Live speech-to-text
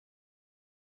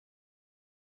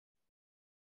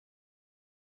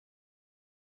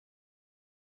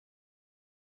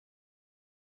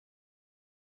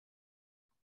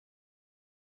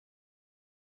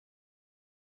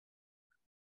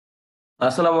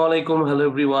Assalamu alaikum. Hello,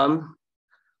 everyone.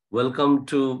 Welcome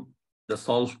to the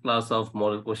solve class of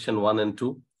model question 1 and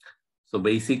 2. So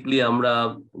basically, আমরা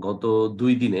গত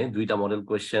 2 দিনে দুইটা model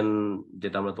question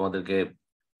যেটা আমরা তোমাদেরকে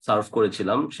সার্ভ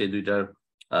করেছিলাম সেই দুইটার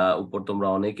উপর তোমরা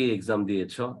অনেকেই এক্সাম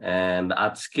দিয়েছো এন্ড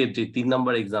আজকে যে 3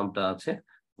 নাম্বার এক্সামটা আছে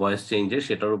ভয়েস চেঞ্জে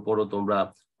সেটার উপরও তোমরা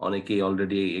অনেকেই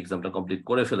অলরেডি এক্সামটা কমপ্লিট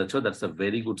করে ফেলেছো। That's a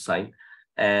very good sign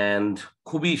and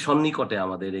খুবই সন্নিকটে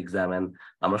আমাদের এক্সাম। এন্ড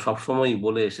আমরা সবসময়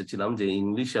বলে এসেছিলাম যে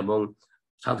ইংলিশ এবং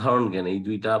সাধারণ জ্ঞান এই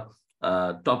দুইটা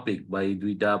টপিক বা এই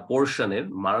দুইটা পোর্শনের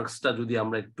মার্কসটা যদি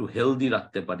আমরা একটু হেলদি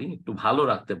রাখতে পারি, একটু ভালো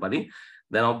রাখতে পারি,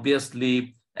 দেন অবভিয়াসলি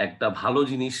একটা ভালো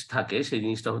জিনিস থাকে। সেই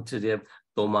জিনিসটা হচ্ছে যে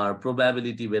তোমার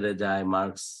প্রবাবিলিটি বেড়ে যায়,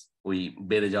 মার্কস ওই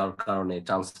বেড়ে যাওয়ার কারণে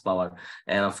চান্স পাওয়ার।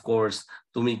 এন্ড অফকোর্স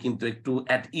তুমি কিন্তু একটু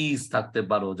অ্যাট ইজ থাকতে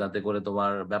পারো, যাতে করে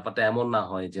তোমার ব্যাপারটা এমন না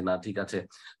হয় যে না ঠিক আছে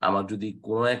আমার যদি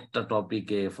কোনো একটা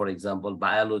টপিকে ফর এক্সাম্পল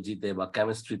বায়োলজিতে বা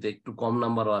কেমিস্ট্রিতে একটু কম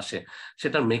নাম্বারও আসে,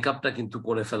 সেটার মেকআপটা কিন্তু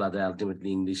করে ফেলা যায় আলটিমেটলি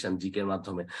ইংলিশ এন্ড জিকের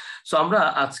মাধ্যমে। সো আমরা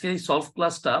আজকে এই সলভ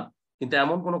ক্লাসটা কিন্তু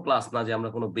এমন কোনো ক্লাস না যে আমরা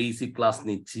কোনো বেসিক ক্লাস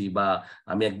নিচ্ছি বা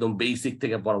আমি একদম বেসিক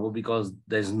থেকে পড়াবো, because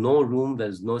there is no room,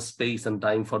 there is no space and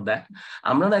time for that.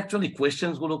 আমরা না অ্যাকচুয়ালি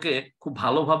কোয়েশ্চেন্স গুলোকে খুব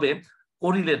ভালোভাবে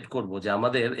কোরিলেট করবো যে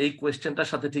আমাদের এই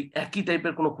কোয়েশ্চেনটার সাথে ঠিক একই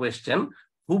টাইপের কোনো কোয়েশ্চেন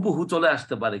হুবহু চলে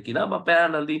আসতে পারে কিনা, বা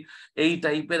প্যারালালি এই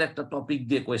টাইপের একটা টপিক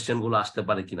দিয়ে কোয়েশ্চেন গুলো আসতে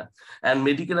পারে কিনা। এন্ড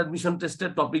মেডিকেল অ্যাডমিশন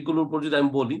টেস্টের টপিক গুলোর উপর যদি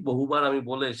আমি বলি, বহুবার আমি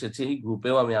বলে এসেছি এই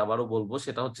গ্রুপেও, আমি আবারও বলবো,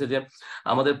 সেটা হচ্ছে যে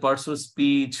আমাদের পার্সোনাল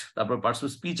স্পিচ, তারপর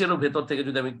পার্সোনাল স্পিচেরও ভেতর থেকে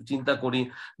যদি আমি চিন্তা করি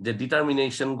যে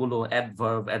ডিটারমিনেশন গুলো,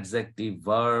 অ্যাডভার্ব, অ্যাডজেক্টিভ,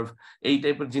 ভার্ব, এই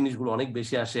টাইপের জিনিসগুলো অনেক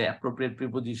বেশি আসে, অ্যাপ্রোপ্রিয়েট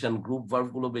প্রিপোজিশন, গ্রুপ ভার্ব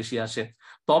গুলো বেশি আসে।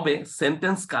 তবে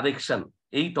সেন্টেন্স কারেকশন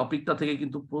এই টপিকটা থেকে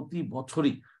কিন্তু প্রতি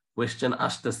বছরই কোয়েশ্চেন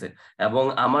আসতেছে, এবং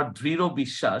আমার দৃঢ়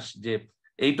বিশ্বাস যে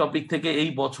এই টপিক থেকে এই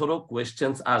বছরও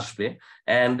কোয়েশ্চেন আসবে।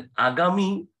 এন্ড আগামী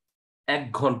 1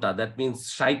 ঘন্টা, দ্যাট মিনস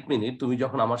 60 মিনিট তুমি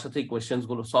যখন আমার সাথে এই কোয়েশ্চেন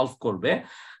গুলো সলভ করবে,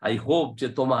 আই হোপ যে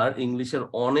তোমার ইংলিশের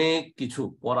অনেক কিছু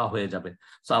পড়া হয়ে যাবে।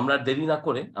 সো আমরা দেরি না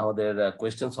করে আমাদের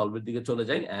কোয়েশ্চেন সলভের দিকে চলে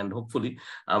যাই এন্ড হোপফুলি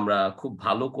আমরা খুব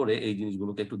ভালো করে এই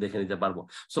জিনিসগুলোকে একটু দেখে নিতে পারবো।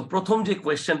 সো প্রথম যে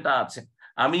কোয়েশ্চেনটা আছে,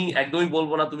 আমি একদমই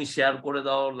বলবো না তুমি শেয়ার করে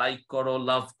দাও, লাইক করো,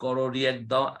 লাভ করো, রিয়াক্ট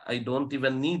দাও, I don't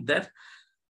even need that.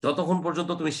 যতক্ষণ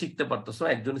পর্যন্ত তুমি শিখতে পারতেছো,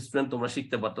 একজন স্টুডেন্ট তোমরা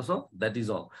শিখতে পারতেছো, দ্যাট ইজ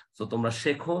অল। সো তোমরা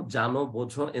শেখো, জানো,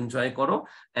 বোঝো, এনজয় করো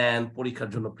এন্ড পরীক্ষার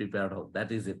জন্য প্রিপেয়ার হও, দ্যাট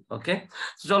ইজ ইট। ওকে,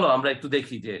 চলো আমরা একটু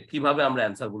দেখি যে কিভাবে আমরা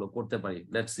অ্যান্সার গুলো করতে পারি।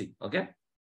 Let's see. ওকে,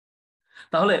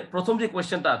 তাহলে প্রথম যে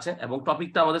কোয়েশ্চেনটা আছে এবং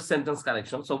টপিকটা আমাদের সেন্টেন্স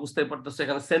কারেকশন। সো বুঝতে পারতেছো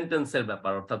এখানে সেন্টেন্সের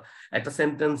ব্যাপার, অর্থাৎ একটা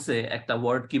সেন্টেন্সে একটা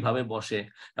ওয়ার্ড কিভাবে বসে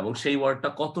এবং সেই ওয়ার্ডটা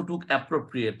কতটুকু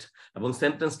অ্যাপ্রোপ্রিয়েট এবং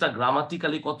সেন্টেন্সটা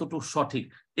গ্রামাটিক্যালি কতটুকু সঠিক,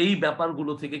 এই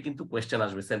ব্যাপারগুলো থেকে কিন্তু কোয়েশ্চেন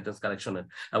আসবে সেন্টেন্স কারেকশনের।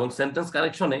 এবং সেন্টেন্স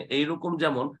কারেকশনে এইরকম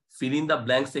যেমন ফিল ইন দ্য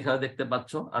ব্ল্যাঙ্কস এখানে দেখতে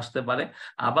পাচ্ছ আসতে পারে,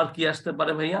 আবার কি আসতে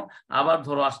পারে ভাইয়া, আবার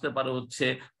ধরো আসতে পারে হচ্ছে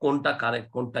কোনটা কারেক্ট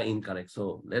কোনটা incorrect. So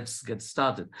let's get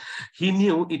started. He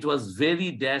knew it was very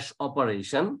dash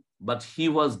operation but he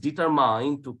was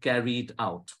determined to carry it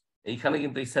out. এইখানে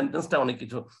কিন্তু এই সেন্টেন্সটা অনেক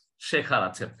কিছু শেখার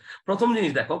আছে। প্রথম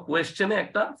জিনিস দেখো, কোয়েশ্চেনে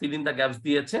একটা ফিল ইন দ্য গ্যাপস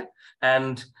দিয়েছে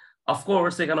এন্ড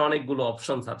অফকোর্স এখানে অনেকগুলো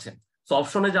অপশনস আছে। সো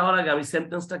অপশনে যাওয়ার আগে আমি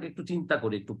সেন্টেন্সটাকে একটু চিন্তা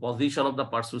করি, একটু position of the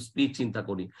person speech চিন্তা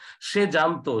করি। সে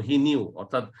জানতো, হি নিউ,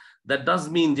 অর্থাৎ দ্যাট ডাজ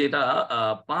মিন যে এটা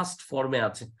পাস্ট ফর্মে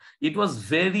আছে। ইট ওয়াজ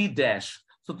ভেরি ড্যাশ।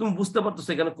 তো তুমি বুঝতে পারতো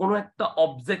এখানে কোনো একটা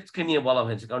অবজেক্টকে নিয়ে বলা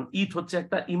হয়েছে, কারণ ইট হচ্ছে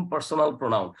একটা ইম্পার্সোনাল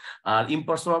প্রোনাউন। আর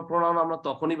ইম্পার্সোনাল প্রোনাউন আমরা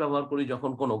তখনই ব্যবহার করি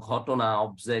যখন কোনো ঘটনা,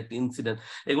 অবজেক্ট, ইনসিডেন্ট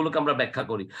এগুলোকে আমরা ব্যাখ্যা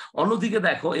করি। অন্যদিকে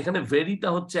দেখো এখানে ভেরিটা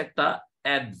হচ্ছে একটা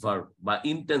অ্যাডভার্ব বা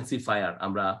ইন্টেন্সিফায়ার,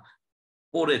 আমরা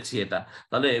পড়েছি এটা।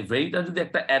 তাহলে ভেরিটা যদি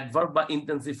একটা অ্যাডভার্ব বা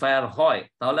ইন্টেন্সিফায়ার হয়,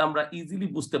 তাহলে আমরা ইজিলি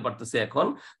বুঝতে পারতেছি এখন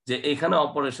যে এখানে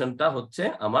অপারেশনটা হচ্ছে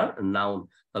আমার নাউন।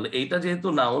 তাহলে এইটা যেহেতু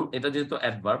নাউন, এটা যেহেতু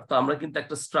অ্যাডভার্ব, তো আমরা কিন্তু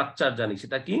একটা স্ট্রাকচার জানি,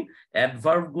 সেটা কি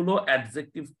অ্যাডভার্ব গুলো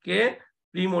অ্যাডজেক্টিভকে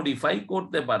প্রিমডিফাই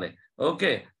করতে পারে।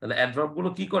 ওকে, তাহলে অ্যাডভার্ব গুলো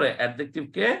কি করে,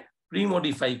 অ্যাডজেক্টিভকে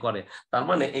প্রিমডিফাই করে। তার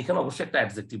মানে এখানে অবশ্যই একটা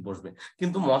অ্যাডজেক্টিভ বসবে।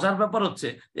 কিন্তু মজার ব্যাপার হচ্ছে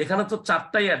এখানে তো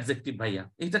 4টাই অ্যাডজেক্টিভ ভাইয়া,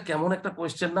 এটা কেমন একটা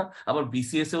কোয়েশ্চেন না, আবার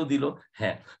বিসিএস এও দিল।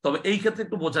 হ্যাঁ, তবে এই ক্ষেত্রে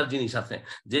একটু বোঝার জিনিস আছে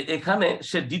যে এখানে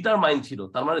সে ডিটারমাইন ছিল,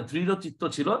 তার মানে দৃঢ় চিত্ত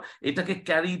ছিল এটাকে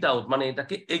ক্যারি আউট, মানে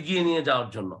এটাকে এগিয়ে নিয়ে যাওয়ার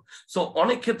জন্য। সো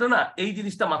অনেক ক্ষেত্রে না এই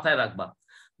জিনিসটা মাথায় রাখবা,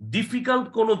 ডিফিকাল্ট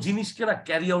কোনো জিনিসকে না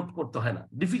ক্যারি আউট করতে হয় না।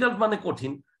 ডিফিকাল্ট মানে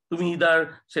কঠিন, তুমি ইদার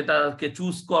সেটাকে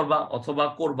চুজ করবা অথবা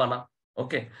করবা না।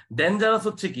 ওকে, ডেঞ্জারাস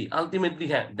হচ্ছে কি আলটিমেটলি,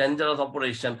 হ্যাঁ ডেঞ্জারাস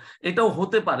অপারেশন এটাও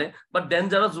হতে পারে, বাট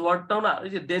ডেঞ্জারাস ওয়ার্ডটাও না ওই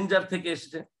যে ডেঞ্জার থেকে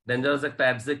এসেছে। ডেঞ্জারাস একটা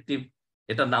অ্যাডজেক্টিভ,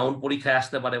 এটা নাউন পরীক্ষায়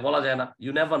আসতে পারে, বলা যায় না,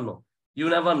 you never know. You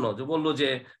never know যে বললো যে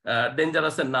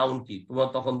ডেঞ্জারাস এর নাউন কি, তোমার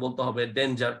তখন বলতে হবে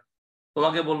ডেঞ্জার।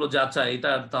 তোমাকে বললো যে আচ্ছা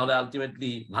এটা তাহলে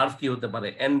আলটিমেটলি ভার্ব কি হতে পারে,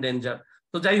 এন্ডেঞ্জার।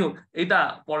 তো যাই হোক, এটা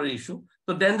পরের ইস্যু।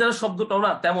 তো ডেঞ্জারাস শব্দটাও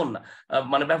না তেমন না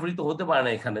মানে ব্যবহৃত হতে পারে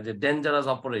না এখানে, যে ডেঞ্জারাস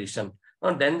অপারেশন।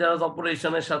 ডেঞ্জারাস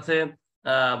অপারেশনের সাথে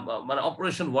মানে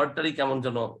অপারেশন ওয়ার্ডটারই কেমন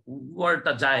যেন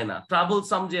ওয়ার্ডটা যায় না।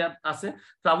 ট্রাবলসাম যে আছে,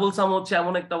 ট্রাবলসাম হচ্ছে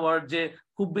এমন একটা ওয়ার্ড যে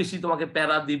খুব বেশি তোমাকে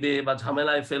প্যারা দিবে বা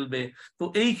ঝামেলায় ফেলবে। তো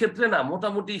এই ক্ষেত্রে না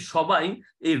মোটামুটি সবাই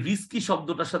এই রিস্কি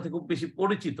শব্দটার সাথে খুব বেশি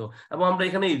পরিচিত, এবং আমরা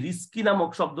এখানে এই রিস্কি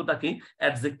নামক শব্দটাকেই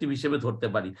অ্যাডজেক্টিভ হিসেবে ধরতে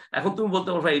পারি। এখন তুমি বলতে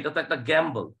পারো ভাই এটা তো একটা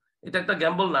গ্যাম্বল। এটা একটা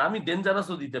গ্যাম্বল না, আমি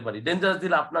ডেঞ্জারাসও দিতে পারি। ডেঞ্জারাস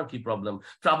দিলে আপনার কি প্রবলেম,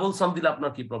 ট্রাবলসাম দিলে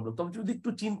আপনার কি প্রবলেম? তবে যদি একটু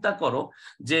চিন্তা করো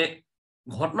যে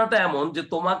ঘটনাটা এমন যে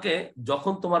তোমাকে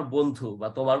যখন তোমার বন্ধু বা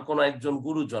তোমার কোনো একজন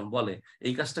গুরুজন বলে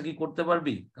এই কাজটা কি করতে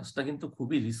পারবি, কাজটা কিন্তু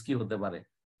খুবই রিস্কি হতে পারে,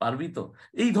 পারবি তো,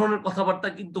 এই ধরনের কথাবার্তা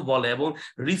কিন্তু বলে। এবং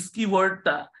রিস্কি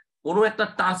ওয়ার্ডটা কোনো একটা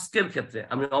টাস্কের ক্ষেত্রে,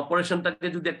 আমি অপারেশনটাকে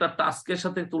যদি একটা টাস্কের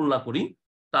সাথে তুলনা করি,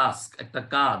 টাস্ক একটা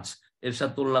কাজ এর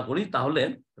সাথে তুলনা করি, তাহলে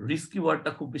রিস্কি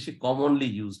ওয়ার্ডটা খুব বেশি কমনলি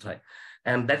ইউজড হয়।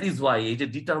 And that is why এই যে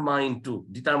ডিটারমাইন টু,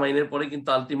 ডিটারমাইনের পরে কিন্তু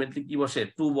আলটিমেটলি কি বসে,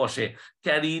 টু বসে।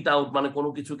 ক্যারি ইট আউট মানে কোনো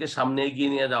কিছুকে সামনে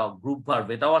এগিয়ে নিয়ে যাওয়া, গ্রুপ ভার্ব,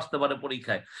 এটাও আসতে পারে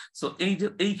পরীক্ষায়। সো এই যে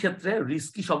এই ক্ষেত্রে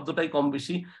রিস্কি শব্দটাই কম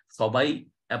বেশি সবাই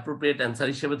অ্যাপ্রোপ্রিয়েট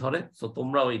অ্যান্সার হিসেবে ধরে। সো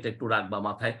তোমরাও এটা একটু রাখবা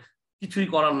মাথায়, কিছুই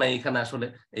করার নাই এখানে। আসলে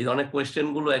এই ধরনের কোয়েশ্চেন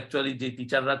গুলো অ্যাকচুয়ালি যে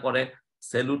টিচাররা করে,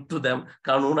 স্যালুট টু দেম,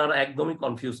 কারণ ওনারা একদমই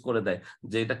কনফিউজ করে দেয়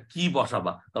যে এটা কি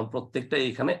বসাবা, কারণ প্রত্যেকটাই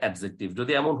এখানে অ্যাডজেক্টিভ।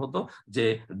 যদি এমন হতো যে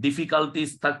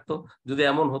ডিফিকাল্টিস থাকতো, যদি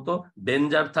এমন হতো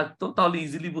ডেঞ্জার থাকতো, তাহলে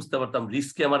ইজিলি বুঝতে পারতাম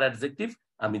রিস্কে আমার অ্যাডজেক্টিভ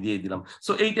আমি দিয়ে দিলাম।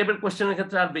 সো এই টাইপের কোয়েশ্চেনের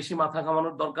ক্ষেত্রে আর বেশি মাথা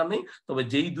ঘামানোর দরকার নেই। তবে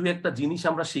যেই দুই একটা জিনিস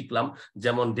আমরা শিখলাম,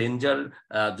 যেমন ডেঞ্জার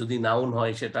যদি নাউন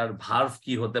হয় সেটার ভার্ব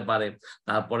কি হতে পারে,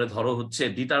 তারপরে ধরো হচ্ছে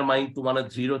ডিটারমাইন টু মানে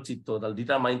দৃঢ় চিত্ত, তাহলে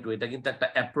ডিটারমাইন টু এটা কিন্তু একটা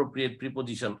অ্যাপ্রোপ্রিয়েট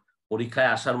প্রিপোজিশন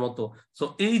পরীক্ষায় আসার মতো। সো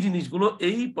এই জিনিসগুলো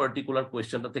এই পার্টিকুলার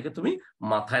কোয়েশ্চেনটা থেকে তুমি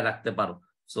মাথায় রাখতে পারো।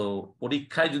 সো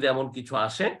পরীক্ষায় যদি এমন কিছু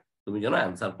আসে তুমি যেন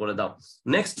অ্যান্সার করে দাও।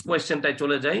 নেক্সট কোয়েশ্চেনটাই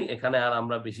চলে যাই, এখানে আর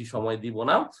আমরা বেশি সময় দিব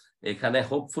না। এখানে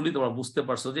হোপফুলি তোমরা বুঝতে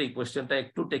পারছো যে এই কোয়েশ্চেনটা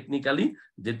একটু টেকনিক্যালি,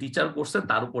 যে টিচার করছে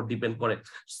তার উপর ডিপেন্ড করে।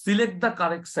 Select the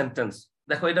correct sentence.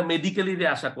 দেখো এটা মেডিকেলি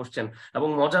আসা কোয়েশ্চেন, এবং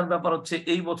মজার ব্যাপার হচ্ছে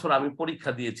এই বছর আমি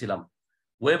পরীক্ষা দিয়েছিলাম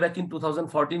ওয়ে ব্যাক ইন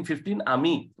 2014-15।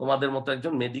 আমি তোমাদের মতো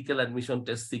একজন মেডিকেল অ্যাডমিশন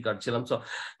টেস্ট সিকার ছিলাম। সো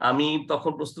আমি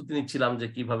তখন প্রস্তুতি নিচ্ছিলাম যে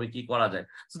কিভাবে কি করা যায়।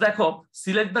 তো দেখো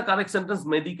সিলেক্ট দ্য কারেক্ট সেন্টেন্স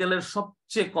মেডিকেলের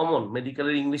সবচেয়ে কমন,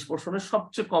 মেডিকেলের ইংলিশ পোর্শনের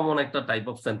সবচেয়ে কমন একটা টাইপ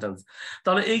অফ সেন্টেন্স।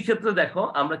 তাহলে এই ক্ষেত্রে দেখো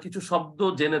আমরা কিছু শব্দ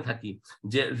জেনে থাকি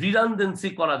যে রিডানডেন্সি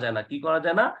করা যায় না। কি করা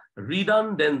যায় না?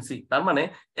 রিডানডেন্সি, তার মানে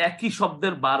একই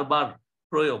শব্দের বারবার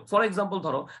প্রয়োগ। ফর এক্সাম্পল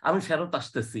ধরো আমি ফেরত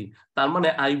আসতেছি, তার মানে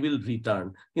আই উইল রিটার্ন,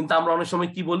 কিন্তু আমরা অনেক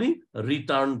সময় কি বলি?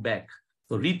 Return back.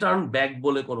 তো রিটার্ন ব্যাক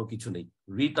বলে কোনো কিছু নেই।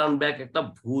 রিটার্ন ব্যাক একটা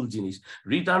ভুল জিনিস।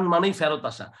 রিটার্ন মানেই ফেরত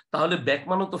আসা, তাহলে ব্যাক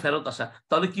মানেও তো ফেরত আসা,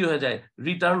 তাহলে কি হয়ে যায়?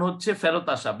 রিটার্ন হচ্ছে ফেরত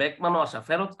আসা, ব্যাক মানেও আসা,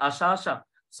 ফেরত আসা আসা।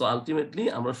 সো আলটিমেটলি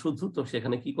আমরা শুধু তো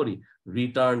সেখানে কি করি?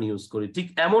 রিটার্ন ইউজ করি। ঠিক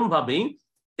এমন ভাবেই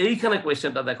এইখানে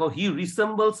কোয়েশ্চেনটা দেখো, হি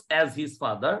resembles as his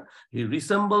father, he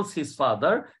resembles his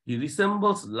father, he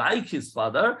resembles like his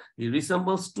father, he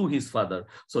resembles to his father.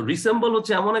 So resemble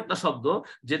হচ্ছে এমন একটা শব্দ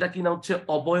যেটা কিনা হচ্ছে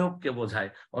অবয়বকে বোঝায়,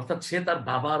 অর্থাৎ সে তার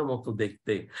বাবার মতো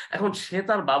দেখতে। এখন সে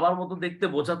তার বাবার মতো দেখতে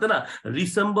বোঝাতে না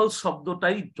রিসেম্বলস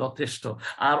শব্দটাই যথেষ্ট,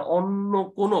 আর অন্য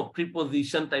কোনো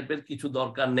প্রিপোজিশন টাইপের কিছু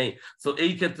দরকার নেই। সো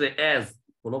এই ক্ষেত্রে অ্যাজ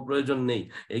কোনো প্রয়োজন নেই,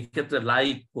 এই ক্ষেত্রে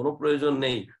লাইক কোনো প্রয়োজন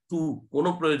নেই, টু কোনো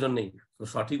প্রয়োজন নেই। তো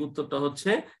সঠিক উত্তরটা হচ্ছে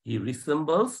হি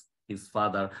resembles his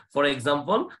father. For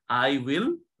example, I will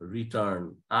return,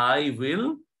 I will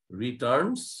return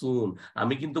সুন।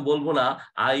 আমি কিন্তু বলবো না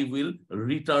I will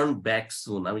return back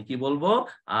soon, আমি কি বলবো?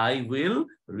 আই উইল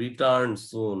রিটার্ন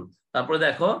সুন। তারপরে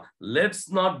দেখো লেটস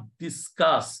নট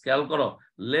ডিসকাস, খেয়াল করো,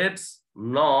 let's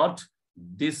not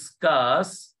discuss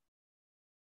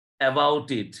about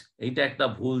it. এইটা একটা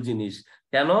ভুল জিনিস।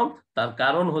 কেন? তার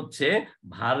কারণ হচ্ছে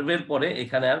ভার্বের পরে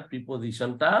এখানে আর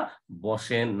প্রিপোজিশনটা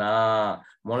বসে না।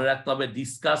 মনে রাখতে হবে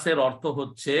ডিসকাসের অর্থ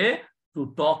হচ্ছে টু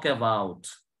টক অ্যাবাউট।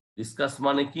 ডিসকাস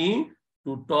মানে কি?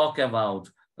 To talk about.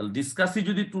 ডিসকাসই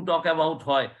যদি টু টক অ্যাবাউট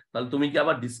হয়, তাহলে তুমি কি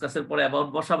আবার ডিসকাসের পরে অ্যাবাউট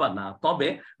বসাবা? না। তবে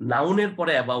নাউনের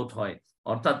পরে অ্যাবাউট হয়,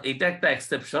 অর্থাৎ এটা একটা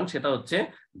এক্সেপশন, সেটা হচ্ছে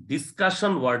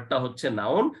ডিসকাশন ওয়ার্ডটা হচ্ছে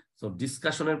নাউন। তো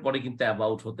ডিসকাশনের পরে কিন্তু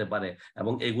অ্যাবাউট হতে পারে,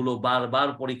 এবং এগুলো বারবার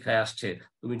পরীক্ষায় আসছে।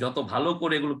 তুমি যত ভালো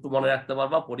করে এগুলো একটু মনে রাখতে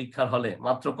পারবা পরীক্ষার হলে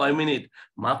মাত্র কয় মিনিট?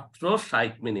 মাত্র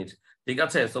 60 মিনিট। ঠিক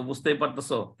আছে? সো বুঝতেই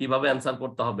পারতেছো কিভাবে অ্যান্সার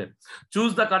করতে হবে। চুজ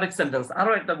দ্য কারেক্ট সেন্টেন্স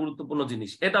আরো একটা গুরুত্বপূর্ণ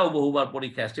জিনিস, এটাও বহুবার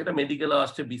পরীক্ষায় আসছে, এটা মেডিকেলও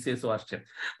আসছে, বিসিএসও আসছে।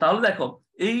 তাহলে দেখো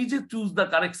এই যে চুজ দ্য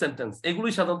কারেক্ট সেন্টেন্স,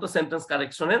 এগুলোই সাধারণত সেন্টেন্স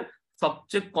কারেকশনের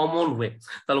সবচেয়ে কমন ওয়ে।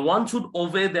 তাহলে one should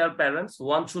ওবে their parents,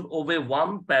 one should ওবে one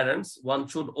parents, one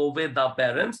should ওবে the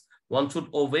parents, one should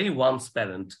ওবে one's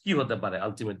parent. কি হতে পারে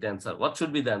ultimately answer? What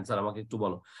should be the answer? আমাকে একটু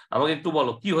বলো, আমাকে একটু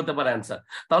বলো কি হতে পারে অ্যান্সার।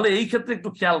 তাহলে এই ক্ষেত্রে একটু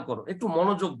খেয়াল করো, একটু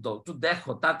মনোযোগ দাও, একটু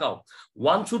দেখো, তাকাও।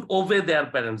 ওয়ান শুড ওবে দেয়ার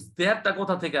প্যারেন্টস, দেয়ারটা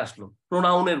কোথা থেকে আসলো?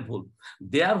 প্রোনাউনের ভুল।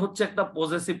 দেয়ার হচ্ছে একটা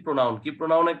পজেসিভ প্রোনাউন। কি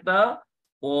প্রোনাউন? একটা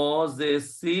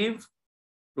পজেসিভ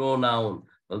প্রোনাউন।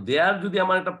 দেয়ার যদি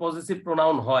আমার একটা পজেসিভ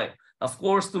প্রোনাউন হয়,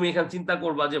 অফকোর্স তুমি এখানে চিন্তা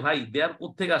করবা যে ভাই দেয়ার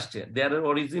কোত্থেকে আসছে? দেয়ারের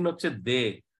অরিজিন হচ্ছে দে।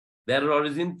 দেয়ারের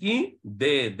অরিজিন কি?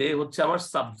 দে। দে হচ্ছে আমার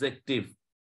সাবজেক্টিভ,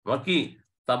 আমার কি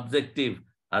সাবজেক্টিভ,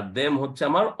 আর দেম হচ্ছে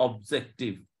আমার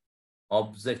অবজেক্টিভ,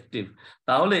 অবজেক্টিভ।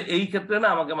 তাহলে এই ক্ষেত্রে না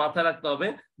আমাকে মাথায় রাখতে হবে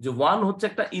যে ওয়ান হচ্ছে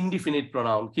একটা ইনডিফিনিট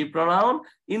প্রোনাউন। কি pronoun?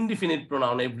 Indefinite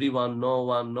pronoun. Everyone, no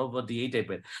one, nobody, এই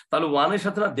টাইপের। তাহলে ওয়ানের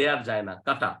সাথে না দেয়ার যায় না,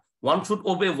 কাটা। ওয়ান শুড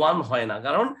ওবে ওয়ান হয় না,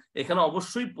 কারণ এখানে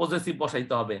অবশ্যই পজেসিভ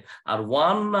বসাইতে হবে। আর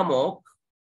ওয়ান নামক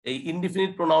এই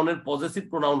ইনডিফিনিট প্রোনাউনের পজেসিভ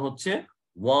প্রোনাউন হচ্ছে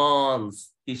ওয়ান্স।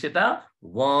 কি সেটা?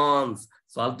 ওয়ান্স।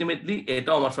 সো আলটিমেটলি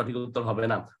এটাও আমার সঠিক উত্তর হবে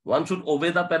না। ওয়ান শুড ওবে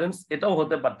দ্য প্যারেন্টস, এটাও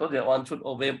হতে পারতো যে ওয়ান শুড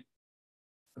ওবে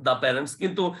দ্য প্যারেন্টস,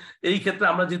 কিন্তু এই ক্ষেত্রে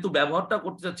আমরা যেহেতু ব্যবহারটা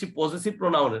করতে যাচ্ছি পজেসিভ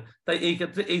প্রোনাউনের, তাই এই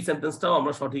ক্ষেত্রে এই সেন্টেন্সটাও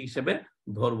আমরা সঠিক হিসেবে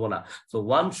ধরবো না। So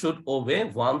one should ওবে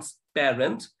once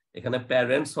parent, এখানে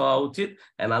প্যারেন্টস হওয়া উচিত।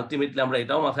 এন্ড আলটিমেটলি আমরা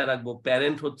এটাও মাথায় রাখবো,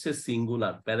 প্যারেন্ট হচ্ছে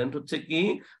সিঙ্গুলার। প্যারেন্ট হচ্ছে কি?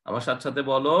 আমার সাথে সাথে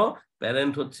বলো,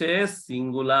 প্যারেন্ট হচ্ছে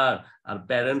সিঙ্গুলার। আর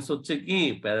প্যারেন্টস হচ্ছে কি?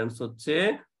 প্যারেন্টস হচ্ছে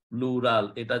প্লুরাল।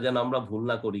 এটা যেন আমরা ভুল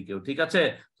না করি কেউ, ঠিক আছে?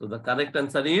 So the correct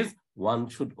answer is one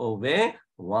should ওবে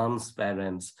once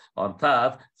parents.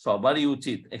 অর্থাৎ সবারই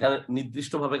উচিত, এখানে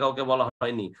নির্দিষ্ট ভাবে কাউকে বলা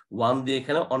হয়নি, ওয়ান দিয়ে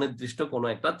এখানে অনির্দিষ্ট কোনো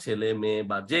একটা ছেলে মেয়ে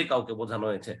বা যে কাউকে বোঝানো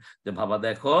হয়েছে যে বাবা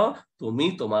দেখো, তুমি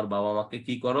তোমার বাবা মাকে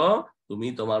কি করো? তুমি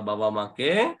তোমার বাবা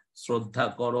মাকে শ্রদ্ধা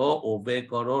করো, ওবে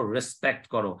করো, রেসপেক্ট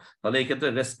করো। তাহলে এই ক্ষেত্রে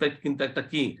রেসপেক্ট কিন্তু একটা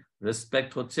কি?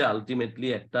 রেসপেক্ট হচ্ছে আলটিমেটলি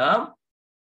একটা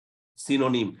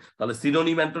সিনোনিম। তাহলে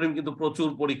সিনোনিম অ্যান্টোনিম কিন্তু প্রচুর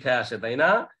পরীক্ষায় আসে, তাই না?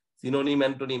 সিনোনিম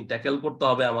অ্যান্টোনিম ট্যাকেল করতে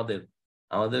হবে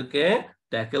আমাদেরকে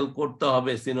ট্যাকেল করতে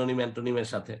হবে সিনোনিম অ্যান্টোনিমের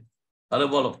সাথে। তাহলে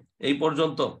বলো, এই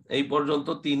পর্যন্ত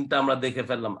তিনটা আমরা দেখে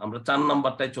ফেললাম। আমরা 4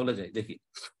 নাম্বারটায় চলে যাই, দেখি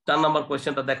 4 নাম্বার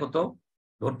কোয়েশ্চেনটা দেখো তো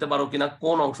ধরতে পারো কিনা,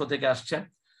 কোন অংশ থেকে আসছে।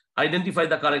 Identify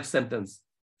the correct sentence.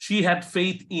 She had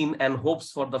faith in and hopes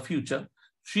for the future.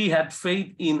 She had faith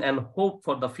in and hope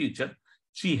for the future.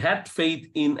 She had faith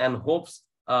in and hopes,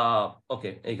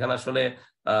 ওকে এখানে আসলে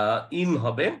ইন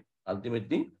হবে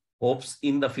ultimately, Hopes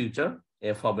in the future,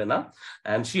 F হবে না।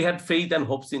 And she had faith and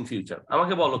Hopes in future.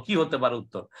 আমাকে বলো কি হতে পারে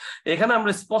উত্তর? এখানে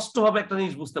আমরা স্পষ্টভাবে একটা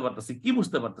জিনিস বুঝতে পারতেছি। কি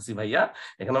বুঝতে পারতেছি ভাইয়া?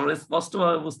 এখানে আমরা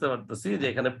স্পষ্টভাবে বুঝতে পারতেছি যে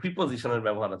এখানে প্রিপোজিশনের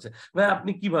ব্যবহার আছে। ভাই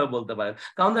আপনি কিভাবে বলতে পারেন?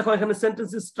 কারণ দেখো এখানে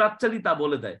সেন্টেন্সের স্ট্রাকচারই তা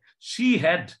বলে দেয়। শি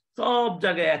হ্যাড, সব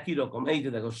জায়গায় একই রকম। এই যে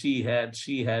দেখো she had,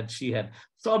 she had, she had,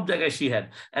 সব জায়গায় শি হ্যাড।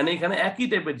 এন্ড এখানে একই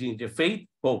টাইপের জিনিস, যে ফেইথ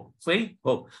হোপ, ফেইথ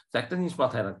হোপ। একটা জিনিস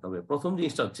মাথায় রাখতে হবে। প্রথম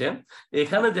জিনিসটা হচ্ছে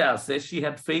এখানে যে আছে she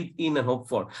had faith in and hope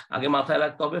for, আগে মাথায়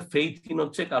রাখতে হবে ফেইথ ইন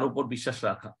হচ্ছে কারো উপর বিশ্বাস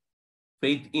রাখা।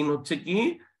 ফেইথ ইন হচ্ছে কি?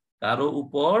 কারো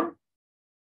উপর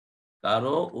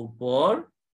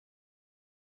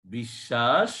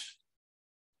বিশ্বাস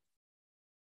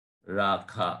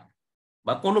রাখা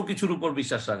বা কোনো কিছুর উপর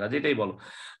বিশ্বাস রাখা, যেটাই বলো।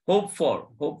 হোপ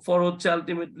ফর হচ্ছে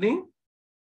আলটিমেটলি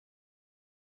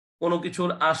কোনো কিছুর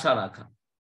আশা রাখা,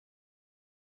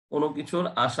 কোনো কিছুর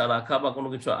আশা রাখা বা কোনো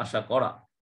কিছু আশা করা।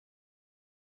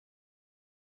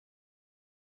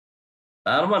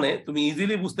 তার মানে তুমি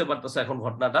ইজিলি বুঝতে পারতেছো এখন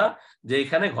ঘটনাটা, যে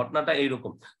এখানে ঘটনাটা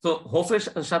এইরকম। তো হোপের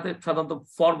সাথে সাধারণত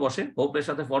ফর বসে, হোপের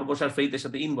সাথে ফর বসে, আর ফেইথের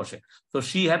সাথে ইন বসে। তো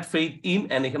she had faith in,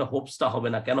 and এখানে হোপসটা হবে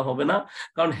না। কেন হবে না?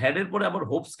 কারণ হ্যাড এর পরে আবার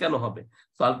হোপস কেন হবে?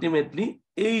 তো আলটিমেটলি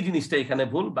এই জিনিসটা এখানে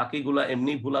ভুল, বাকিগুলা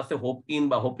এমনি ভুল আছে। হোপ ইন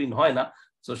বা হোপ ইন হয় না।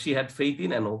 So she had faith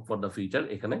in and hope for the future,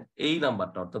 এখানে এই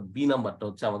নাম্বারটা অর্থাৎ বি নাম্বারটা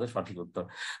হচ্ছে আমাদের সঠিক উত্তর।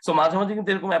 সো মাঝে মাঝে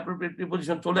কিন্তু এরকম অ্যাপ্রোপ্রিয়েট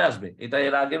প্রিপোজিশন চলে আসবে, এটা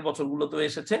এর আগের বছরগুলোতেও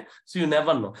এসেছে। So you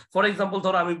never know. For example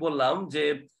ধরো আমি বললাম যে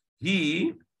হি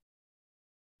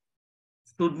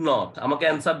শুড নট, আমাকে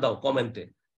অ্যান্সার দাও কমেন্টে,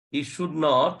 he should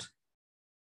not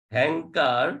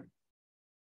hanker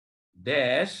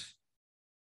dash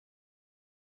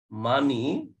money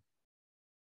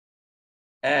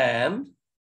and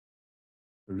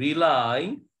rely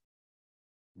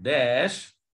dash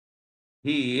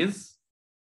his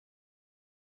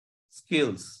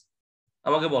skills.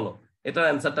 আমাকে বলো এটার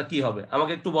অ্যান্সারটা কি হবে?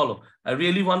 আমাকে একটু বলো, I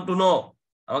really want to know.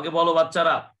 আমাকে বলো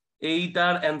বাচ্চারা,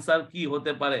 এইটার অ্যান্সার কি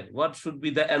হতে পারে? What should be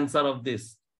the answer of this?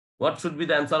 What should be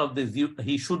the answer of this?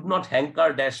 He should not hanker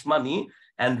dash money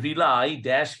and rely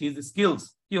dash his skills.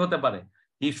 কি হতে পারে?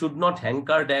 He should not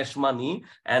hanker dash money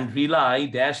and rely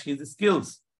dash his skills.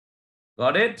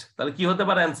 Got it? তাহলে কি হতে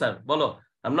পারে answer? বলো।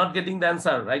 I'm not getting the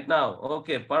answer right now.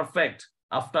 Okay, perfect.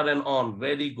 After and on,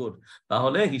 very good.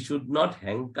 তাহলে he should not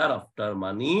hanker after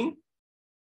money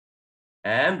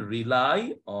and rely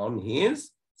on his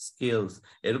skills.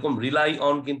 এরকম rely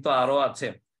on কিন্তু আরো আছে।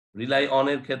 rely on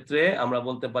এর ক্ষেত্রে আমরা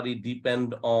বলতে পারি depend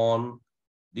on,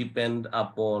 depend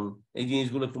upon, এই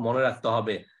জিনিসগুলো একটু মনে রাখতে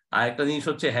হবে। আর একটা জিনিস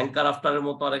হচ্ছে হ্যাঙ্কার আফটারের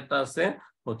মতো আরেকটা আছে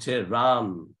হচ্ছে রান,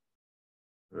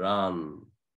 রান।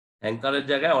 হ্যাঙ্কারের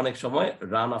জায়গায় অনেক সময়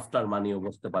রান আফটার মানিও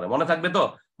বসতে পারে। মনে থাকবে তো?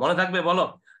 মনে থাকবে বলো।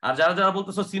 আর যারা যারা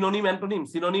বলতেছো সিনোনিম অ্যান্টোনিম,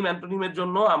 সিনোনিম অ্যান্টোনিমের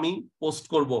জন্য আমি পোস্ট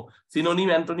করব, সিনোনিম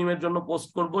অ্যান্টোনিমের জন্য পোস্ট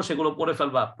করব, সেগুলো পড়ে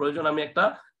ফেলবা। প্রয়োজন আমি একটা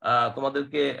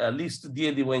তোমাদেরকে লিস্ট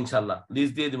দিয়ে দিব, ইনশাল্লাহ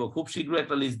লিস্ট দিয়ে দিব, খুব শীঘ্রই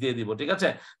একটা লিস্ট দিয়ে দিব, ঠিক আছে?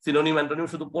 সিনোনিম অ্যান্টোনিম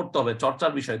শুধু পড়তে হবে,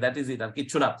 চর্চার বিষয়, দ্যাট ইজ ইট, আর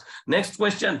কিচ্ছু না। Next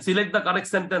question, select the correct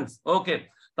sentence. ওকে,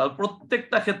 তাহলে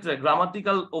প্রত্যেকটা ক্ষেত্রে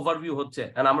গ্রামাটিক্যাল ওভারভিউ হচ্ছে,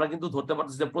 এন্ড আমরা কিন্তু ধরতে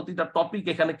পারছি যে প্রতিটা টপিক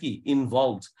এখানে কি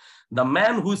involved. The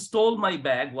man who stole my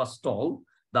bag was tall.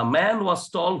 The man was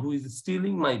tall who is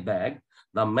stealing my bag.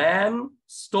 The man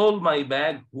stole my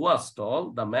bag who was tall.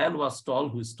 The man was tall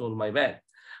who stole my bag.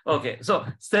 Okay, so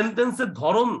সেন্টেন্সের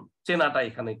ধরন চেনাটা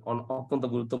এখানে অত্যন্ত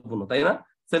গুরুত্বপূর্ণ, তাই না?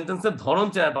 সেন্টেন্সের ধরন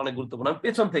চেনাটা অনেক গুরুত্বপূর্ণ। আমি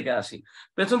পেছন থেকে আসি,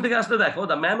 পেছন থেকে আসলে দেখো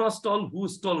the man was tall who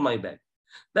stole my bag।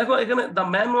 দেখো এখানে the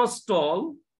man was tall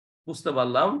বুঝতে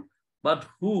পারলাম, but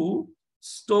who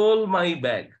stole my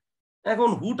bag। এখন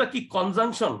হুটা কি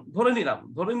কনজাংশন? ধরে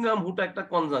নিলাম হুটা একটা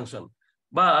কনজাংশন,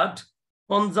 বাট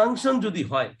কনজাংশন যদি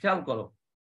হয়, খেয়াল করো,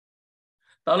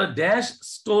 তাহলে dash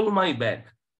stole my bag,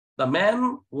 the man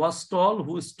was ton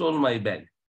who stole my bag,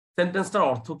 সেন্টেন্সটার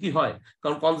অর্থ কি হয়?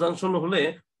 কারণ কনজাংশন হলে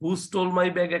হু স্টোল মাই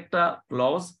ব্যাগ একটা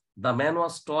ক্লজ, দ্য ম্যান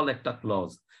ওয়াজ টল একটা ক্লজ,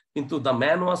 কিন্তু দ্য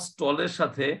ম্যান ওয়াজ টলের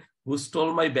সাথে হু স্টোল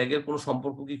মাই ব্যাগের কোনো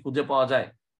সম্পর্ক কি খুঁজে পাওয়া যায়?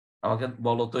 আমাকে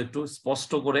বলো তো, একটু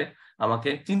স্পষ্ট করে আমাকে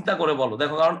চিন্তা করে বলো।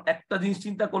 দেখো, কারণ একটা জিনিস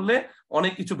চিন্তা করলে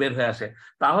অনেক কিছু বের হয়ে আসে।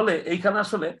 তাহলে এইখানে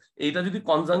আসলে এইটা যদি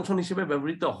কনজাংশন হিসেবে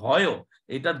ব্যবহৃত হয়ও,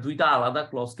 এটার দুইটা আলাদা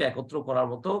ক্লজকে একত্র করার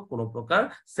মতো কোনো প্রকার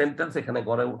সেন্টেন্স এখানে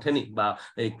গড়ে ওঠেনি, বা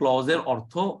এই ক্লজের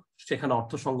অর্থ সেখানে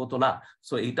অর্থসঙ্গত না।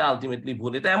 সো এইটা আলটিমেটলি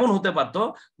ভুল। এটা এমন হতে পারতো,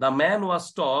 the man was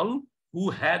ton who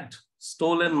had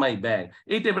stolen my bag,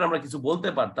 এই টাইপের আমরা কিছু বলতে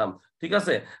পারতাম, ঠিক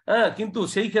আছে? হ্যাঁ, কিন্তু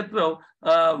সেই ক্ষেত্রেও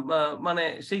মানে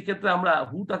সেই ক্ষেত্রে আমরা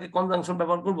হুটাকে কনজাংশন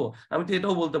ব্যবহার করব। আমি তো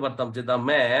এটাও বলতে পারতাম যে the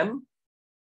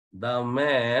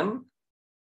man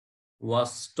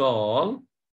was ton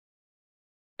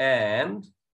and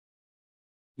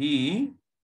he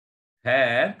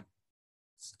had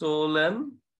stolen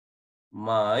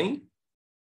my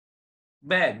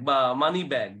bag বা মানি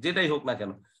ব্যাগ, যেটাই হোক না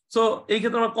কেন। সো এই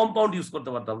ক্ষেত্রে আমরা কম্পাউন্ড ইউজ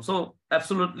করতে পারতাম। সো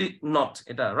অ্যাবসলিউটলি নট,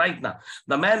 এটা রাইট না।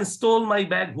 The man stole my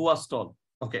bag who was ton.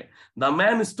 Okay, the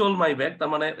man stole my bag, তার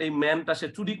মানে এই ম্যানটা সে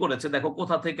চুরি করেছে। দেখো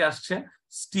কোথা থেকে আসছে,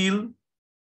 still,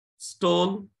 stole,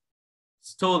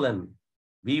 stolen,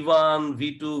 V1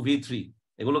 V2 V3,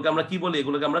 এগুলোকে আমরা কি বলি?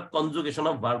 এগুলোকে আমরা কনজুগেশন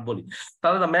অফ ভার্ব বলি।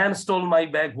 তাহলে the man stole my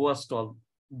bag who was ton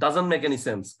doesn't make any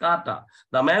sense. কাটা,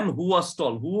 দ্য ম্যান হু ওয়াজ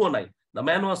টল, হুও নাই, the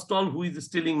man was ton who is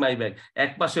stealing my bag,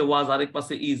 এক পাশে ওয়াজ আরেক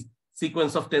পাশে ইজ,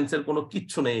 সিকোয়েন্স অফ টেন্সের কোনো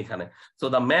কিচ্ছু নেই এখানে। So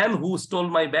the man who stole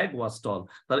my bag ওয়াজ টল।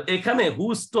 তাহলে এখানে হু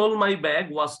স্টোল মাই ব্যাগ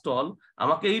ওয়াজ টল,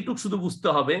 আমাকে এইটুক শুধু বুঝতে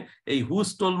হবে, এই হু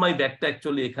স্টোল মাই ব্যাগটা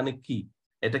অ্যাকচুয়ালি এখানে কি?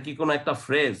 এটা কি কোনো একটা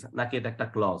ফ্রেজ নাকি এটা একটা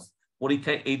ক্লজ?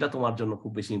 পরীক্ষায় এইটা তোমার জন্য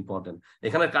খুব বেশি ইম্পর্টেন্ট।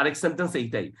 এখানে কারেক্ট সেন্টেন্স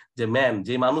এইটাই, যে ম্যান,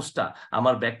 যে মানুষটা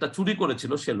আমার ব্যাগটা চুরি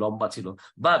করেছিল, সে লম্বা ছিল।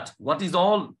 But what is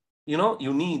all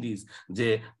you need is যে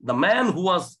the man who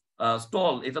was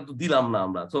stall, এটা তো দিলাম না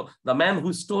আমরা। So the man who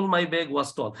stole my bag was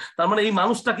stall, তার মানে এই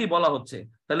মানুষটাকেই বলা হচ্ছে।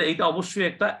 তাহলে এইটা অবশ্যই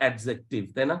একটা অ্যাডজেক্টিভ,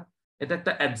 তাই না? এটা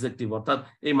একটা অ্যাডজেক্টিভ, অর্থাৎ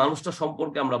এই মানুষটা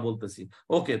সম্পর্কে আমরা বলতেছি।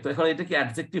 ওকে, তো এখন এটা কি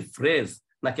অ্যাডজেক্টিভ ফ্রেজ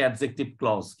নাকি অ্যাডজেক্টিভ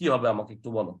ক্লজ? কি হবে আমাকে একটু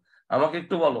বলো, আমাকে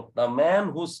একটু বলো। The man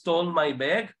who stole my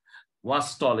bag ওয়াজ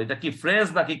টল, এটা কি ফ্রেজ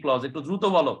নাকি ক্লজ? একটু দ্রুত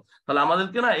বলো। তাহলে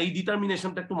আমাদেরকে না এই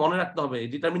ডিটারমিনেশনটা একটু মনে রাখতে হবে। এই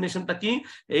ডিটারমিনেশনটা কি?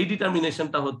 এই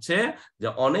ডিটারমিনেশনটা হচ্ছে যে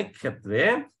অনেক ক্ষেত্রে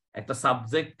একটা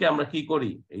সাবজেক্টকে আমরা কি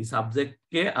করি, এই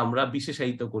সাবজেক্টকে আমরা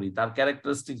বিশেষায়িত করি, তার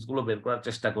ক্যারেক্টারিস্টিক্স গুলো বের করার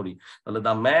চেষ্টা করি। তাহলে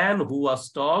the man who was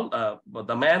ton,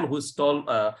 the man who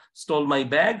stole my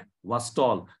bag ওয়াজ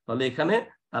টল, তাহলে এখানে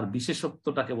তার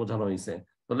বিশেষত্বটাকে বোঝানো হয়েছে।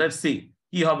 তো লেটস সি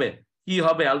কি হবে, কি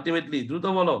হবে আলটিমেটলি। দ্রুত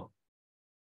বলো,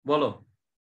 বলো,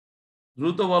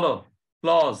 দ্রুত বলো।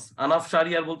 ক্লজ। আনাফ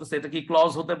শাহরিয়ার বলতেছে এটা কি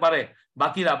ক্লজ হতে পারে?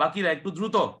 বাকিরা একটু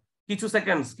দ্রুত, কিছু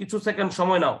সেকেন্ড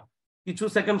সময় নাও, কিছু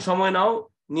সেকেন্ড সময় নাও,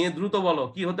 নিয়ে দ্রুত বলো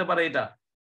কি হতে পারে এটা।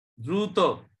 দ্রুত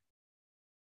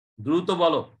দ্রুত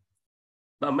বলো।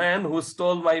 The man who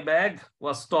stole my bag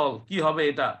ওয়াজ টল, কি হবে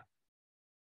এটা?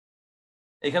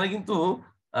 এখানে কিন্তু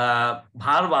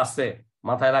ভার্ব আছে,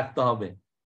 মাথায় রাখতে হবে,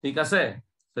 ঠিক আছে?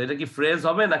 তো এটা কি ফ্রেজ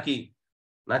হবে নাকি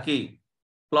নাকি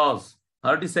ক্লজ?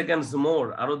 30 সেকেন্ডস মোর,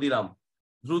 আরো দিলাম,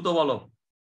 দ্রুত বলো।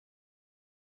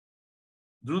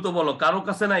 দ্রুত বলো, কারো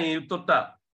কাছে নাই এই উত্তরটা?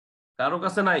 কারো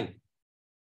কাছে নাই?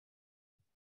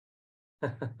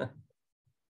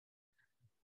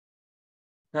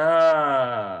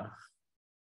 হ্যাঁ,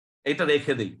 এটা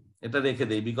রেখে দেই, এটা রেখে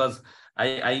দেই, because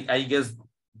I guess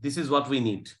this is what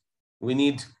we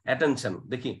need attention.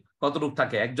 দেখি কতটুকু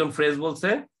থাকে। একজন ফ্রেজ বলছে,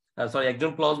 সরি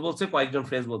একজন ক্লজ বলছে, কয়েকজন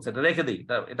ফ্রেজ বলছে, এটা রেখে দিই,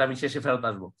 এটা আমি শেষে ফেরত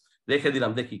আসবো। রেখে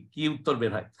দিলাম, দেখি কি উত্তর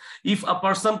বের হয়। If a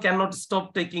person can not stop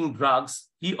taking drugs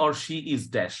he or she is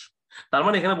dash. তার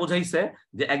মানে এখানে বোঝাইছে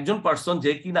যে একজন পারসন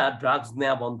যে কিনা ড্রাগস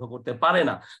নেওয়া বন্ধ করতে পারে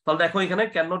না। তাহলে দেখো এখানে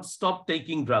can not stop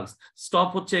taking drugs, stop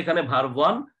হচ্ছে এখানে ভার্ব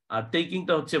 1 আর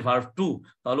টেকিংটা হচ্ছে ভার্ব 2।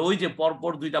 তাহলে ওই যে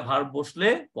পরপর দুইটা ভার্ব বসলে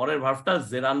পরের ভার্বটা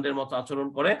জেরান্ডের মতো আচরণ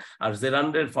করে, আর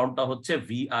জেরান্ডের ফর্মটা হচ্ছে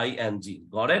VING।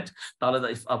 Got it? তাহলে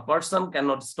if a person can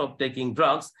not stop taking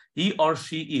drugs he or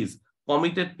she is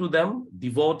committed to them,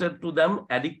 devoted to them,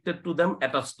 addicted to them,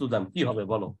 attached to them. কি হবে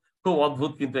বলো? খুব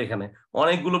অদ্ভুত, কিন্তু এখানে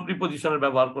অনেকগুলো প্রিপোজিশনের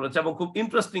ব্যবহার করেছে এবং খুব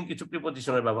ইন্টারেস্টিং কিছু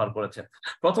প্রিপোজিশনের ব্যবহার করেছে।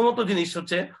 প্রথমত জিনিস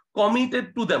হচ্ছে committed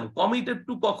to them. Committed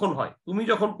two কখন হয়? তুমি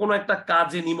যখন কোনো একটা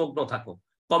কাজে নিমগ্ন থাকো।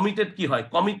 কমিটেড কি হয়?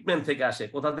 কমিটমেন্ট থেকে আসে।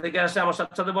 কোথা থেকে আসে? আমার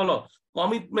সাথে সাথে বলো,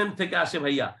 কমিটমেন্ট থেকে আসে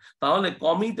ভাইয়া। তাহলে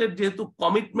কমিটেড যেহেতু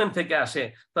কমিটমেন্ট থেকে আসে,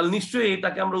 তাহলে নিশ্চয়ই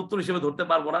এটাকে আমরা উত্তর হিসেবে ধরতে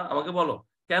পারবো না। আমাকে বলো,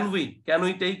 can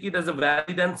we take it as a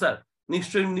valid answer?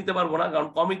 নিশ্চয়ই নিতে পারবো না, কারণ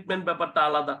কমিটমেন্ট ব্যাপারটা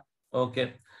আলাদা। ওকে,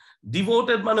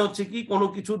 ডিভোটেড মানে হচ্ছে কি, কোনো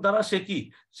কিছুর দ্বারা সে কি,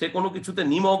 সে কোনো কিছুতে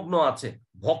নিমগ্ন আছে,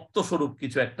 ভক্ত স্বরূপ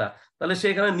কিছু একটা। তাহলে সে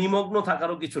এখানে নিমগ্ন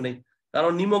থাকারও কিছু নেই,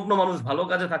 কারণ নিমগ্ন মানুষ ভালো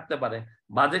কাজে থাকতে পারে,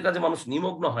 বাজে কাজে মানুষ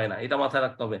নিমগ্ন হয় না, এটা মাথায়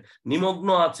রাখতে হবে। নিমগ্ন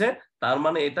আছে তার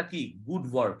মানে এটা কি, গুড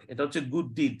ওয়ার্ক, এটা হচ্ছে গুড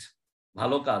ডিড,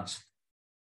 ভালো কাজ।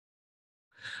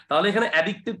 তাহলে এখানে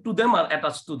addicted to them are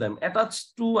attach to them. Attach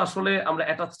to আসলে আমরা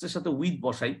অ্যাটাচড এর সাথে উইথ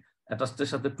বসাই, অ্যাটাচড এর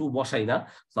সাথে টু বসাই না।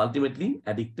 সো আলটিমেটলি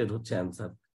অ্যাডিক্টেড হচ্ছে অ্যান্সার,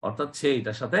 অর্থাৎ সে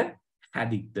এটার সাথে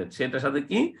অ্যাডিক্টেড, সেটার সাথে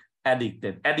কি,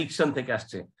 অ্যাডিক্টেড, অ্যাডিকশন থেকে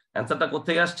আসছে। অ্যান্সারটা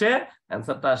কোথেকে আসছে?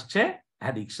 অ্যান্সারটা আসছে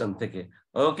অ্যাডিকশন থেকে।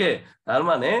 ওকে, তার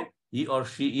মানে he or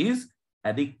she is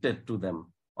addicted to them,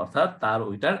 অর্থাৎ তার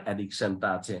ওইটার অ্যাডিকশনটা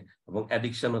আছে। এবং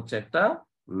অ্যাডিকশন হচ্ছে একটা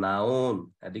নাউন।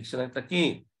 অ্যাডিকশন একটা কি?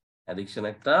 অ্যাডিকশন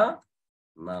একটা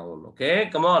noun. Okay,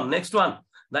 come on, next one.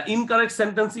 The incorrect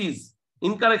sentence is,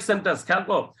 incorrect sentence খেয়াল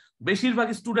করো, বেশিরভাগ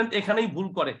স্টুডেন্ট এখানেই ভুল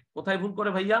করে। কোথায় ভুল করে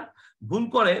ভাইয়া? ভুল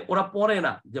করে ওরা পড়ে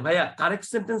না যে ভাইয়া কারেক্ট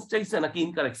সেন্টেন্স চাইছে নাকি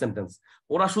ইনকারেক্ট সেন্টেন্স।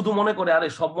 ওরা শুধু মনে করে আরে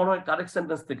সব মনে হয় কারেক্ট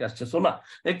সেন্টেন্স থেকে আসছে। শোনা,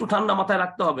 একটু ঠান্ডা মাথায়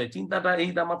রাখতে হবে, চিন্তাটা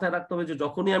এইটা মাথায় রাখতে হবে যে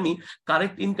যখনই আমি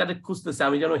কারেক্ট ইনকারেক্ট খুঁজতেছি,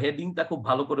 আমি যেন হেডিংটা খুব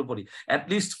ভালো করে পড়ি,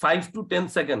 অ্যাটলিস্ট 5 to 10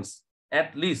 সেকেন্ডস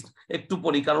অ্যাটলিস্ট একটু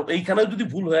পড়ি। কারণ এইখানেও যদি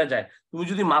ভুল হয়ে যায়, তুমি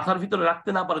যদি মাথার ভিতরে রাখতে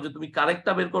না পারো যে তুমি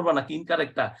কারেক্টটা বের করবা নাকি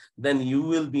ইনকারেক্টটা, then you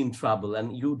will be in trouble and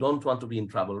you don't want to be in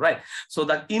trouble, right? So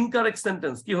the incorrect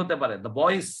sentence কি হতে পারে? The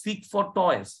boy is sick for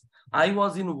toys, I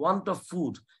was in want of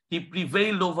food, he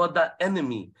prevailed over the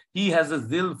enemy, he has a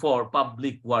zeal for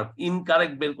public work.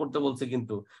 Incorrect বের করতে বলছে,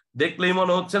 কিন্তু দেখলেই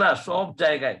মনে হচ্ছে না সব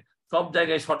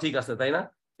জায়গায় সঠিক আছে, তাই না?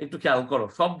 একটু খেয়াল করো,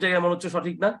 সব জায়গায় মনে হচ্ছে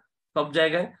সঠিক না? সব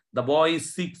জায়গায় the boy is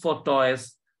sick for toys,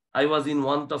 I was in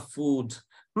want of food,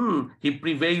 he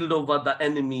prevailed over the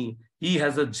enemy, he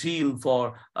has a zeal for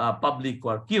public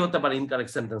work. কি হতে পারে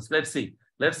incorrect sentence? Let's see,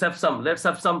 let's have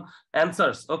some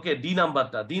answers. Okay, D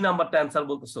নাম্বারটা answer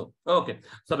বলতেছো। ওকে,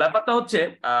 so ব্যাপারটা হচ্ছে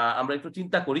আমরা একটু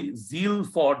চিন্তা করি, zeal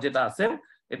for যেটা আছে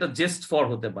এটা just for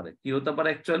হতে পারে। কি হতে পারে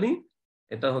অ্যাকচুয়ালি?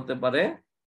 এটা হতে পারে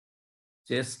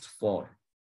just for,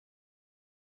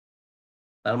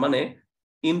 তার মানে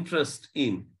ইন্টারেস্ট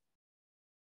ইন,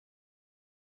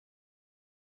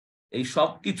 এই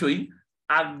সব কিছুই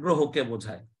আগ্রহকে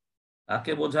বোঝায়।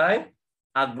 কাকে বোঝায়?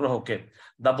 আগ্রহকে।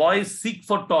 The boy is sick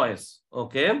for toys,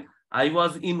 okay, I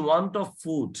was in want of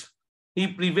food, he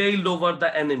prevailed over the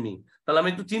enemy. তাহলে আমি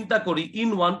একটু চিন্তা করি, in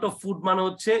want of food মানে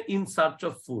হচ্ছে in search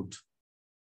of food,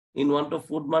 in want of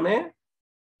food মানে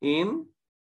in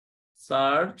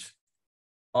search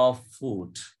of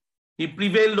food, he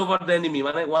prevailed over the enemy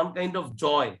মানে one kind of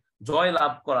joy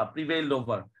লাভ করা, prevailed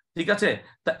over। ঠিক আছে,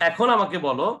 তা এখন আমাকে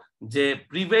বলো যে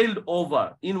prevailed over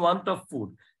in want of food,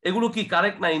 এগুলো কি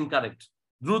কারেক্ট না ইনকারেক্ট?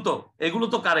 দ্রুত, এগুলো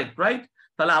তো কারেক্ট, রাইট?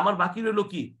 তাহলে আমার বাকি রইলো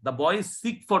কি, the boy is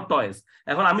sick for toys.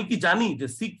 এখন আমি কি জানি যে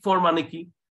সিক ফর মানে কি?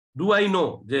 ডু আই নো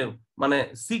যে মানে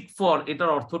সিক ফর এটার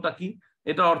অর্থটা কি?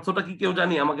 এটার অর্থটা কি কেউ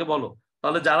জানি? আমাকে বলো।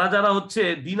 তাহলে যারা হচ্ছে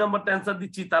ডি নাম্বারটা অ্যান্সার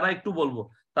দিচ্ছি তারা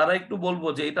একটু বলবো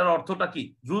যে এটার অর্থটা কি।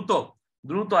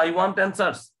 দ্রুত আই ওয়ান্ট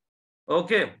অ্যান্সার্স।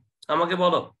 ওকে, আমাকে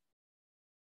বলো,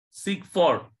 সিক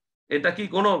ফর এটা কি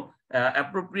কোনো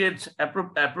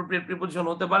অ্যাপ্রোপ্রিয়েট প্রিপোজিশন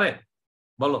হতে পারে?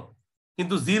 বলো।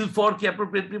 কিন্তু জিল ফর কি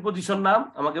অ্যাপ্রোপ্রিয়েট প্রিপোজিশন নাম?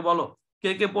 আমাকে বলো,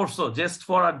 কে পড়ছো জেস্ট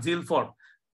for R zeal for?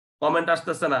 Comment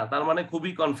আসতেছে না, তার মানে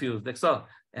খুবই কনফিউজ। দেখছো,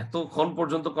 এতক্ষণ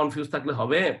পর্যন্ত কনফিউজ থাকলে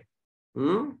হবে?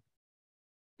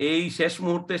 এই শেষ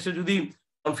মুহূর্তে এসে যদি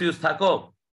কনফিউজ থাকো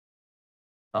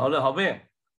তাহলে হবে?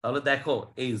 তাহলে দেখো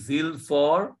এই জিল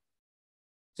for,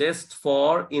 chest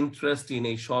for, interest in,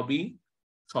 এই সবই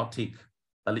সঠিক।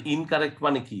 তাহলে ইনকারেক্ট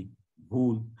মানে কি?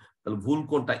 ভুল। তাহলে ভুল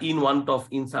কোনটা? In want of,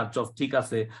 in search of, ঠিক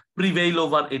আছে। প্রিভেইল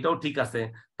ওভার, এটাও ঠিক আছে।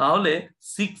 তাহলে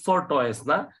সিক ফর টয়েস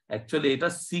না, অ্যাকচুয়ালি এটা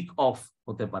সিক অফ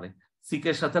হতে পারে।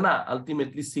 সিকের সাথে না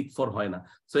আলটিমেটলি সিক ফর হয় না।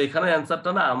 সো এখানে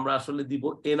অ্যান্সারটা না আমরা আসলে দিব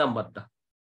এ নাম্বারটা,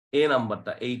 এ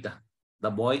নাম্বারটা, এইটা।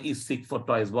 The boy is sick for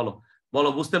toys. বলো বলো,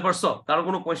 বুঝতে পারছো? কারো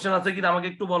কোনো কোয়েশ্চেন আছে কিনা আমাকে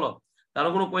একটু বলো। কারো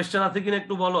কোনো কোয়েশ্চেন আছে কিনা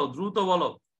একটু বলো, দ্রুত বলো।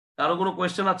 কারো কোনো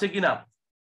কোয়েশ্চেন আছে কিনা?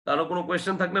 কারো কোনো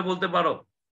কোয়েশ্চেন থাকলে বলতে পারো।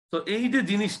 তো এই যে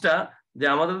জিনিসটা, যে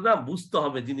আমাদের না বুঝতে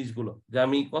হবে জিনিসগুলো, যে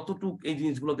আমি কতটুক এই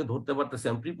জিনিসগুলোকে ধরতে পারতেছি।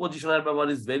 প্রিপজিশনের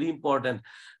ব্যবহার ইজ ভেরি ইম্পর্টেন্ট,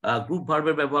 গ্রুপ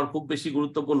ভার্বের ব্যবহার খুব বেশি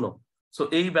গুরুত্বপূর্ণ। সো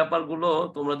এই ব্যাপারগুলো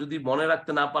তোমরা যদি মনে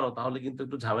রাখতে না পারো তাহলে কিন্তু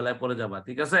একটু ঝামেলায় পড়ে যাবা,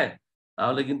 ঠিক আছে?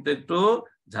 তাহলে কিন্তু একটু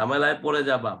ঝামেলায় পড়ে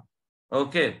যাবা।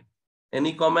 ওকে,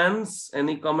 any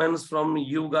comments from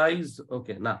you guys?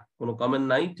 ওকে, না কোনো কমেন্ট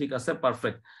নাই, ঠিক আছে,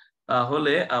 পারফেক্ট।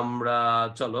 তাহলে আমরা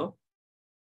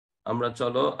আমরা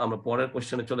পরের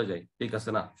কোশ্চেনে চলে যাই, ঠিক আছে?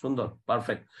 না, সুন্দর,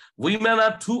 perfect. Women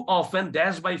are two often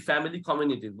dash by family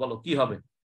communities. বলো কি হবে,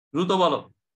 দ্রুত বলো,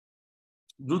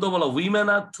 দ্রুত বলো। Women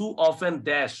are two often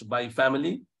dash by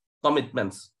family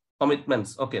commitments,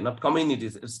 okay, not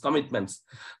communities, it's commitments.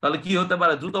 তাহলে কি হতে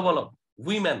পারে, দ্রুত বলো।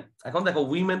 উইমেন, এখন দেখো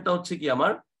উইমেনটা হচ্ছে কি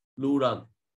আমার প্লুরাল,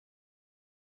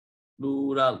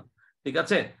 ঠিক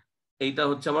আছে? এইটা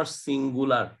হচ্ছে আমার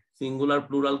সিঙ্গুলার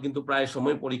প্লুরাল কিন্তু প্রায়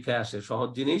সময় পরীক্ষায় আসে, সহজ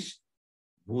জিনিস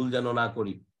ভুল যেন না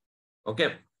করি। ওকে,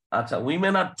 আচ্ছা,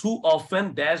 women are two often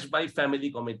dash by family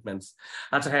commitments.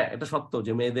 আচ্ছা হ্যাঁ, এটা সত্য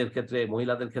যে মেয়েদের ক্ষেত্রে,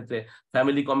 মহিলাদের ক্ষেত্রে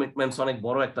ফ্যামিলি কমিটমেন্টস অনেক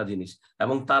বড় একটা জিনিস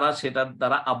এবং তারা সেটার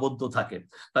দ্বারা আবদ্ধ থাকে।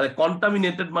 তাহলে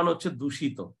কন্টামিনেটেড মানে হচ্ছে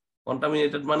দূষিত।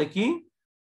 কন্টামিনেটেড মানে কি?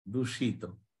 দূষিত।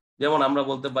 যেমন আমরা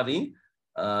বলতে পারি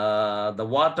the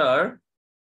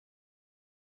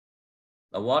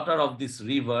water of this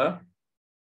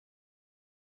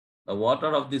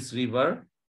river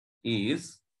is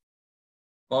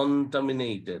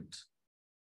contaminated,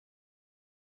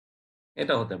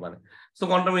 এটা হতে পারে। সো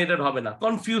কন্টামিনেটেড হবে না,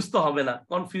 কনফিউজ তো হবে না,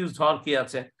 কনফিউজড হওয়ার কি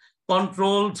আছে?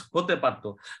 কন্ট্রোলড হতে পারতো,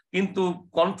 কিন্তু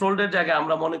কন্ট্রোলড এর জায়গায়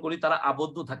আমরা মনে করি তারা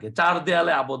আবদ্ধ থাকে, চার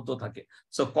দেয়ালে আবদ্ধ থাকে।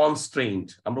 সো কনস্ট্রেইনড,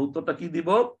 আমরা উত্তরটা কি দিব?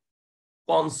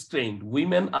 Constrained.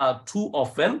 Women are two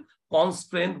often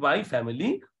constrained by family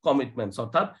commitments,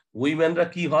 অর্থাৎ উইমেনরা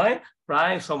কি হয়,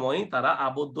 প্রায় সময় তারা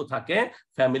আবদ্ধ থাকে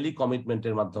ফ্যামিলি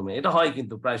কমিটমেন্টের মাধ্যমে। এটা হয়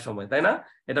কিন্তু প্রায় সময়, তাই না?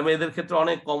 এটা মেয়েদের ক্ষেত্রে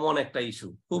অনেক কমন একটা ইস্যু,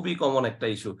 খুবই কমন একটা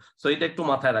ইস্যু। সো এটা একটু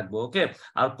মাথায় রাখবো, ওকে?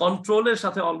 আর কন্ট্রোলের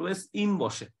সাথে অলওয়েজ ইন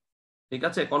বসে, ঠিক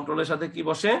আছে? কন্ট্রোলের সাথে কি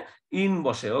বসে? ইন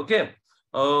বসে, ওকে?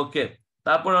 ওকে,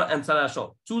 তারপর অ্যান্সারে আসো।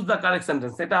 চুজ দ্য কারেক্ট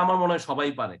সেন্টেন্স, এটা আমার মনে হয়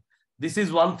সবাই পারে। This is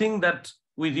one thing that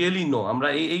we really no. আমরা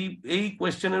এই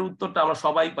কোয়েশ্চেনের উত্তরটা আমরা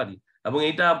সবাই পারি এবং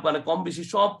এটা মানে কম বেশি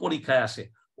সব পরীক্ষায় আসে।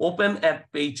 Open at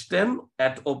page 10,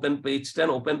 at open page 10,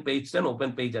 open page 10, open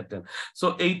page at 10। So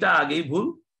এইটা আগেই ভুল,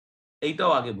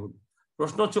 এইটাও আগে ভুল।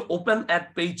 প্রশ্ন হচ্ছে ওপেন অ্যাট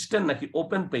পেজ 10 নাকি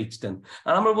ওপেন পেজ 10।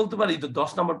 আর আমরা বলতে পারি তো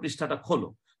 10 নম্বর পৃষ্ঠাটা খোলো।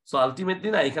 সো আলটিমেটলি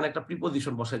না, এখানে একটা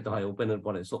প্রিপোজিশন বসাইতে হয় ওপেনের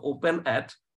পরে। সো ওপেন অ্যাট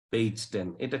পেজ 10,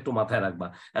 এটা একটু মাথায় রাখবা।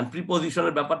 এন্ড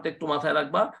প্রিপোজিশনের ব্যাপারটা একটু মাথায়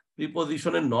রাখবা।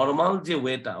 প্রিপোজিশনের নরমাল যে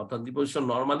ওয়েটা, অর্থাৎ প্রিপোজিশন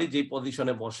নরমালি যে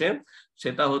পজিশনে বসে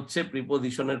সেটা হচ্ছে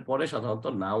প্রিপোজিশনের পরে সাধারণত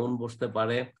নাউন বসতে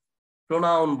পারে,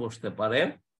 প্রোনাউন বসতে পারে,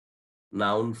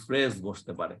 নাউন ফ্রেজ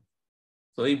বসতে পারে।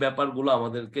 তো এই ব্যাপারগুলো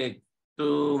আমাদেরকে একটু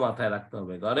মাথায় রাখতে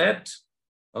হবে। Got it?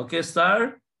 Okay sir,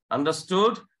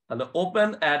 understood. তাহলে ওপেন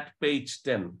অ্যাট পেজ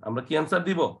 10, আমরা কি অ্যান্সার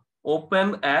দিব? ওপেন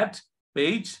অ্যাট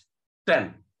পেজ 10,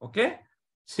 ওকে?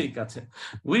 ঠিক আছে।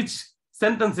 which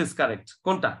sentence is correct?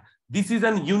 কোনটা? This is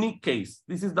an unique case,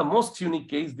 this is the most unique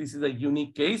case, this is a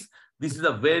unique case, this is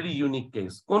a very unique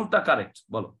case. কোনটা correct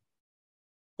বলো,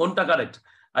 কোনটা correct?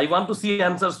 I want to see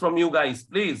answers from you guys,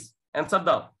 please answer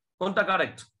দাও। কোনটা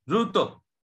correct? দ্রুত,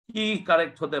 কি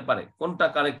correct হতে পারে, কোনটা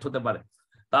কারেক্ট হতে পারে?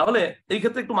 তাহলে এই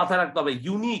ক্ষেত্রে একটু মাথায় রাখতে হবে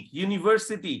ইউনিক,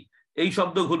 ইউনিভার্সিটি, এই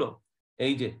শব্দগুলো,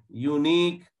 এই যে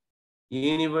ইউনিক,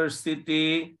 ইউনিভার্সিটি,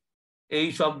 এই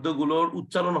শব্দগুলোর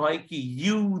উচ্চারণ হয় কি?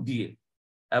 ইউ দিয়ে।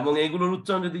 এবং এইগুলোর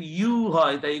উচ্চারণ যদি ইউ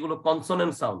হয় তাই এগুলো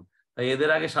কনসোনেন্ট সাউন্ড, তাই এদের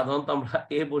আগে সাধারণত আমরা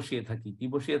এ বসিয়ে থাকি। কি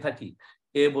বসিয়ে থাকি?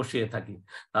 এ বসিয়ে থাকি।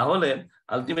 তাহলে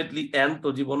আলটিমেটলি এন তো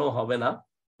জীবনও হবে না।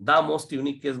 দা মোস্ট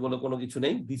ইউনিক কেস বলে কোনো কিছু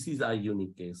নেই, this is a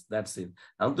unique case, that's it.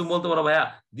 এখন তুমি বলতে পারো ভাইয়া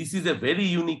this is a very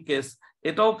unique case,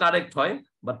 এটাও কারেক্ট হয়,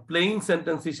 বাট প্লেইং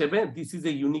সেন্টেন্স হিসেবে this is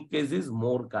a unique case is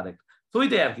more correct. তো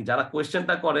ওইটাই আর কি, যারা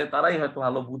কোয়েশ্চেনটা করে তারাই হয়তো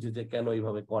ভালো বুঝে যে কেন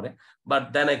এইভাবে করে। বাট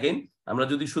দেন এগেইন আমরা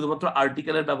যদি শুধুমাত্র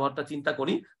আর্টিকেলের ব্যবহারটা চিন্তা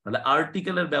করি তাহলে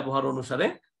আর্টিকেলের ব্যবহার অনুসারে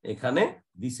এখানে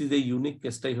দিস ইজ এ ইউনিক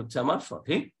কেসটাই হচ্ছে আমার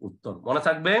সঠিক উত্তর। মনে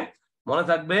থাকবে, মনে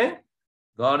থাকবে।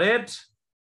 Got it?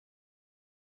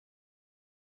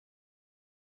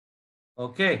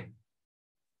 ওকে,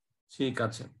 ঠিক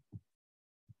আছে।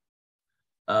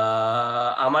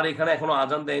 আমার এখানে এখনো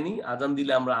আজান দেয়নি, আজান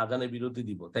দিলে আমরা আজানে বিরতি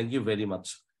দিব। Thank you very much.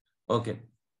 ওকে,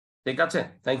 ঠিক আছে,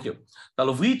 থ্যাংক ইউ।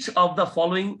 তাহলে which of the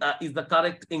following is the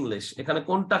correct English? এখানে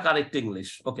কোনটা correct English?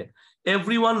 Okay,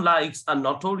 everyone likes a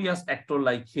notorious actor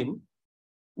like him.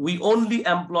 We only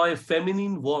employ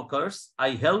feminine workers. I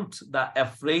helped the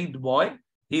afraid boy.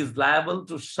 He is liable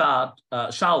to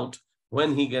shout when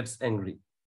he gets angry.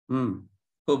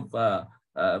 খুব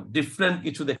different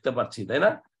কিছু দেখতে পাচ্ছি, তাই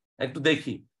না? একটু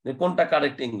দেখি যে কোনটা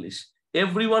correct English.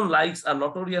 Everyone likes a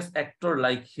notorious actor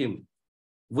like him.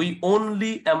 We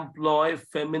only employ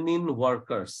feminine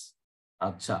workers.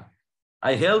 Acha.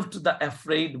 I helped the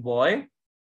afraid boy.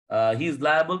 He is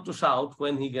liable to shout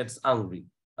when he gets angry.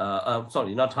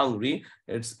 Sorry, not hungry,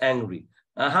 it's angry.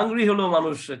 Hungry হলো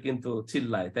মানুষ কিন্তু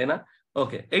চিল্লায়, তাই না?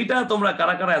 ওকে, এইটা তোমরা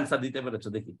কারা কারা অ্যান্সার দিতে পেরেছো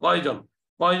দেখি, কয়জন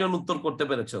কয়জন উত্তর করতে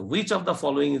পেরেছো? which of the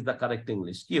following is the correct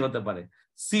English? কি হতে পারে?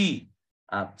 সি।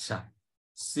 আচ্ছা,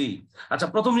 সি। আচ্ছা,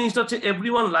 প্রথম জিনিসটা হচ্ছে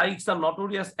everyone likes a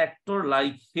notorious actor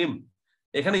like him।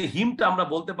 এখানে হিমটা আমরা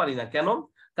বলতে পারি না, কেন?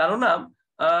 কারণ না,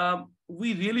 we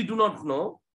really do not know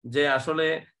যে আসলে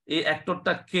এই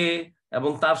অ্যাক্টরটা কে,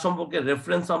 এবং তার সম্পর্কে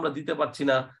রেফারেন্স আমরা দিতে পারছি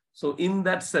না। সো ইন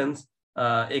দ্যাট সেন্স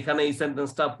এখানে এই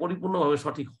সেন্টেন্সটা পরিপূর্ণভাবে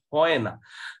সঠিক হয় না।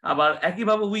 আবার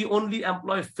একইভাবে we only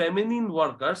employ feminine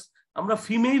workers, আমরা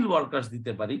ফিমেল ওয়ার্কার্স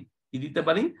দিতে পারি। কি দিতে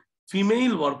পারি?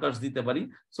 ফিমেল ওয়ার্কার্স দিতে পারি।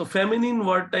 সো ফেমিনিন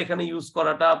ওয়ার্ডটা এখানে ইউজ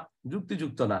করাটা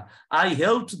যুক্তিযুক্ত না। আই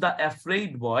হেল্পড দ্য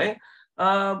অ্যাফ্রেইড বয়,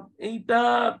 এইটা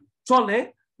চলে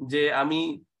যে আমি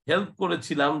হেল্প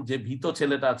করেছিলাম যে ভীত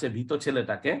ছেলেটা আছে, ভীত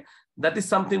ছেলেটাকে। That is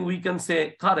something we can say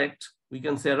correct, we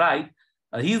can say right.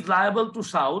 He is liable two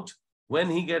shout when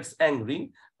he gets angry।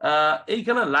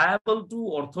 এইখানে লায়াবল টু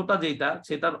অর্থটা যেটা,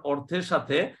 সেটার অর্থের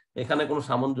সাথে এখানে কোনো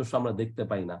সামঞ্জস্য আমরা দেখতে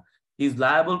পাই না। He is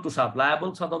liable two shout,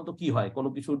 liable সাধারণত কি হয়? কোনো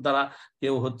কিছুর দ্বারা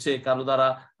কেউ হচ্ছে কারো দ্বারা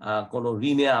কোনো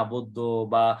ঋণে আবদ্ধ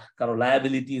বা কারো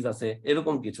লায়াবিলিটিস আছে,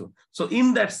 এরকম কিছু। সো ইন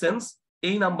দ্যাট সেন্স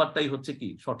এই নাম্বারটাই হচ্ছে কি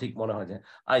সঠিক মনে হয়। যায়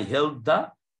I help the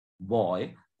boy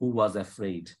who was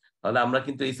afraid. তাহলে আমরা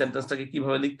কিন্তু এই সেন্টেন্সটাকে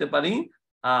কিভাবে লিখতে পারি?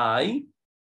 I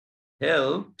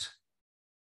helped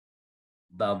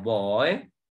the boy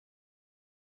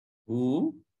who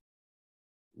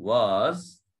was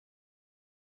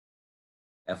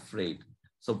afraid।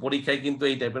 So পরীক্ষায় কিন্তু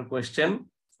এই টাইপের কোয়েশ্চেন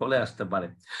চলে আসতে পারে।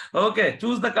 ওকে,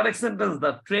 choose the correct sentence.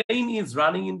 The train is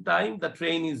running in time, the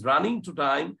train is running to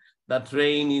time, the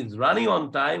train is running on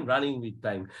time, running with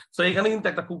time. So এখানে কিন্তু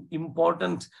একটা খুব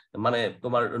ইম্পর্টেন্ট মানে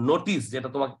তোমার নোটিস যেটা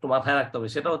তোমাকে একটু মাথায় রাখতে হবে,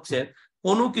 সেটা হচ্ছে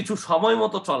কোনো কিছু সময়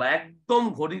মতো চলা, একদম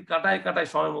ঘড়ির কাটায় কাটায়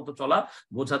সময় মতো চলা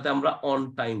বোঝাতে আমরা অন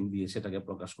টাইম দিয়ে সেটাকে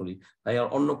প্রকাশ করি। তাই আর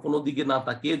অন্য কোনো দিকে না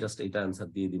তাকিয়ে জাস্ট এটা অ্যান্সার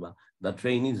দিয়ে দিবা, the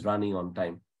train is running on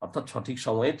time, অর্থাৎ সঠিক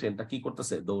সময়ে ট্রেনটা কি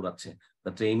করতেছে? দৌড়াচ্ছে।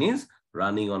 The train is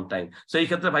running on time. So এই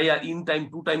ক্ষেত্রে ভাইয়া ইন টাইম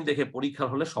টু টাইম দেখে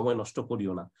পরীক্ষার হলে সময় নষ্ট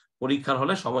করিও না, পরীক্ষার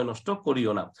হলে সময় নষ্ট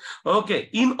করিও না। ওকে,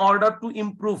 in order to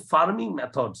improve farming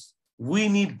methods we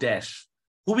need dash.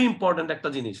 খুবই ইম্পর্টেন্ট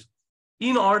একটা জিনিস।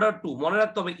 ইন অর্ডার টু, মনে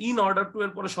রাখতে হবে ইন অর্ডার টু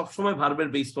এর পরে সবসময় ভার্বের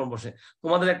বেস ফর্ম বসে।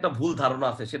 তোমাদের একটা ভুল ধারণা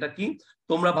আছে, সেটা কি?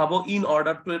 তোমরা ভাবো ইন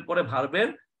অর্ডার টু এর পরে ভার্বের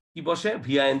কি বসে?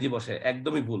 ভিআইএনজি বসে।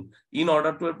 একদমই ভুল। ইন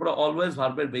অর্ডার টু এর পরে অলওয়েজ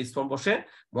ভার্বের বেস ফর্ম বসে।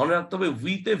 মনে রাখতে হবে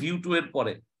উইথ এ ভিউ টু এর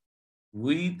পরে,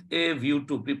 with a view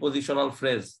to prepositional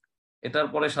phrase, এটার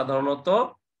পরে সাধারণত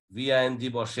ভিআইএনজি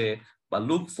বসে, বা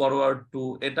লুক ফরওয়ার্ড টু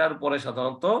এটার পরে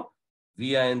সাধারণত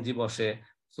ভিআইএনজি বসে।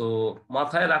 তো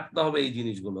মাথায় রাখতে হবে এই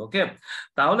জিনিসগুলো। ওকে,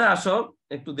 তাহলে আসো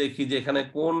একটু দেখি যে এখানে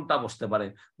কোনটা বসতে পারে।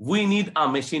 We need a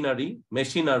machinery,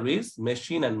 machineries,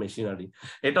 machine and machinery.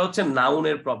 এটা হচ্ছে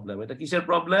নাউনের প্রবলেম। এটা কিসের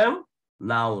প্রবলেম?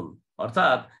 নাউন।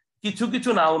 অর্থাৎ কিছু কিছু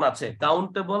নাউন আছে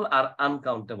কাউন্টেবল আর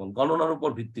আনকাউন্টেবল, গণনার উপর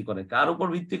ভিত্তি করে। কার উপর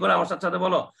ভিত্তি করে? আমার সাথে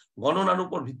বলো। গণনার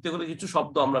উপর ভিত্তি করে কিছু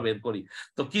শব্দ আমরা বের করি।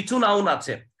 তো কিছু নাউন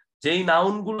আছে যেই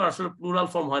নাউন গুলো আসলে প্লুরাল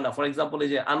ফর্ম হয় না। ফর এক্সাম্পল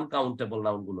এই যে আনকাউন্টেবল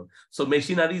নাউন গুলো। সো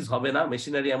মেশিনারিজ হবে না,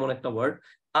 মেশিনারি এমন একটা ওয়ার্ড।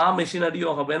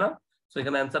 মেশিনারিও হবে না। সো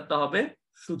এখানে অ্যান্সারটা হবে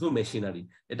শুধু মেশিনারি।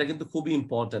 এটা কিন্তু খুবই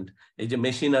ইম্পর্টেন্ট। এই যে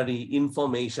মেশিনারি,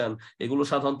 ইনফরমেশন, এগুলো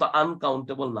সাধারণত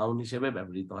আনকাউন্টেবল নাউন হিসেবে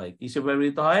ব্যবহৃত হয়। কিসেবে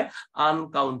ব্যবহৃত হয়?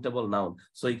 Uncountable noun.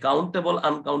 সো এই কাউন্টেবল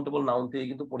আনকাউন্টেবল নাউন থেকে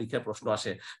কিন্তু পরীক্ষায় প্রশ্ন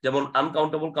আসে। যেমন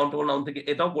আনকাউন্টেবল কাউন্টেবল নাউন থেকে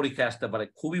এটাও পরীক্ষায় আসতে পারে।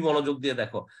 খুবই মনোযোগ দিয়ে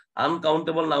দেখো,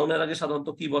 আনকাউন্টেবল নাউনের আগে সাধারণত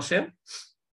কি বসে?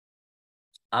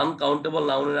 আনকাউন্টেবল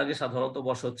নাউনের আগে সাধারণত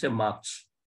বসে হচ্ছে মাছ,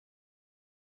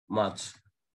 মাছ।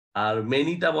 আর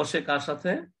মেনিটা বসে কার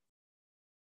সাথে?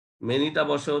 মেনিটা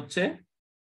বসে হচ্ছে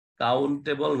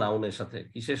কাউন্টেবল নাউনের সাথে।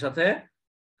 কিসের সাথে?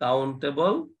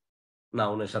 কাউন্টেবল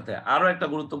নাউনের সাথে। আরো একটা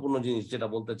গুরুত্বপূর্ণ জিনিস যেটা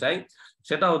বলতে চাই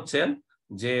সেটা হচ্ছে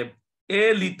যে এ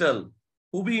লিটল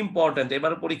খুবই ইম্পর্টেন্ট,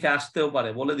 এবার পরীক্ষায় আসতেও পারে,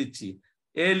 বলে দিচ্ছি।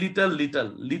 এ লিটল, লিটল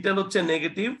লিটল হচ্ছে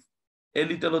নেগেটিভ, এ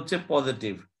লিটল হচ্ছে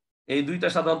পজিটিভ। এই দুইটা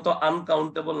সাধারণত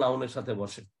আনকাউন্টেবল নাউনের সাথে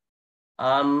বসে,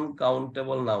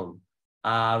 আনকাউন্টেবল নাউন।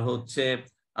 আর হচ্ছে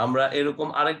আমরা এরকম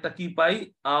আরেকটা কি পাই,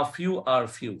 a few R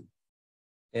few,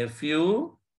 a few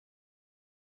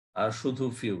আর শুধু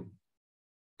ফিউ,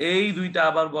 এই দুইটা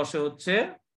আবার বসে হচ্ছে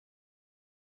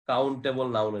কাউন্টেবল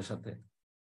নাউনের সাথে।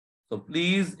 তো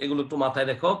প্লিজ এগুলো একটু মাথায়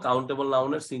রেখো, কাউন্টেবল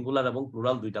নাউনের সিঙ্গুলার এবং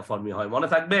প্লুরাল দুইটা ফর্মই হয়। মনে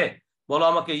থাকবে? বলো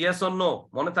আমাকে ইয়েস অর নো,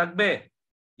 মনে থাকবে?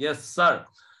 Yes sir.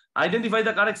 Identify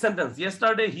the correct sentence.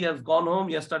 Yesterday he has gone home,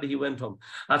 yesterday he went home.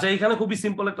 আচ্ছা, এখানে খুবই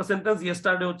সিম্পল একটা সেন্টেন্স।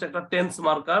 ইয়েস্টারডে হচ্ছে একটা টেন্স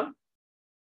মার্কার।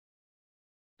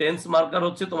 টেন্স মার্কার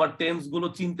হচ্ছে তোমার টেন্স গুলো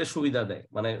চিনতে সুবিধা দেয়,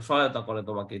 মানে সহায়তা করে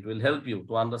তোমাকে, it will help you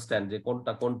to understand যে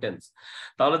কোনটা কোন টেন্স।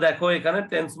 তাহলে দেখো এখানে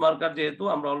টেন্স মার্কার যেহেতু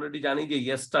আমরা অলরেডি জানি যে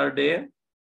yesterday,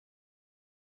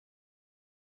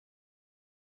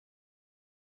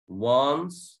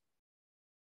 once,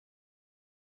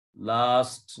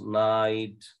 last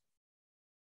night,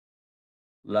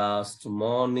 last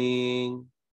morning,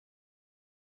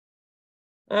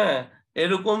 হ্যাঁ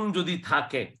এরকম যদি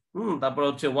থাকে, তারপর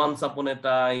হচ্ছে once upon a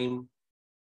time,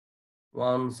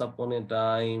 once upon a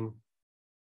time,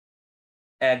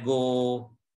 ago,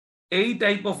 এই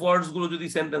টাইপ অফ ওয়ার্ডস গুলো যদি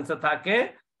সেন্টেন্সে থাকে,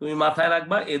 তুমি মাথায়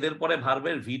রাখবা এদের পরে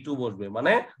ভার্বের V2 বসবে,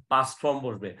 মানে পাস্ট ফর্ম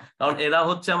বসবে, কারণ এরা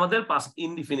হচ্ছে আমাদের past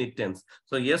indefinite tense.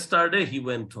 So yesterday he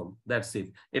went home, that's it.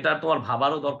 এটা তোমার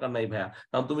ভাবারও দরকার নাই ভাইয়া,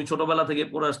 কারণ তুমি ছোটবেলা থেকে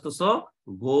পড়ে আসতেছো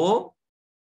গো,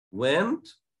 ওয়েন্ট,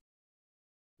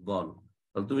 গন।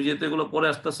 তুমি যেহেতু এগুলো পড়ে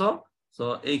আসতেছো, সো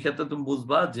এই ক্ষেত্রে তুমি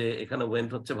বুঝবা যে এখানে ওয়েন্ট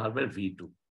হচ্ছে ভার্বের V2।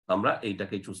 আমরা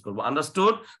এইটাকেই চুজ করবো।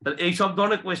 আন্ডারস্টুড? এই সব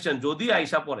ধরনের কোয়েশ্চেন যদি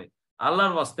আইসা পড়ে,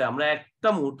 আল্লাহর ওয়াস্তে আমরা একটা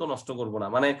মুহূর্ত নষ্ট করব না,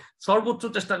 মানে সর্বোচ্চ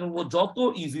চেষ্টা করব যত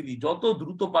ইজিলি যত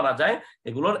দ্রুত পারা যায়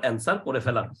এগুলোর অ্যান্সার করে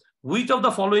ফেলার। Which of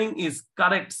the following is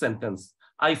correct sentence?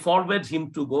 I forbade him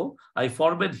to go, I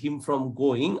forbade him from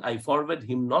going, I forbade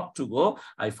him not to go,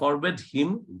 I forbade him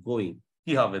going।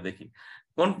 কি হবে দেখি,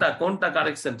 কোনটা কোনটা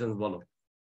কারেক্ট সেন্টেন্স বলো,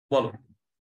 বলো।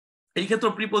 এই ক্ষেত্রে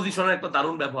প্রিপোজিশনের একটা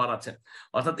দারুণ ব্যবহার আছে।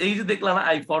 অর্থাৎ এই যে দেখলাম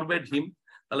আই ফরবেড হিম,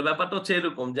 তাহলে ব্যাপারটা হচ্ছে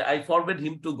এরকম যে I forbade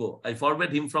him to go, I forbade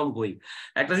him from going.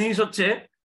 একটা জিনিস হচ্ছে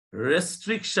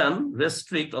রেস্ট্রিকশন,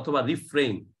 রেস্ট্রিক্ট অথবা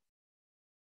রিফ্রেইন।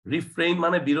 রিফ্রেইন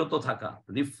মানে বিরত থাকা,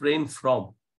 রিফ্রেইন ফ্রম,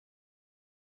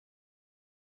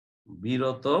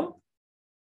 বিরত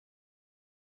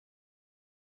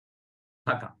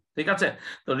থাকা, ঠিক আছে?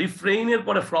 তো রিফ্রেইনের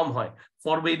পরে ফ্রম হয়,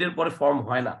 ফরবেইডের পরে ফর্ম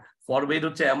হয় না। ফরবেইড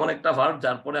হচ্ছে এমন একটা ভার্ব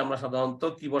যার পরে আমরা সাধারণত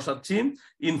কি বসাচ্ছি,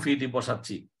 ইনফিনিটিভ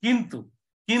বসাচ্ছি। কিন্তু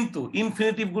কিন্তু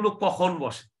ইনফিনিটিভ গুলো কখন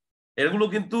বসে, এগুলো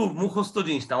কিন্তু মুখস্থ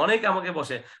জিনিস না। অনেকে আমাকে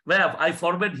বসে ভাইয়া I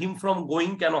forbade him from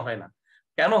going কেন হয় না?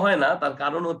 কেন হয় না তার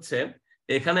কারণ হচ্ছে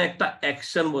এখানে একটা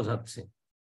অ্যাকশন বোঝাচ্ছে,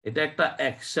 এটা একটা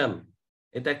অ্যাকশন,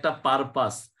 এটা একটা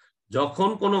পারপাস। যখন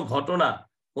কোনো ঘটনা,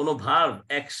 কোনো ভার্ব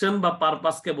অ্যাকশন বা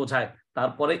পারপাসকে বোঝায়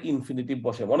তারপরে ইনফিনিটিভ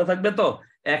বসে, মনে থাকবে তো?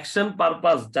 অ্যাকশন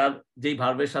পারপাস যার যেই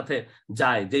ভার্বের সাথে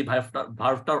যায়, যেই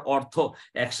ভার্বটার অর্থ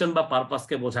অ্যাকশন বা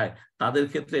পারপাসকে বোঝায়, তাদের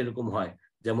ক্ষেত্রে এরকম হয়।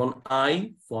 যেমন I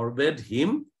forbade him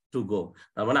to go,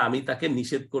 তার মানে আমি তাকে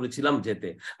নিষেধ করেছিলাম যেতে।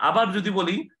 আবার যদি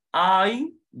বলি আই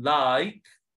লাইক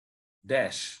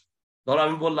ড্যাশ, ধরো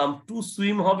আমি বললাম টু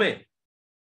সুইম হবে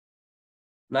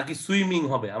নাকি সুইমিং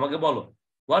হবে, আমাকে বলো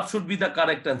what should be the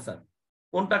correct answer,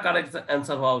 কোনটা কারেক্ট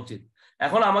অ্যান্সার হওয়া উচিত?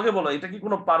 এখন আমাকে বলো এটা কি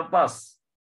কোনো পারপাস,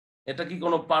 এটা কি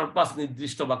কোনো পারপাস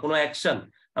নির্দিষ্ট বা কোনো অ্যাকশন?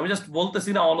 আমি জাস্ট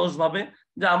বলতেছি না অলস ভাবে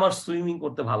যে আমার সুইমিং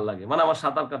করতে ভালো লাগে, মানে আমার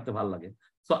সাঁতার কাটতে ভালো লাগে,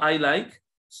 সো আই লাইক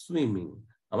সুইমিং,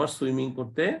 আমার সুইমিং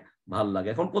করতে ভাল লাগে।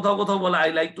 এখন কোথাও কোথাও বলে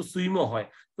আই লাইক টু সুইমও হয়,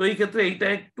 তো এই ক্ষেত্রে এইটা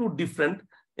একটু ডিফারেন্ট।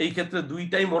 এই ক্ষেত্রে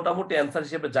দুইটাই মোটামুটি অ্যান্সার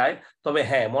হিসেবে যায়। তবে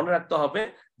হ্যাঁ মনে রাখতে হবে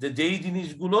যে যেই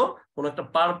জিনিসগুলো কোন একটা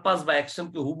পারপাস বা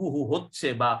অ্যাকশনকে হুবহু হচ্ছে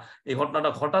বা এই ঘটনাটা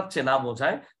ঘটাচ্ছে না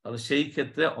বোঝায়, তাহলে সেই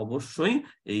ক্ষেত্রে অবশ্যই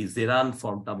এই জেরান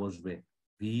ফর্মটা বসবে,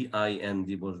 VING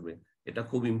বসবে। এটা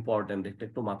খুব ইম্পর্টেন্ট, এটা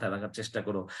একটু মাথায় রাখার চেষ্টা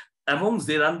করো। এবং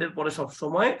জেরান্ডের পরে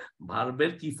সবসময়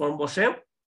ভার্বের কি ফর্ম বসে?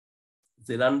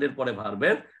 জেরান্ডের পরে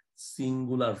ভার্বের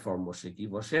সিঙ্গুলার ফর্ম বসে। কি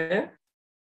বসে?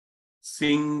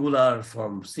 Singular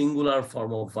form, singular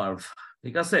form of verb,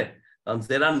 ঠিক আছে? কারণ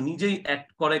জেরান নিজেই অ্যাক্ট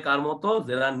করে কার মতো?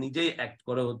 জেরান নিজেই অ্যাক্ট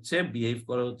করে হচ্ছে, বিহেভ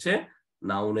করে হচ্ছে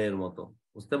নাউনের মতো।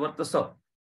 বুঝতে পারতেছ?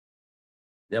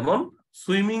 যেমন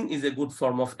swimming is a good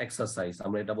form of exercise,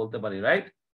 আমরা এটা বলতে পারি, right?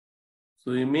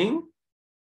 Swimming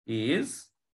is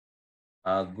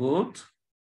a good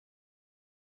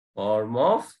form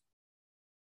of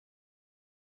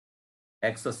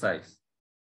exercise.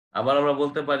 আবার আমরা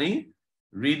বলতে পারি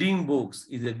reading books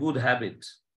is a good habit,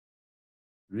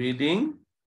 reading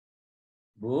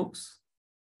books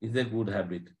is a good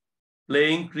habit.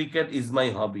 Playing cricket is my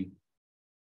hobby.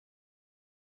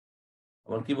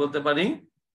 আমরা কি বলতে পারি?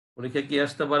 পরীক্ষা কি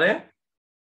আসতে পারে?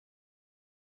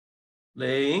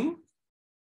 Playing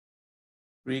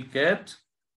cricket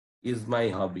is my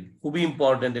hobby. খুবই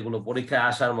ইম্পর্টেন্ট এগুলো পরীক্ষায়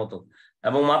আসার মতো,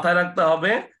 এবং মাথায় রাখতে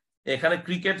হবে এখানে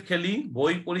ক্রিকেট খেলি,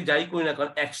 বই পড়ি, যাই করি না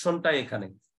কারণ অ্যাকশনটা এখানে,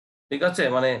 ঠিক আছে,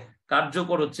 মানে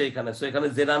কার্যকর হচ্ছে এখানে। সো এখানে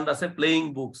জেরান্ড আছে playing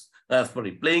books,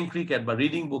 sorry playing cricket বা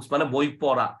রিডিং বুকস মানে বই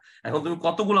পড়া। এখন তুমি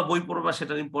কতগুলো বই পড়বা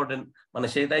সেটা ইম্পর্টেন্ট, মানে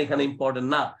সেটা এখানে ইম্পর্টেন্ট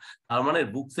না। তার মানে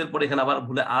বুকস এর পরে এখানে আবার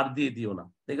ভুলে আর দিয়ে দিও না,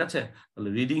 ঠিক আছে? তাহলে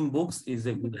reading books is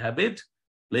a good habit,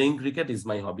 playing cricket is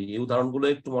my হবি। এই উদাহরণগুলো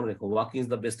একটু মনে রেখো। Walking is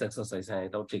the best exercise, হ্যাঁ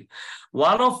এটাও ঠিক।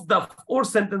 One of the 4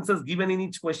 sentences given in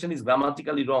each question is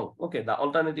grammatically wrong. Okay, the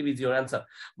alternative is your answer.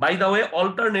 By the way,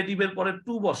 alternative এর পরে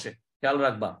টু বসে, খেয়াল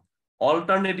রাখবা।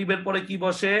 অল্টারনেটিভ এর পরে কি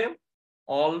বসে?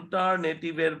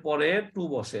 অল্টারনেটিভ এর পরে টু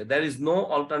বসে। There is no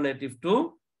alternative to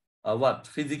what?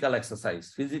 Physical exercise.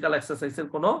 Physical exercise এর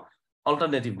কোনো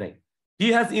alternative নাই। He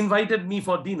has invited me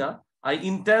for dinner. I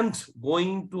intend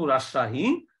going to Rajshahi.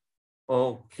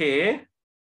 Okay.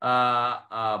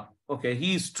 Okay. He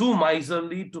is too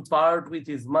miserly to part with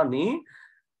his money.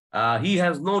 He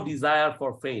has no desire for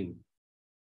fame.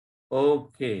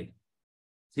 Okay.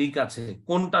 ঠিক আছে,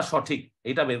 কোনটা সঠিক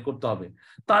এটা বের করতে হবে।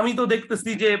 তো আমি তো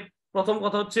দেখতেছি যে প্রথম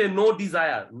কথা হচ্ছে নো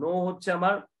ডিজায়ার, নো হচ্ছে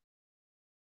আমার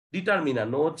ডিটারমিনার,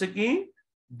 নো হচ্ছে কি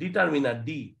ডিটারমিনার,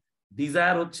 ডি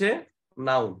ডিজায়ার হচ্ছে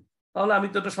নাউন। তাহলে আমি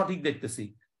তো এটা সঠিক দেখতেছি,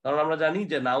 কারণ আমরা জানি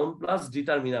যে নাউন প্লাস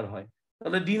ডিটারমিনার হয়।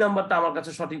 তাহলে ডি নাম্বারটা আমার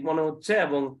কাছে সঠিক মনে হচ্ছে।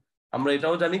 এবং আমরা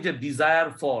এটাও জানি যে ডিজায়ার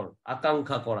ফর,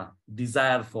 আকাঙ্ক্ষা করা,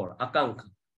 ডিজায়ার ফর আকাঙ্ক্ষা,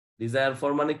 ডিজায়ার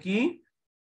ফর মানে কি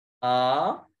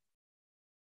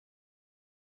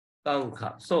আকাঙ্ক্ষা।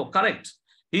 So correct,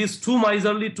 he is two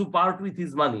মাইজারলি two part with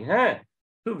his মানি। হ্যাঁ,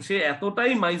 সে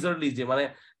এতটাই মাইজারলি যে মানে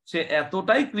সে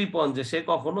এতটাই কৃপণ যে সে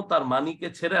কখনো তার মানিকে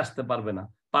ছেড়ে আসতে পারবে না।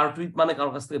 পার্ট উইথ মানে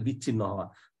কারোর কাছ থেকে বিচ্ছিন্ন হওয়া,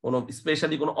 কোনো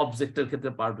স্পেশালি কোনো অবজেক্টের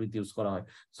ক্ষেত্রে পার্ট উইথ ইউজ করা হয়।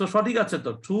 সো সঠিক আছে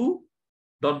তো two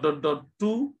dot dot dot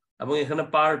two, এবং এখানে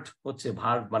পার্ট হচ্ছে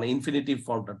ভার্ব মানে ইনফিনিটিভ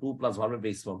ফর্মটা, টু প্লাস ভার্বের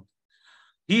base form.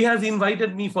 He has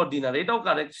invited me for dinner, এটাও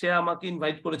কারেক্ট, সে আমাকে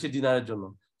ইনভাইট করেছে ডিনারের জন্য।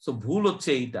 সো ভুল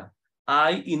হচ্ছে এইটা,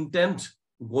 I intend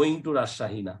going to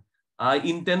Rajshahi না, I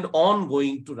intend on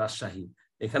going to Rajshahi।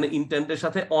 এখানে ইন্টেন্ডের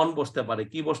সাথে অন বসতে পারে,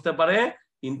 কি বসতে পারে?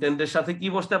 ইন্টেন্ডের সাথে কি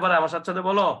বসতে পারে? আমার সাথে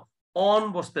বলো, অন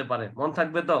বসতে পারে। মনে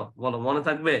থাকবে তো? বলো মনে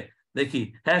থাকবে? দেখি।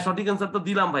 হ্যাঁ সঠিক অ্যান্সার তো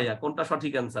দিলাম ভাইয়া, কোনটা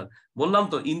সঠিক অ্যান্সার বললাম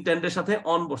তো, ইন্টেন্ডের সাথে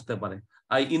অন বসতে পারে,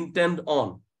 আই ইন্টেন্ড অন,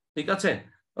 ঠিক আছে?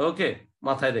 ওকে,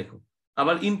 মাথায় রেখো।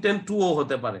 আবার ইন্টেন্ড টু ও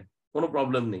হতে পারে, কোনো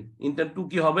প্রবলেম নেই। ইন্টেন্ড টু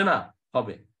কি হবে না?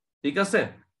 হবে, ঠিক আছে?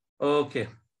 ওকে,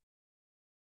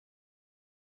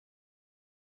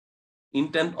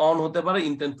 ইন্টেন্ট অন হতে পারে,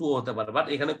 ইন্টেন্ট টু হতে পারে, বাট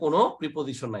এখানে কোনো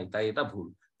প্রিপোজিশন নাই, তাই এটা ভুল।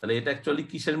 তাহলে এটা অ্যাকচুয়ালি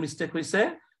কিসের মিস্টেক হয়েছে?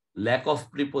 Lack of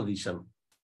preposition,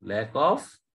 lack of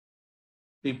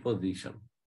preposition.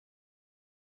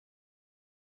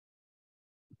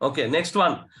 Okay, next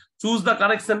one, choose the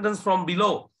correct sentence from below.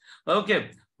 Okay,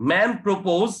 man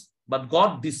propose but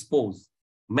god dispose,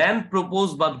 man propose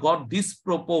but god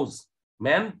ডিসপ্রপোজ,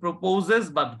 man proposes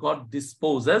but god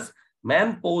disposes, man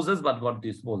poses but god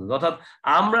disposes. অর্থাৎ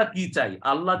আমরা কি চাই,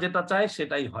 আল্লাহ যেটা চায়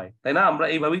সেটাই হয়, তাই না? আমরা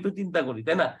এইভাবেই তো চিন্তা করি,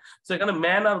 তাই না? তো এখানে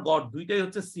ম্যান আর গড দুইটাই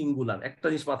হচ্ছে সিঙ্গুলার। একটা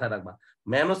জিনিস মাথায় রাখবা,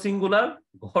 ম্যানও সিঙ্গুলার,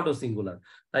 গডও সিঙ্গুলার।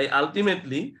 তাই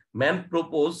আলটিমেটলি ম্যান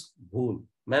প্রপোজ ভুল,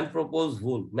 ম্যান প্রপোজ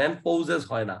ভুল, ম্যান পোজেস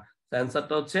হয় না।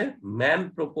 অ্যান্সারটা হচ্ছে man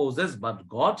proposes but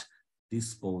god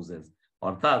disposes.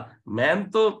 অর্থাৎ ম্যান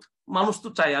তো, মানুষ তো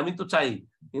চাই, আমি তো চাই,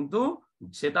 কিন্তু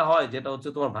সেটা হয় যেটা হচ্ছে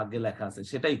তোমার ভাগ্যে লেখা আছে,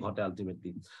 সেটাই ঘটে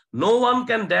ultimately. No one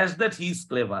can dash that he is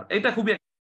clever, এটা খুবই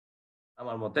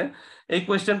আমার মতে এই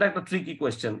কোয়েশ্চেনটা একটা tricky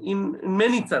question in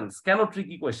many sense. কেন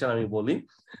ট্রিকি কোয়েশ্চেন আমি বলি,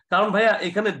 কারণ ভাইয়া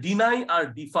এখানে ডিনাই আর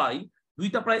ডিফাই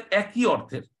দুইটা প্রায় একই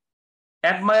অর্থের।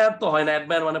 অ্যাডমায়ার তো হয় না,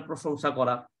 অ্যাডমায়ার মানে প্রশংসা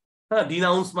করা, হ্যাঁ,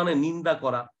 ডিনাউন্স মানে নিন্দা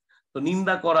করা। তো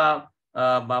নিন্দা করা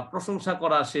বা প্রশংসা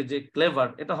করা সে যে ক্লেভার,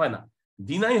 এটা হয় না।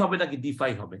 ডিনাই হবে নাকি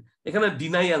ডিফাই হবে? এখানে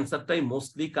ডিনাই অ্যান্সারটাই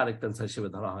মোস্টলি কারেক্ট অ্যান্সার হিসেবে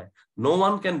ধরা হয়। No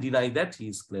one can deny that he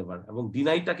is clever, এবং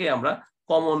ডিনাইটাকে আমরা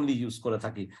কমনলি ইউজ করে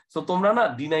থাকি। সো তোমরা না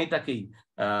ডিনাইটাকেই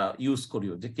ইউজ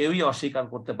করিও, যে কেউই অস্বীকার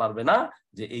করতে পারবে না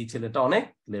যে এই ছেলেটা অনেক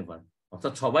ক্লেভার,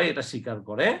 অর্থাৎ সবাই এটা স্বীকার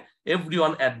করে,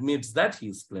 everyone admits that he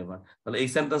is clever. তাহলে এই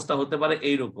সেন্টেন্সটা হতে পারে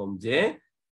এইরকম যে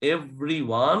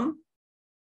everyone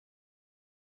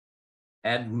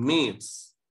admits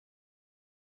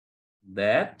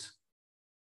that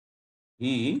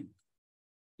he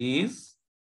is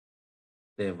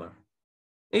clever.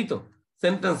 এই তো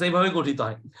সেন্টেন্স এইভাবে গঠিত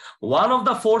হয়। One of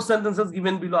the 4 sentences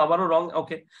given below আবারও রং।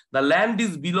 ওকে, the land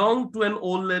is belong to an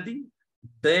old lady,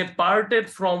 They parted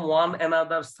from one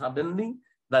another suddenly.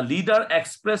 The leader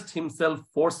expressed himself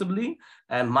forcibly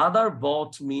and mother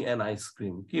bought me an ice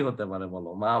cream. কি হতে পারে বলো?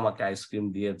 মা আমাকে ice cream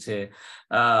দিয়েছে,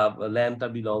 ল্যান্ডটা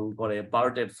belong করে,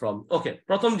 parted from. ওকে,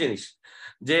 প্রথম জিনিস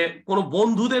যে কোনো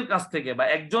বন্ধুদের কাছ থেকে বা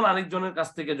একজন আরেকজনের কাছ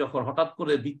থেকে যখন হঠাৎ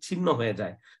করে বিচ্ছিন্ন হয়ে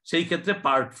যায় সেই ক্ষেত্রে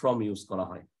পার্ট ফ্রম ইউজ করা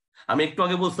হয়। আমি একটু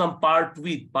আগে বলছিলাম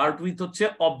পার্ট উইথ হচ্ছে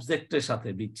অবজেক্টের সাথে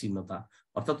বিচ্ছিন্নতা,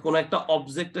 অর্থাৎ কোন একটা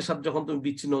অবজেক্টের সাথে যখন তুমি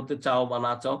বিচ্ছিন্ন হতে চাও বা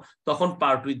না চাও তখন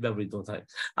পার্ট উইথ ব্যবহৃত হয়।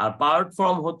 আর পার্ট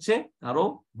ফ্রম হচ্ছে কারো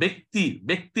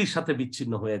ব্যক্তির সাথে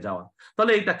বিচ্ছিন্ন হয়ে যাওয়া,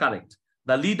 তাহলে এটা correct.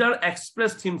 The leader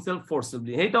expressed himself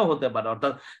ফোর্সিবলি, এটাও হতে পারে,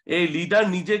 অর্থাৎ এই লিডার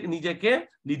নিজেকে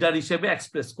লিডার হিসেবে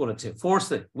এক্সপ্রেস করেছে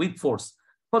ফোর্সে, উইথ ফোর্স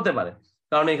হতে পারে,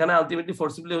 কারণ এখানে আলটিমেটলি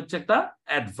ফোর্সিবলি হচ্ছে একটা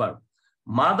adverb.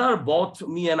 Mother bot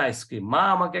me an ice cream, মা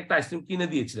আমাকে একটা আইসক্রিম কিনে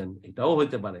দিয়েছিলেন, এটাও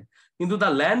হতে পারে। কিন্তু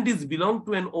the land is belong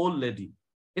to an old lady,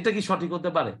 এটা কি সঠিক হতে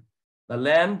পারে? The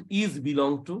land is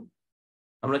belong to,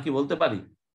 আমরা কি বলতে পারি?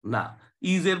 না,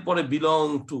 ইজ এর পরে বিলং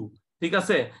টু, ঠিক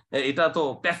আছে, এটা তো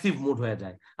প্যাসিভ মুড হয়ে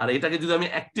যায়। আর এটাকে যদি আমি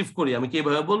অ্যাক্টিভ করি, আমি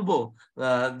কিভাবে বলবো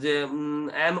যে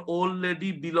an old lady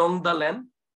belong the land,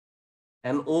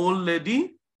 an old lady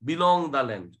belong the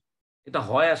land, এটা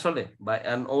হয় আসলে, বা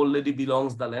an old lady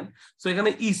belongs the land. So এখানে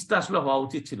ইজটা আসলে হওয়া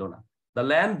উচিত ছিল না, the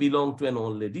land belong to an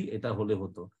old lady এটা হলে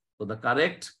হতো। তো দ্য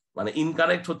কারেক্ট মানে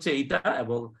ইনকারেক্ট হচ্ছে এইটা,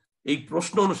 এবং এই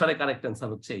প্রশ্ন অনুসারে কারেক্ট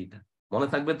অ্যান্সার হচ্ছে এইটা, মনে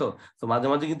থাকবে তো? তো মাঝে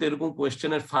মাঝে কিন্তু এরকম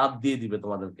কোয়েশ্চেনের ফাঁদ দিয়ে দিবে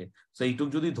তোমাদেরকে, তো এইটুক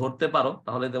যদি ধরতে পারো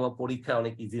তাহলে তোমার পরীক্ষায়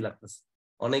অনেক ইজি লাগতেছে,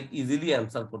 অনেক ইজিলি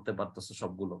অ্যান্সার করতে পারতেছো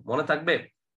সবগুলো, মনে থাকবে?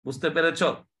 বুঝতে পেরেছো?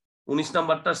 19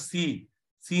 নাম্বারটা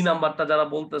সি নাম্বারটা যারা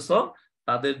বলতেছো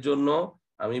তাদের জন্য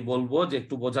আমি বলবো যে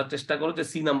একটু বোঝার চেষ্টা করো যে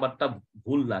সি নাম্বারটা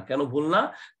ভুল না। কেন ভুল না?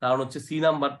 কারণ হচ্ছে সি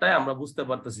নাম্বারটায় আমরা বুঝতে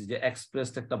পারতেছি যে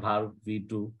এক্সপ্রেসড একটা ভার্ব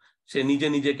V2, সে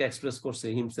নিজেকে এক্সপ্রেস করছে,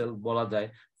 হিমসেলফ বলা যায়,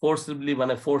 ফোর্সিবলি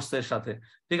মানে ফোর্সের সাথে,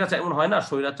 ঠিক আছে, এমন হয় না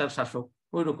স্বৈরাচার শাসক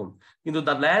ওই রকম। কিন্তু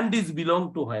the land is belong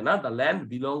to হয় না, the land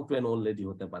belong to an old lady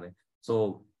হতে পারে। সো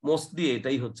মোস্টলি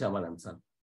এটাই হচ্ছে আমার answer.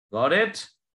 Got it?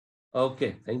 Okay,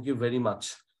 thank you very much.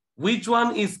 Which one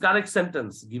is correct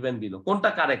sentence given below?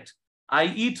 কোনটা correct? I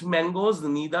eat mangoes,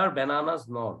 neither bananas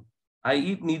nor. I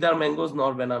eat neither mangoes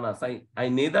nor bananas. I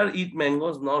neither eat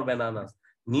mangoes nor bananas.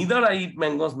 Neither I eat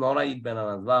mangoes nor I eat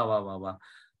bananas. বাহ বাহ বাহ বাহ,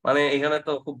 মানে এখানে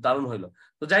তো খুব দারুণ হইলো।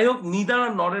 তো যাই হোক, নিদার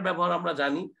আর নরের ব্যবহার আমরা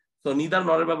জানি। তো নিদার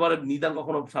নরের ব্যবহারে নিদার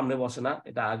কখনো সামনে বসে না,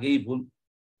 এটা আগেই ভুল।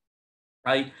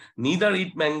 I neither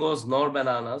eat mangoes nor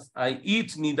bananas. I eat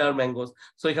neither mangoes.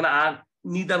 So এখানে আর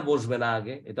নিদার বসবে না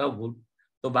আগে, এটাও ভুল।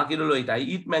 তো বাকি রইল এটা, I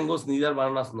eat mangoes neither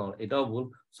bananas nor, এটাও ভুল।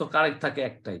 সো কারেক্ট থাকে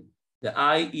একটাই, যে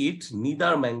I eat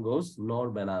neither mangoes nor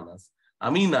bananas।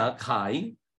 আমি না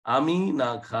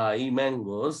খাই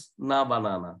ম্যাঙ্গোস না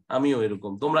বানানা। আমিও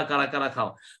এরকম, তোমরা কারা কারা খাও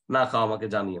না খাও আমাকে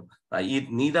জানিও। I eat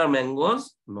neither mangoes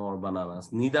nor bananas।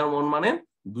 Neither মানে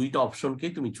দুইটা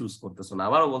অপশনকেই তুমি চুজ করতেছো না।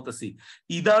 আবারও বলতেছি,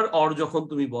 ইদার অর যখন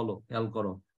তুমি বলো, খেয়াল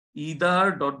করো, either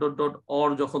dot dot dot or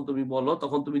যখন তুমি বলো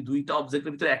তখন তুমি দুইটা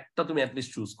অবজেক্টের ভিতরে একটা তুমি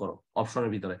অ্যাটলিস্ট চুজ করো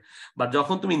অপশনের ভিতরে, বাট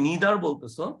যখন তুমি নিদার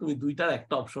বলতেছো তুমি দুইটার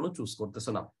একটা অপশনও চুজ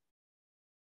করতেছো না।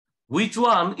 Which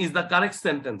one is the correct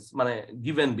sentence মানে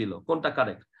given below, কোনটা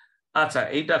কারেক্ট? আচ্ছা,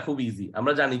 এইটা খুব ইজি,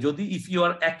 আমরা জানি যদি if you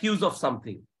R accused of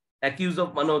something, accused of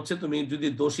মানে হচ্ছে তুমি যদি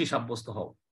দোষী সাব্যস্ত হও,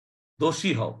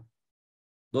 দোষী হও,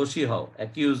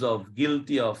 accused of,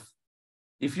 guilty of.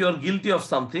 If you R guilty of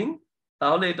something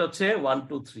তাহলে এটা হচ্ছে 1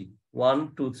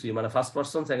 2 3 মানে first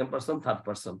person, second person, third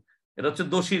person, এটা হচ্ছে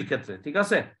দোষীর ক্ষেত্রে, ঠিক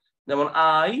আছে, যেমন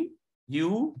আই,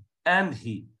 ইউ অ্যান্ড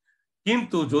হি।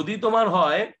 কিন্তু যদি তোমার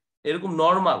হয় এরকম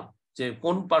নর্মাল যে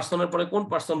কোন পার্সনের পরে কোন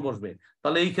পার্সন বসবে,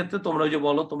 তাহলে এই ক্ষেত্রে তোমরা ওই যে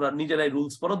বলো, তোমরা নিজেরাই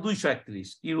রুলস পড়ো 231।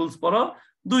 কি রুলস পড়ো?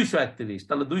 231।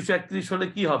 তাহলে 231 হলে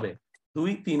কি হবে? 2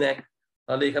 3 1।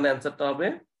 তাহলে এখানে অ্যান্সারটা হবে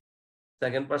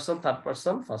second person, third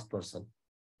person, first person,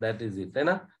 that is it, তাই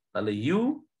না? তাহলে you,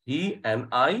 he and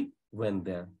I went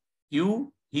there, you,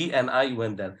 he and I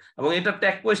went there. এবং এটা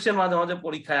ট্যাগ কোয়েশ্চেন মাঝে মাঝে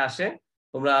পরীক্ষায় আসে,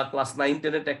 তোমরা ক্লাস 9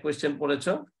 10 এ ট্যাগ কোয়েশ্চেন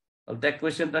পড়েছো। ট্যাগ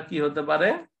কোয়েশ্চেনটা কি হতে পারে?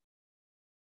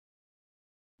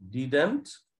 didn't,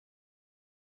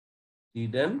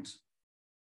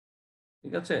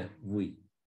 ঠিক আছে, we,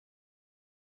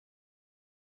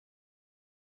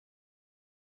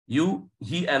 you,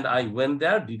 he and I went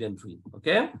there, didn't we?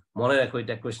 ওকে, মনে রাখো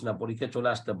এটা কোয়েশ্চেন পরীক্ষায় চলে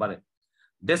আসতে পারে।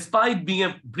 Despite being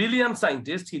a brilliant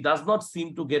scientist, he does not seem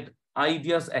to get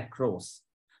ideas across.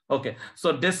 Okay, so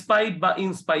despite বা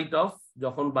in spite of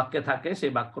যখন বাক্যে থাকে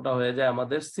সেই বাক্যটা হয়ে যায়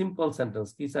আমাদের সিম্পল সেন্টেন্স।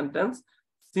 কি সেন্টেন্স?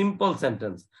 Simple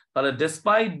sentence. তাহলে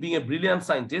despite being a brilliant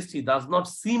scientist, he does not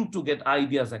seem to get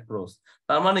ideas across,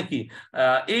 তার মানে কি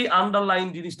এই আন্ডারলাইন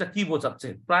জিনিসটা কি বোঝাচ্ছে?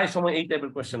 প্রায় সময় এই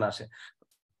টাইপের কোয়েশ্চেন আসে।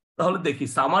 তাহলে দেখি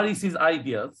summarize his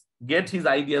ideas, get his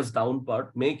ideas down part,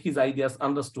 make his ideas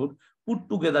understood, put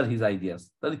together his ideas.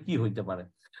 তাহলে কি হইতে পারে?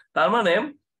 তার মানে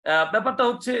ব্যাপারটা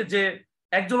হচ্ছে যে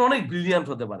একজন অনেক ব্রিলিয়ান্ট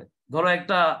হতে পারে, ধরো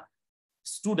একটা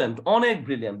স্টুডেন্ট অনেক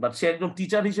ব্রিলিয়ান্ট, বাট সে একজন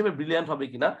টিচার হিসেবে ব্রিলিয়ান্ট হবে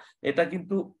কিনা এটা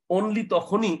কিন্তু অনলি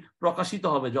তখনই প্রকাশিত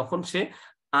হবে যখন সে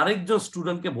আরেকজন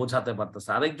স্টুডেন্টকে বোঝাতে পারতেছে,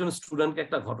 আরেকজন স্টুডেন্টকে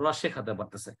একটা ঘটনা শেখাতে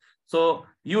পারতেছে। সো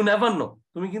ইউ নেভার নো,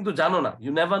 তুমি কিন্তু জানো না,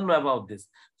 you never know about this.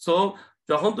 So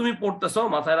যখন তুমি পড়তেছো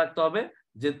মাথায় রাখতে হবে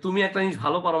যে তুমি একটা জিনিস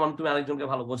ভালো পারো মানে তুমি আরেকজনকে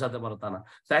ভালো বোঝাতে পারো তা না।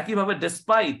 তো একইভাবে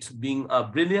despite being a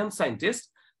brilliant scientist,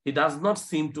 he does not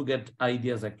seem to get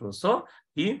ideas across, so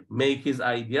he make his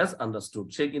ideas understood.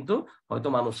 সে কিন্তু হয়তো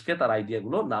মানুষকে তার আইডিয়া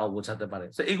গুলো নাও বোঝাতে পারে।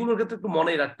 তো এগুলোর ক্ষেত্রে একটু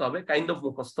মনেই রাখতে হবে, কাইন্ড অফ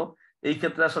মুখস্থ। এই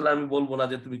ক্ষেত্রে আসলে আমি বলবো না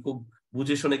যে তুমি খুব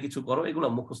বুঝে শুনে কিছু করো, এগুলো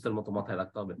মুখস্থের মতো মাথায়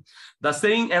রাখতে হবে। The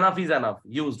saying enough is enough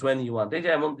used when you want, এই যে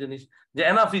এমন জিনিস যে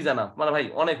এনাফ ইজ এনাফ মানে ভাই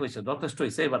অনেক হয়েছে, যথেষ্ট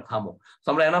হয়েছে, এবার থামো। তো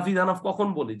আমরা এনাফ ইজ এনাফ কখন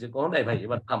বলি? যে কখন এই ভাই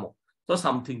এবার থামো, তো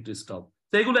সামথিং টু স্টপ।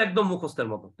 তো এগুলো একদম মুখস্থের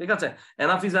মতো, ঠিক আছে?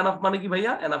 এনাফ ইজ এনাফ মানে কি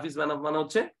ভাইয়া? এনাফ ইজ এনাফ মানে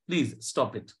হচ্ছে please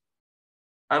stop it,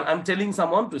 I'm telling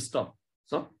someone to stop,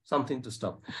 so something to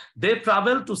stop. They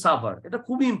travel to suffer, এটা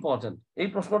খুবই ইম্পর্টেন্ট। এই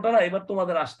প্রশ্নটা না এবার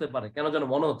তোমাদের আসতে পারে, কেন যেন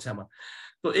মনে হচ্ছে আমার।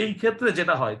 তো এই ক্ষেত্রে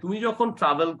যেটা হয়, তুমি যখন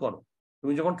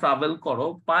ট্রাভেল করো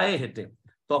পায়ে হেঁটে,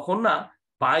 তখন না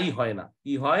বাই হয় না,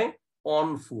 কি হয়? On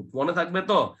foot. মনে থাকবে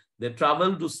তো? they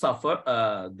traveled to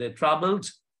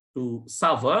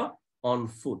suffer on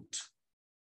foot.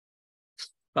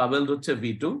 traveled হচ্ছে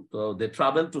V2, তো they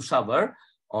traveled to suffer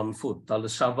on foot। তাহলে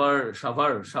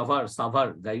সাভার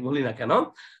যাই বলি না কেন,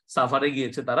 সাফারে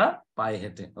গিয়েছে তারা পায়ে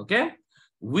হেঁটে। ওকে,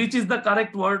 which is the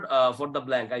correct word for the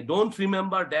blank? I don't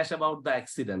remember dash about the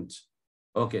accident.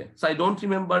 Okay, so I don't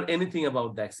remember anything about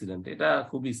the accident. এটা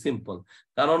খুবই সিম্পল,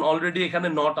 কারণ অলরেডি এখানে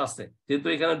নট আছে, যেহেতু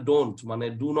এখানে ডোন্ট মানে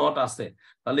ডু নট আছে,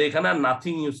 তাহলে এখানে আর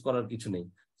নাথিং ইউজ করার কিছু নেই।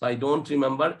 So I don't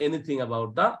remember anything about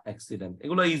the accident.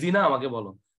 এগুলো ইজি না? আমাকে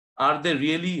বলো, are they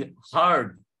really hard?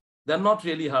 They're not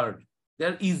really hard,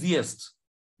 they're easiest.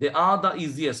 They are the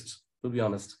easiest, to be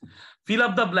honest. Fill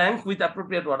up the blank with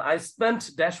appropriate word. I spent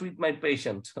dash with my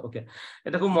patient. Okay,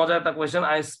 এটা খুব মজার একটা question.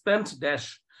 I spent dash,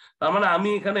 তার মানে আমি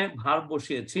এখানে verb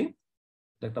বসিয়েছি,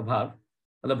 একটা ভার্ব,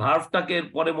 তাহলে ভার্বটাকে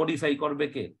পরে মডিফাই করবে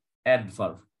কে?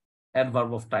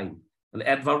 Adverb of time. তাহলে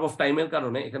অ্যাডভার্ব অফ টাইমের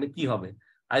কারণে এখানে কি হবে?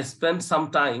 I spent some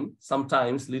time,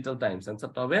 sometimes, little times।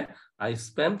 অ্যান্সারটা হবে I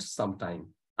spent some time।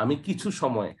 আমি কিছু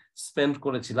সময় স্পেন্ড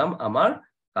করেছিলাম আমার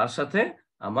তার সাথে,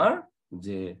 আমার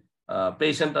যে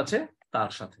পেশেন্ট আছে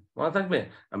তার সাথে। মনে থাকবে,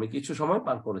 আমি কিছু সময়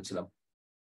পার করেছিলাম।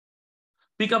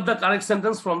 Pick up the correct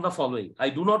sentence from the following. I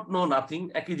do not know nothing,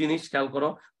 একই জিনিস, খেয়াল করো,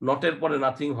 নটের পরে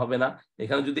নাথিং হবে না,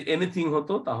 এখানে যদি এনিথিং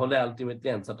হতো তাহলে আলটিমেটলি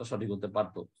অ্যান্সারটা সঠিক হতে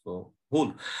পারতো। তো ভুল।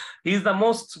 He is the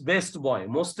most best boy,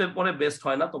 মোস্টের পরে বেস্ট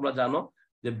হয় না, তোমরা জানো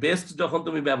যে বেস্ট যখন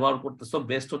তুমি ব্যবহার করতেছো,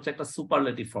 বেস্ট হচ্ছে একটা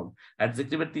সুপারলেটিভ ফর্ম।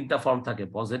 অ্যাডজেক্টিভের তিনটা ফর্ম থাকে,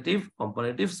 পজিটিভ,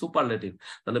 কম্পারেটিভ, সুপারলেটিভ।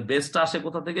 তাহলে বেস্ট আসে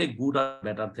কোথা থেকে? গুড আর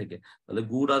বেটার থেকে। তাহলে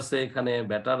গুড আছে এখানে,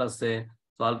 বেটার আছে,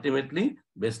 তো আলটিমেটলি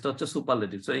বেস্ট হচ্ছে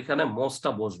সুপারলেটিভ। সো এখানে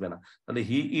মোস্টটা বসবে না, তাহলে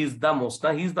হি ইজ দ্য মোস্ট না,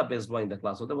 he is the best boy in the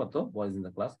class হতে পারতো, boys in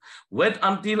the class. Wait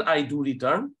until I do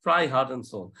return, try hard and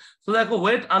soul. তো দেখো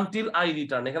ওয়েট আনটিল আই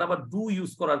রিটার্ন, এখানে আবার ডু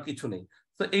ইউজ করার কিছু নেই।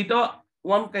 তো এইটা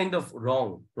one kind of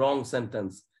wrong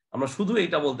sentence. আমরা শুধু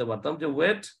এইটা বলতে পারতাম যে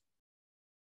ওয়েট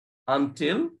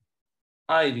আনটিল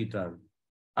আই রিটার্ন,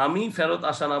 আমি ফেরত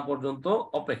আসা না পর্যন্ত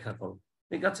অপেক্ষা করো,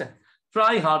 ঠিক আছে?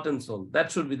 Try heart and soul, that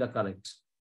should be the correct.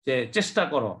 যে চেষ্টা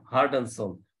করো, হার্ট এন্ড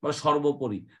সোল মানে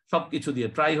সর্বোপরি সবকিছু দিয়ে।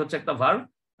 ট্রাই হচ্ছে একটা ভার্ব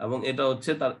এবং এটা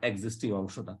হচ্ছে তার এক্সিস্টিং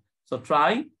অংশটা। So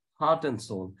try heart and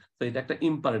soul, তো এটা একটা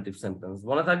ইম্পারেটিভ সেন্টেন্স,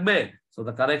 মনে থাকবে। So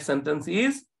the correct sentence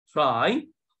is try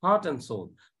heart and soul.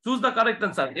 Choose the correct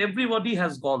answer. Everybody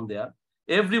has gone there,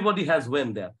 everybody has when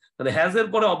দেয়ার। তাহলে হ্যাজ এর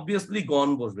পরে অবভিয়াসলি গন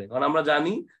বসবে, কারণ আমরা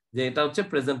জানি যে এটা হচ্ছে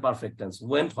প্রেজেন্ট পারফেক্ট টেন্স।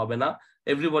 ওয়েন্ট হবে না,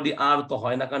 এভরিবডি আর তো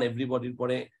হয় না, কারণ এভরিবডির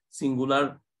পরে সিঙ্গুলার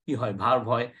কি হয়? ভার্ব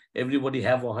হয়। এভরিবডি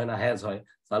হ্যাভ হয় না, হ্যাজ হয়।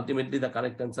 Ultimately the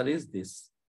correct answer is this,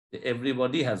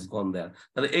 everybody has gone দেয়ার।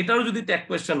 তাহলে এটারও যদি ট্যাগ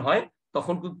কোয়েশ্চেন হয়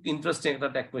তখন খুব ইন্টারেস্টিং একটা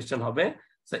ট্যাগ কোয়েশ্চেন হবে।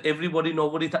 এভরিবডি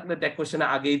নোবডি থাকলে ট্যাগ কোয়েশ্চেনে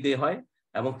আগেই দে হয়,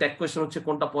 এবং ট্যাগ কোয়েশ্চেন হচ্ছে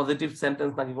কোনটা পজিটিভ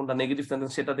সেন্টেন্স নাকি কোনটা নেগেটিভ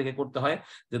সেন্টেন্স সেটা দেখে করতে হয়।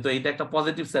 যেহেতু এটা একটা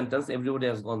positive sentence, everybody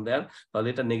has gone দেয়ার, তাহলে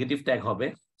এটা নেগেটিভ ট্যাগ হবে।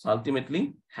 আলটিমেটলি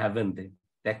হ্যাভেন দে,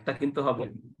 ট্যাগটা কিন্তু হবে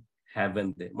হ্যাভেন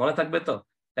দে। মনে থাকবে তো,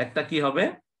 ট্যাগটা কি হবে?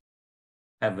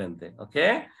 Haven't they?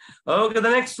 Okay. Okay,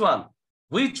 the next one.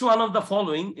 Which one of the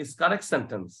following is correct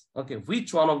sentence? Okay, which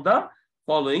one of the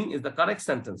following is the correct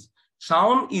sentence?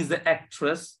 Shaun is the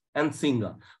actress and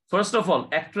singer. First of all,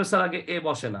 actress এর আগে এ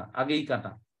বসে না, আগেই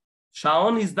কাটা।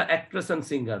 Shaun is the actress and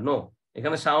singer. No,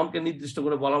 এখানে শাওনকে নির্দিষ্ট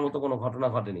করে বলার মতো কোনো ঘটনা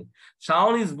ঘটেনি।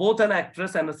 Shaun is both an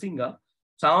actress and a singer.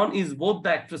 Shaun is both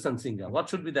the actress and singer. What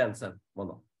should be the answer?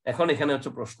 বলো এখন এখানে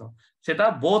হচ্ছে প্রশ্ন, সেটা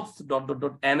both dot dot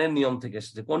dot N এর নিয়ম থেকে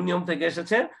এসেছে। কোন নিয়ম থেকে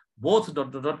এসেছে? Both dot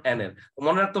dot dot N এর।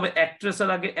 মনে রাখতে হবে অ্যাক্ট্রেসের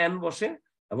আগে এন বসে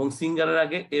এবং সিঙ্গারের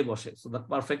আগে এ বসে। So the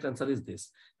perfect answer is this.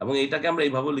 এবং এটাকে আমরা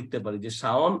এইভাবে লিখতে পারি যে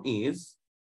Shaon is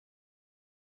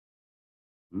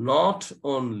not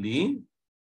only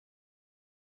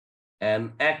an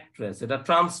actress, এটা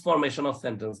ট্রান্সফরমেশন অফ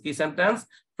সেন্টেন্স। কি সেন্টেন্স?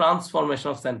 Transformation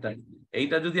of sentence.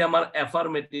 এইটা যদি আমার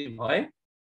অ্যাফার্মেটিভ হয়,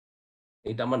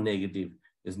 এটা আমার negative.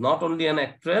 is not only an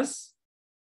actress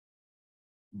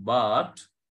but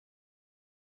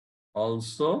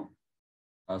also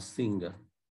a singer.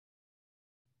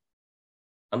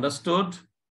 Understood,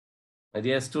 my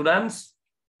dear students?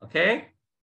 Okay,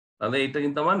 তাহলে এটা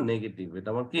কিন্তু আমার নেগেটিভ, এটা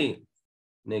আমার কি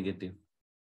negative.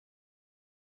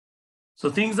 So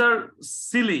things are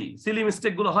silly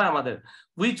mistake গুলো হয় আমাদের।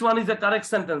 Which one is the correct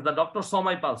sentence? The doctor saw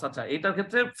my pulse. আচ্ছা, এটার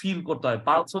ক্ষেত্রে ফিল করতে হয়।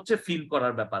 পালস হচ্ছে ফিল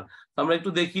করার ব্যাপার। আমরা একটু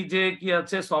দেখি যে কি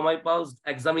আছে। saw my pulse,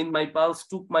 examined my pulse,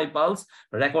 took my pulse,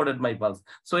 recorded my pulse.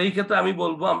 So এই ক্ষেত্রে আমি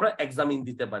বলবো আমরা এক্সামিন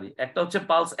দিতে পারি। একটা হচ্ছে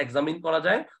পালস এক্সামিন করা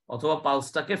যায় অথবা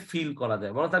পালসটাকে ফিল করা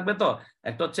যায়। মনে থাকবে তো?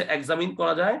 একটা হচ্ছে এক্সামিন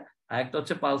করা যায় আর একটা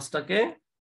হচ্ছে পালসটাকে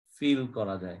ফিল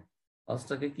করা যায়।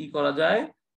 পালসটাকে কি করা যায়?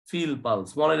 Feel pulse.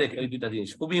 মনে রেখে এই দুইটা জিনিস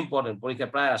খুবই ইম্পর্টেন্ট,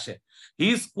 পরীক্ষায় প্রায় আসে। He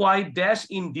is quite dash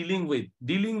in dealing with.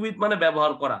 Dealing with মানে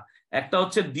ব্যবহার করা। একটা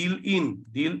হচ্ছে ডিল ইন।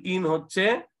 ডিল ইন হচ্ছে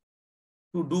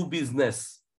to do business.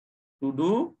 To do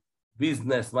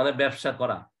business মানে ব্যবসা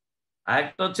করা। আর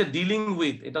একটা হচ্ছে ডিলিং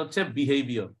উইথ, এটা হচ্ছে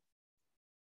বিহেভিয়ার।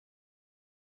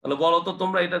 তাহলে বলো তো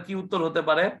তোমরা এটা কি উত্তর হতে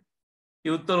পারে? কি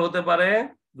উত্তর হতে পারে?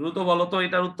 দ্রুত বলো তো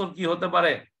এটার উত্তর কি হতে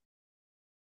পারে?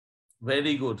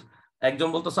 Very good. একজন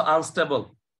বলতেছো আনস্টেবল।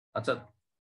 আচ্ছা,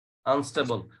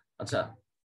 আনস্টেবল। আচ্ছা,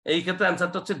 এই ক্ষেত্রে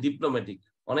অ্যান্সারটা হচ্ছে ডিপ্লোম্যাটিক।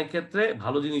 অনেক ক্ষেত্রে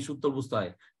ভালো জিনিস উত্তর বুঝতে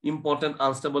হয়। ইম্পর্টেন্ট,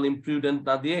 আনস্টেবল, ইমপ্রুডেন্ট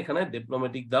না দিয়ে এখানে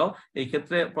ডিপ্লোম্যাটিক দাও। এই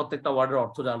ক্ষেত্রে প্রত্যেকটা ওয়ার্ডের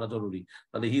অর্থ জানা জরুরি।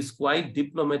 তাহলে he is quite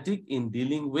diplomatic in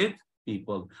dealing with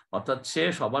people, অর্থাৎ সে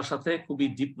সবার সাথে খুবই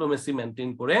ডিপ্লোমেসি মেনটেন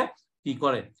করে কি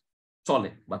করে চলে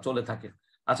বা চলে থাকে।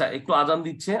 আচ্ছা, একটু আজান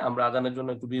দিচ্ছে, আমরা আজানের জন্য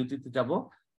একটু বিরতিতে যাবো,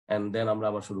 এন্ড দেন আমরা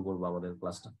আবার শুরু করবো আমাদের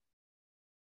ক্লাসটা।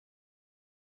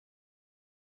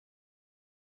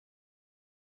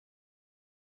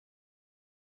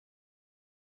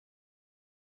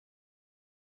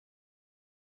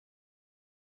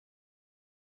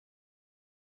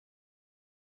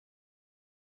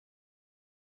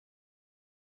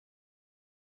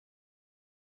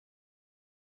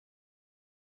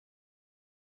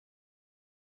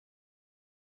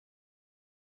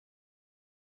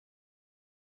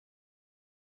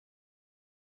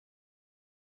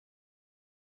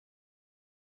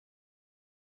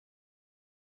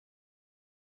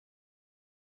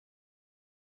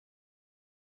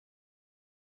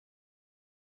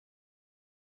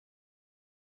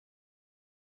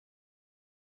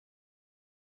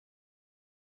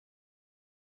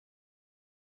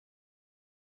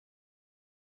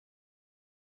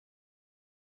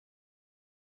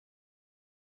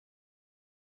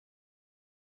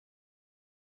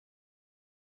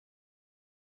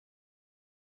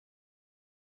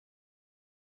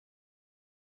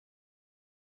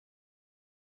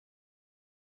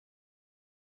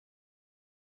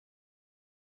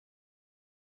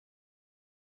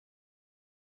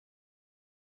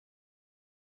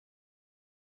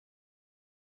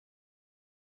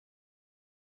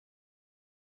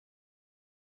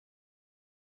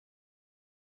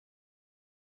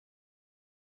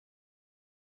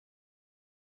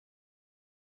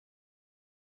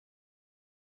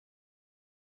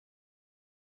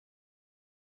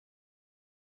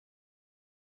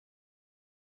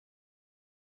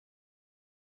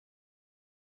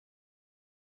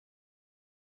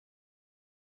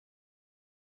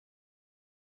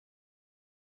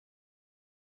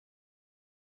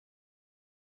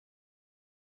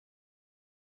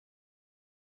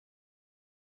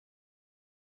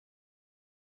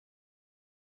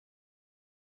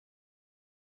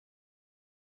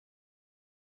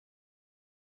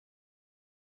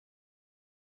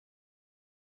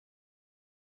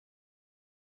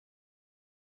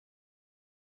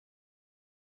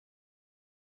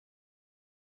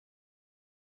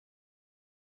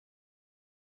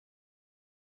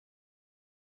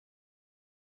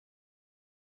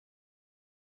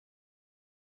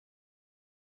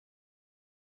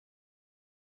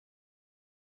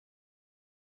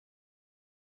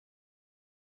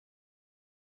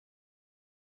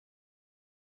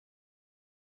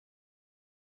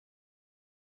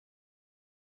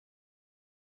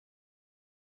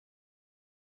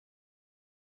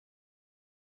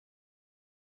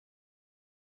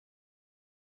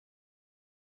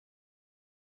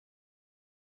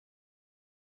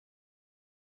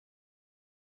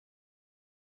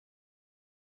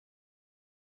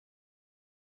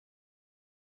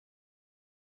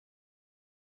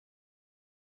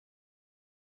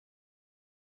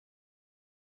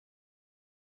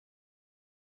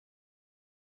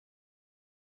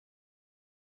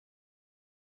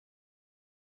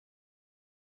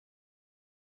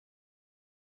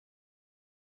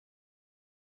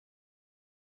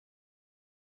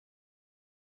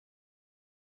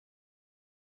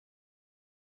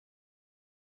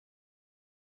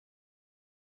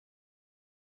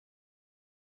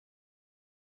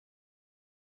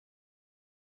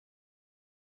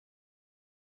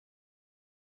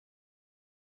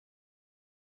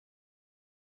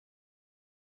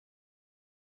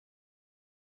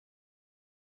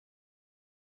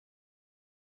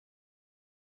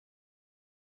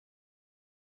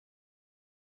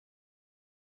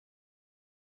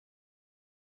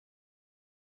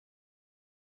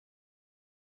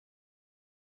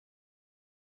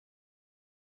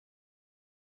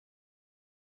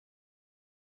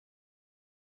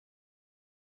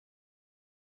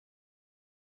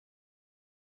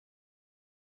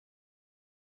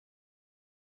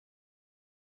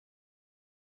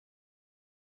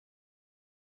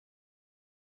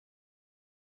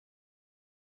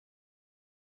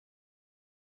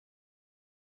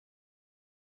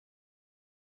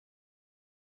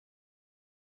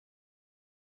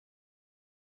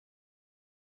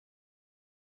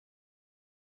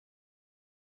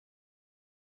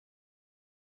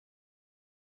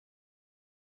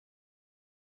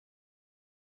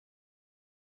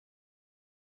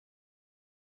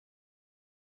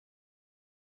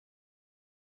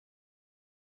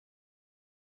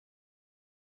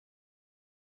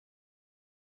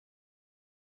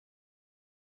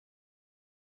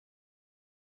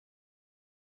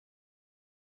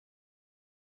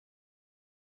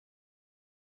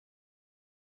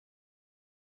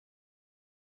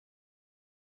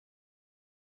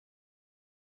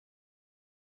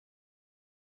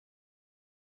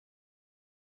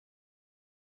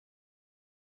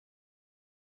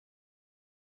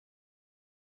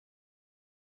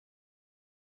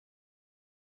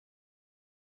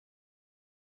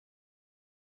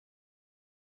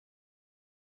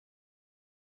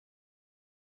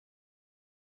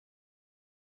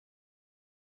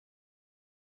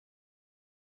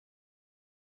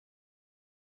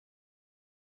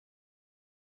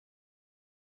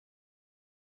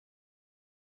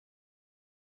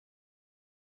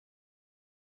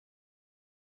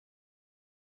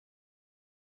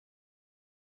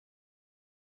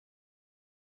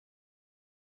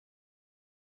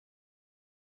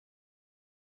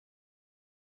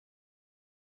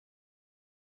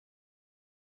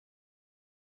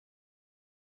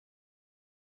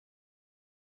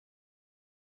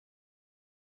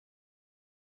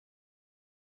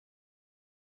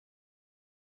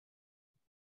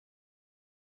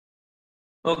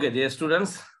 ওকে যে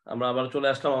স্টুডেন্টস, আমরা আবার চলে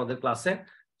আসলাম আমাদের ক্লাসে।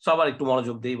 সবার একটু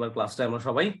মনোযোগ দিই এবার ক্লাসটা আমরা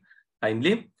সবাই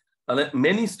কাইন্ডলি। তাহলে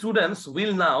many students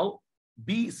will now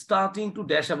be starting to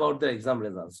dash about the exam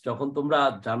results. যখন তোমরা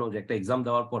জানো যে একটা এক্সাম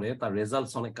দেওয়ার পরে তার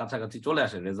রেজাল্টস অনেক কাছাকাছি চলে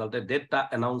আসে, রেজাল্টের ডেটটা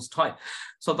অ্যানাউন্সড হয়,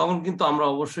 সো তখন কিন্তু আমরা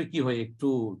অবশ্যই কি হই, একটু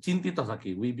চিন্তিত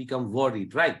থাকি, we become worried,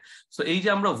 right? So এই যে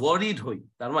আমরা ওয়ারিড হই,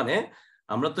 তার মানে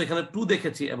আমরা তো এখানে টু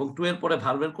দেখেছি এবং টু এর পরে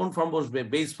ভার্বের কোন ফর্ম বসবে,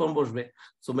 বেস ফর্ম বসবে।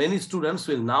 So many students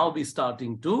will now be starting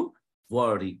to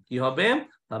worry. কি হবে?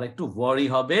 তারা একটু ওয়ারি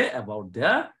হবে অ্যাবাউট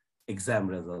দেয়ার এক্সাম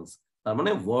রেজাল্টস। তার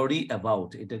মানে ওয়ারি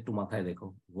অ্যাবাউট, এটা একটু মাথায় রেখো,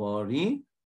 ওয়ারি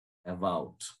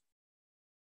অ্যাবাউট,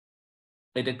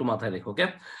 এটা একটু মাথায় রেখো। ওকে,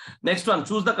 next one,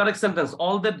 choose the correct sentence.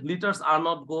 All that glitters are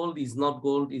not gold, is not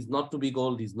gold, is not to B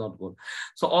gold, is not gold.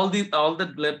 So all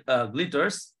that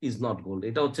glitters is not gold,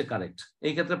 এটা হচ্ছে correct.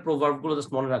 এই ক্ষেত্রে proverb গুলো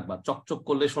just মনে রাখবা, চকচক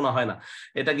করলে শোনা হয় না,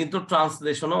 এটা কিন্তু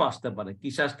ট্রান্সলেশনও আসতে পারে।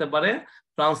 কিসে আসতে পারে?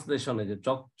 ট্রান্সলেশনে, যে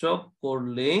চকচক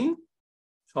করলেই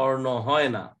স্বর্ণ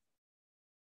হয় না।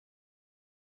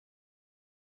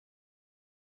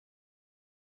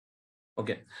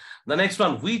 Okay, the next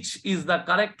one, which is the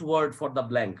correct word for the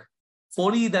blank?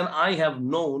 Fori than I have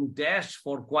known dash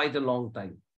for quite a long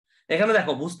time. এখানে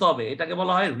দেখো, বুঝতে হবে, এটাকে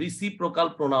বলা হয় রিসিপ্রোকাল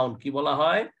প্রোনাউন। কি বলা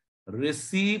হয়?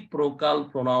 Reciprocal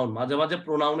pronoun. মাঝে মাঝে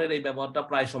প্রোনাউনের এই ব্যবহারটা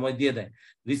প্রায় সময় দিয়ে দেয়।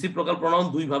 রিসিপ্রোকাল প্রোনাউন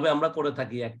দুই ভাবে আমরা করে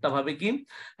থাকি। একটা ভাবে কি,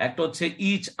 একটা হচ্ছে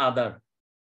ইচ আদার,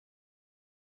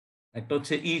 একটা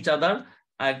হচ্ছে ইচ আদার,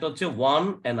 আর একটা হচ্ছে ওয়ান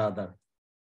অ্যানাদার।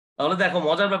 তাহলে দেখো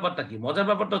মজার ব্যাপারটা কি, মজার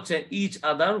ব্যাপারটা হচ্ছে ইচ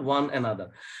আদার, ওয়ান অ্যানাদার।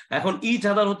 এখন ইচ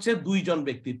আদার হচ্ছে দুইজন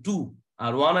ব্যক্তি, টু,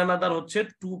 আর ওয়ান অ্যানাদার হচ্ছে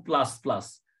টু প্লাস প্লাস।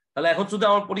 তাহলে এখন যদি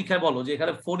আমার পরীক্ষায় বলো যে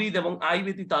এখানে ফরিদ এবং আই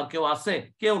ব্যতীত আর কেউ আছে,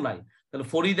 কেউ নাই, তাহলে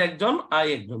ফরিদ একজন, আই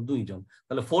একজন, দুইজন।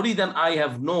 তাহলে Farid and I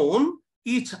have known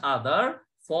each other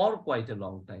for quite a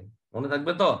long time. মনে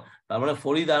থাকবে তো? তার মানে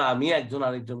ফরিদ আর আমি একজন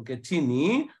আরেকজনকে চিনি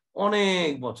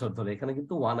অনেক বছর ধরে। এখানে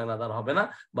কিন্তু ওয়ান অ্যানাদার হবে না,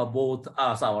 বা বোথ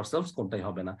আস আওয়ারসেলভস, কোনটাই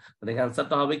হবে না। তাহলে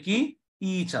অ্যান্সারটা হবে কি,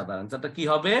 ইচ আদার। অ্যান্সারটা কি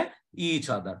হবে? Each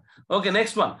other. Okay,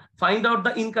 next one, find out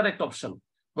the incorrect option.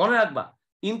 মনে রাখবা,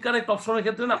 ইনকারেক্ট অপশনের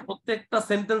ক্ষেত্রে না প্রত্যেকটা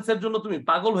সেন্টেন্সের জন্য তুমি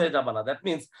পাগল হয়ে যাবা না। দ্যাট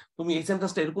মিনস তুমি এই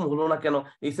সেন্টেন্সটা এরকম হলো না কেন,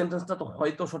 এই সেন্টেন্সটা তো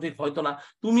হয়তো সঠিক, হয়তো না।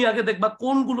 তুমি আগে দেখবা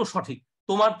কোনগুলো সঠিক।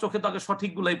 তোমার চোখে তো আগে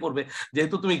সঠিক গুলাই পড়বে,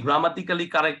 যেহেতু তুমি গ্রামাটিক্যালি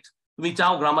কারেক্ট, তুমি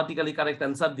চাও গ্রামাটিক্যালি কারেক্ট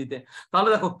অ্যান্সার দিতে। তাহলে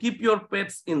দেখো, কিপ ইউর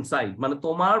পেটস ইনসাইড, মানে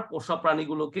তোমার পোষা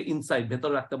প্রাণীগুলোকে ইনসাইড,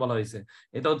 ভেতরে রাখতে বলা হয়েছে।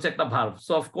 এটা হচ্ছে একটা ভার্ব,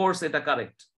 সো অফকোর্স এটা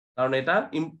কারেক্ট, কারণ এটা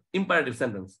imperative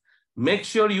sentence. Make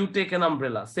sure you take N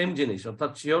umbrella, same জিনিস,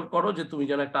 অর্থাৎ শিওর করো যে তুমি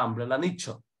যেন একটা আমব্রেলা নিচ্ছ,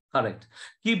 correct.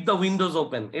 Keep the Windows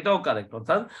open, এটাও কারেক্ট,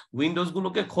 অর্থাৎ উইন্ডোজ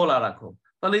গুলোকে খোলা রাখো।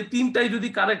 তাহলে এই তিনটাই যদি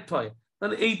কারেক্ট হয়,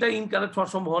 তাহলে এইটা ইনকারেক্ট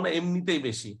হওয়ার সম্ভাবনা এমনিতেই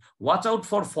বেশি। Watch out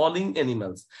for falling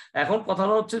animals. এখন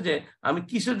কথাটা হচ্ছে যে আমি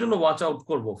কিসের জন্য ওয়াচ আউট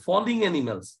করব? Falling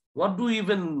animals, what do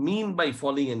even mean by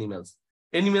falling animals?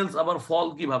 Animals আবার ফল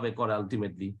কিভাবে করে?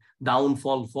 আলটিমেটলি ডাউন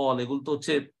ফল, ফল, এগুলো তো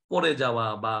হচ্ছে পড়ে যাওয়া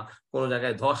বা কোনো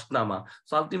জায়গায় ধস নামা।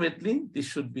 So ultimately this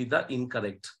should be the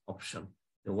incorrect option,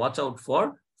 watch out for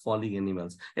falling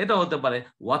animals. এটা হতে পারে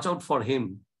ওয়াচ আউট ফর হিম,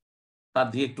 তার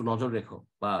দিকে একটু নজর রেখো,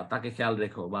 বা তাকে খেয়াল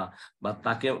রেখো, বা বা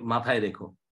তাকে মাথায় রেখো।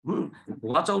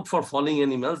 Watch out for falling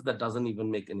animals, that doesn't even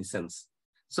make any sense.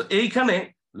 So এইখানে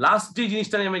লাস্ট যে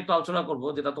জিনিসটা নিয়ে আমি একটু আলোচনা করবো,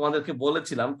 যেটা তোমাদেরকে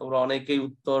বলেছিলাম, তোমরা অনেকেই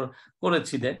উত্তর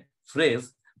করেছিলে, ফ্রেজ।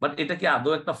 বাট এটা কি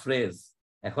আদৌ একটা ফ্রেজ?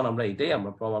 এখন আমরা এটাই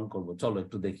আমরা প্রমাণ করব, চলো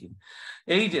একটু দেখি।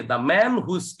 এই যে the man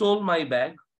who stole my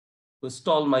bag, who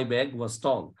stall my bag was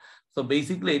ton. So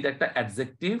basically এটা একটা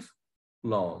অ্যাডজেক্টিভ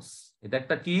ক্লজ। এটা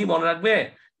একটা কি মনে রাখবে?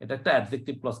 এটা একটা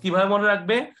অ্যাডজেক্টিভ ক্লজ। কিভাবে মনে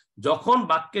রাখবে? যখন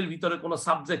বাক্যের ভিতরে কোনো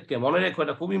সাবজেক্টকে, মনে রেখো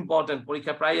এটা খুব ইম্পর্টেন্ট,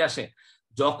 পরীক্ষা প্রায় আসে,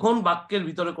 যখন বাক্যের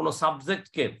ভিতরে কোনো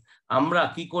সাবজেক্টকে আমরা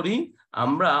কি করি,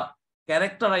 আমরা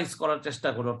ক্যারেক্টারাইজ করার চেষ্টা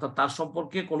করি, অর্থাৎ তার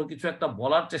সম্পর্কে কোনো কিছু একটা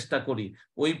বলার চেষ্টা করি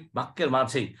ওই বাক্যের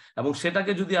মাঝেই, এবং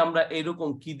সেটাকে যদি আমরা এরকম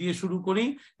কি দিয়ে শুরু করি,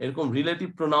 এরকম রিলেটিভ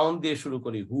প্রোনাউন দিয়ে শুরু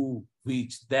করি, হু,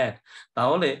 হুইচ, দ্যাট,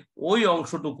 তাহলে ওই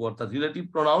অংশটুকু, অর্থাৎ রিলেটিভ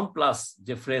প্রোনাউন প্লাস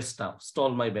যে ফ্রেজটা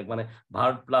স্টল মাই ব্যাগ, মানে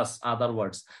ভার্ব প্লাস আদার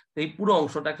ওয়ার্ডস, এই পুরো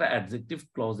অংশটা একটা অ্যাডজেক্টিভ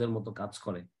ক্লজের মতো কাজ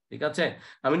করে। ঠিক আছে?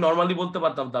 আমি নর্মালি বলতে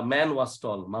পারতাম দ্য ম্যান ওয়াজ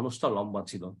টল, মানুষটা লম্বা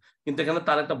ছিল, কিন্তু এখানে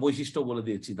তার একটা বৈশিষ্ট্য বলে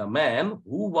দিয়েছি, the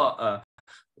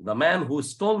man who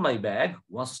stall my bag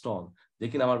ওয়াজ টল, যে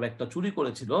কিনা আমার ব্যাগটা চুরি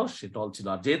করেছিল সে টল ছিল।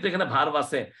 আর যেহেতু এখানে ভার্ব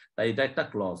আছে, তাই এটা একটা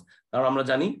ক্লজ। কারণ আমরা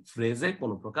জানি ফ্রেজে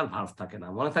কোনো প্রকার ভার্ব থাকে না,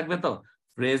 মনে থাকবে তো?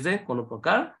 ফ্রেজে কোনো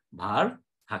প্রকার ভার্ব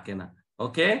থাকে না।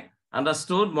 ওকে,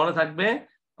 আন্ডারস্টুড, মনে থাকবে?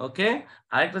 ওকে,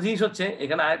 আরেকটা জিনিস হচ্ছে,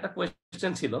 এখানে আরেকটা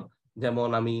কোয়েশ্চেন ছিল, যেমন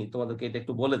আমি তোমাদেরকে এটা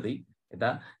একটু বলে দিই। এটা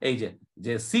এই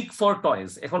যে সিক ফর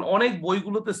টয়েস, এখন অনেক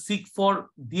বইগুলোতে সিক ফর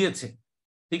দিয়েছে,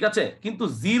 ঠিক আছে, কিন্তু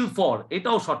জিল ফর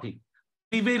এটাও সঠিক,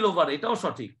 প্রিভেইল ওভার এটাও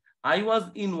সঠিক, I was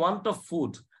in want of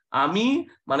food, আমি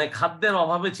মানে খাদ্যের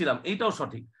অভাবে ছিলাম, এইটাও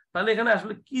সঠিক। তাহলে এখানে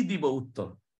আসলে কি দিব উত্তর?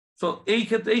 তো এই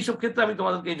ক্ষেত্রে, এইসব ক্ষেত্রে আমি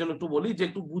তোমাদেরকে এই জন্য একটু বলি যে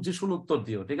একটু বুঝে শুনে উত্তর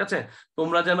দিও, ঠিক আছে?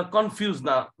 তোমরা যেন কনফিউজ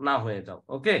না হয়ে যাও।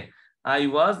 ওকে, I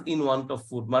was in want of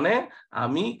food মানে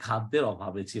আমি খাদ্যের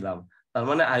অভাবে ছিলাম, তার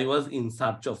মানে I was in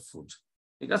search of food.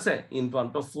 ঠিক আছে, ইন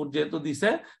ওয়ান্ট অফ ফুড যেহেতু দিছে,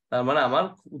 তার মানে আমার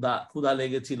ক্ষুধা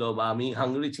লেগেছিল বা আমি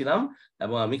হাংরি ছিলাম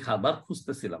এবং আমি খাবার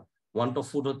খুঁজতেছিলাম। ওয়ান্ট অফ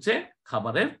ফুড হচ্ছে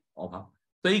খাবারের অভাব।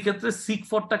 তো এই ক্ষেত্রে সিক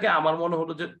ফরটাকে আমার মনে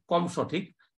হলো যে কম সঠিক,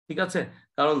 ঠিক আছে?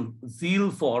 কারণ জিল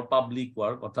ফর পাবলিক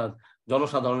ওয়ার্ক অর্থাৎ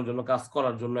জনসাধারণের জন্য কাজ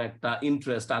করার জন্য একটা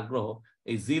ইন্টারেস্ট, আগ্রহ,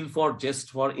 এই জিল ফর, জেস্ট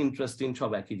ফর, ইন্টারেস্টিং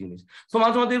সব একই জিনিস। তো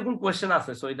মাঝে মাঝে এরকম কোয়েশ্চেন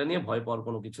আছে, সো এটা নিয়ে ভয় পাওয়ার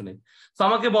কোনো কিছু নেই। তো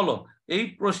আমাকে বলো, এই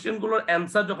কোয়েশ্চেনগুলোর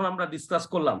অ্যান্সার যখন আমরা ডিসকাস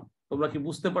করলাম, তোমরা কি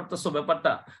বুঝতে পারতেছো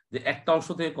ব্যাপারটা যে একটা অংশ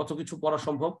থেকে কত কিছু পড়া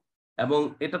সম্ভব? এবং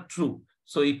এটা ট্রু।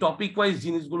 সো এই টপিক ওয়াইজ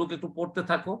জিনিসগুলোকে একটু পড়তে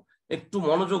থাকো, একটু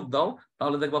মনোযোগ দাও,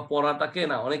 তাহলে দেখবা পড়াটাকে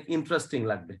না অনেক ইন্টারেস্টিং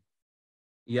লাগবে।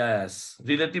 ইয়াস,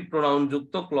 রিলেটিভ প্রোনাউন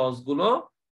যুক্ত ক্লজ গুলো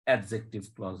adjective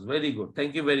clause. Very good,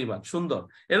 thank you very much, সুন্দর।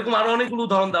 এরকম আরো অনেকগুলো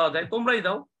উদাহরণ দেওয়া যায়,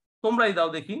 তোমরাই দাও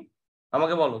দেখি।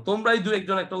 আমাকে বলো, তোমরাই দু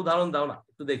একজন একটা উদাহরণ দাও না,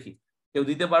 একটু দেখি। কেউ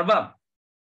দিতে পারবা?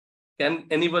 Can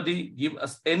anybody give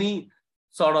us any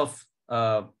sort of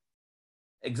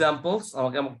examples?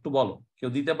 আমাকে একটু বলো, কেউ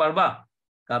দিতে পারবা?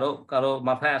 কারো কারো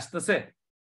মাথায় আসতেছে?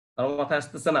 কারো মাথায়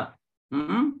আসতেছে না?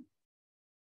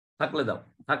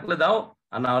 থাকলে দাও,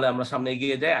 আর না হলে আমরা সামনে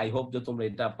এগিয়ে যাই। আই হোপ যে তোমরা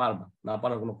এটা পারবা, না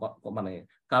পারার কোনো মানে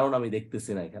কারণ আমি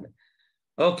দেখতেছি না এখানে।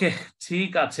 ওকে,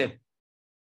 ঠিক আছে,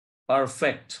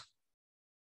 পারফেক্ট।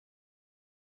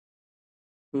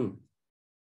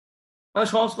 মানে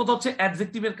সহজ কথা হচ্ছে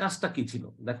অ্যাডজেক্টিভের কাজটা কি ছিল?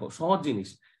 দেখো, সহজ জিনিস।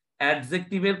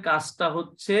 অ্যাডজেক্টিভের কাজটা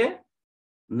হচ্ছে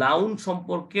নাউন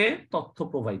সম্পর্কে তথ্য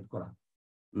প্রোভাইড করা।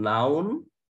 নাউন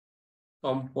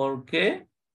সম্পর্কে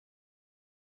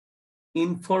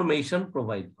ইনফরমেশন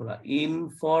প্রোভাইড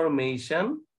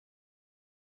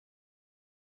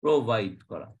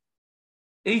করা,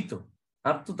 এই তো।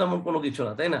 আর তো তেমন কোনো কিছু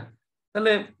না, তাই না?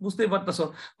 তাহলে বুঝতেই পারতেছো।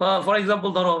 ফর এক্সাম্পল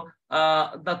ধরো,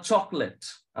 দ্য চকলেট,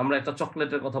 আমরা একটা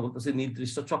চকলেটের কথা বলতেছি,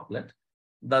 নির্দিষ্ট chocolate.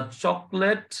 The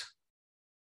chocolate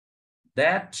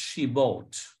that she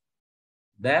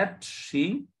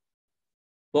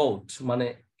boat মানে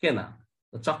কেনা।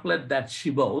 The chocolate that she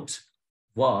boat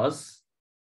was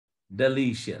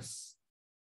delicious.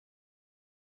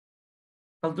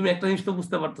 তাহলে তুমি একটা জিনিস তো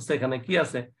বুঝতে পারতেছো এখানে কি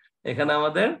আছে। এখানে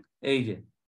আমাদের এই যে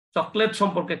চকলেট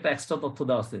সম্পর্কে একটা এক্সট্রা তথ্য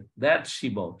দেওয়া আছে, দ্যাট শি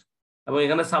বট, এবং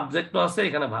এখানে সাবজেক্টও আছে,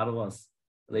 এখানে ভার্বও আছে।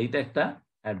 এইটা একটা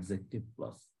অ্যাডজেক্টিভ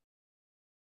ক্লজ।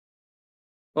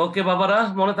 ওকে বাবারা,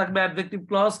 মনে থাকবে অ্যাডজেক্টিভ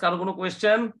ক্লজ। কারো কোনো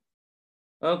কোয়েশ্চেন?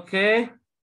 ওকে,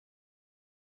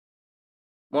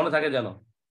 মনে থাকে যেন,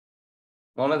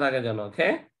 ওকে,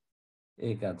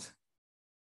 ঠিক আছে।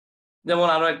 যেমন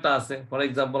আরো একটা আছে, ফর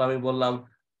এক্সাম্পল আমি বললাম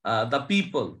দ্য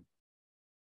পিপল,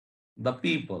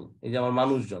 এই যে আমার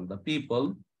মানুষজন, the people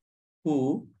who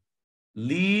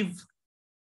leave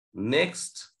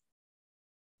next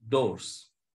doors,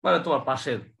 মানে তোমার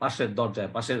পাশের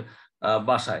দরজায়, পাশের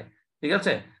বাসায়, ঠিক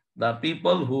আছে? The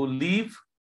people who leave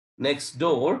next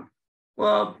ডোর,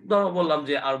 ধরো বললাম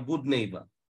যে আর গুড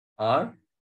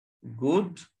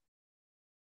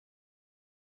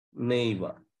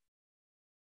নেইবার,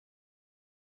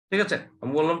 ঠিক আছে?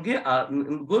 আমি বললাম কি, আর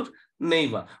গুড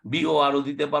নেইবার, বিও আরও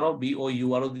দিতে পারো, বিও ইউ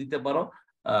আরও দিতে পারো,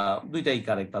 দুইটাই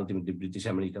কারেক্ট আলটিমেটলি ব্রিটিশ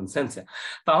আমেরিকান সেন্সে।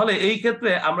 তাহলে এই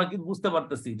ক্ষেত্রে আমরা কি বুঝতে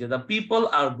পারতেছি যে the people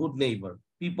R good neighbour,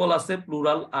 people আছে,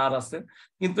 প্লুরাল আর আছে,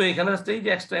 কিন্তু এখানে এই যে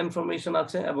এক্সট্রা ইনফরমেশন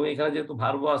আছে, এবং এখানে যেহেতু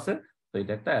ভার্ব আছে, তো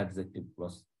এটা একটা অ্যাডজেক্টিভ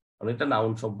ক্লজ, কারণ এটা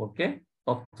নাউন সম্পর্কে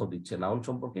তথ্য দিচ্ছে, নাউন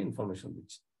সম্পর্কে ইনফরমেশন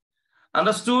দিচ্ছে।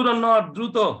 Understood or not?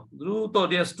 দ্রুত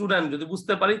ডিয়ার স্টুডেন্ট, যদি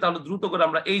বুঝতে পারি তাহলে দ্রুত করে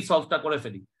আমরা এই সলভটা করে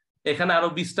ফেলি। এখানে আরো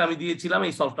 20টা আমি দিয়েছিলাম,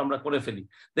 এই সলভটা আমরা করে ফেলি।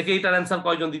 দেখে এটার অ্যান্সার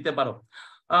কয়জন দিতে পারো?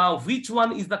 which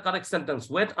one is the correct sentence?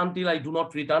 Wait until I do not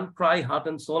return, try heart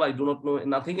and soul, I do not know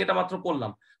nothing. এটা মাত্র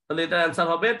করলাম, তাহলে এটার অ্যান্সার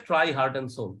হবে try heart and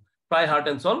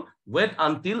soul, wait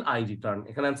until I return।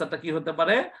 এখানে অ্যান্সারটা কি হতে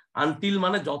পারে? আনটিল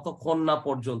মানে যতক্ষণ না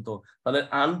পর্যন্ত। তাহলে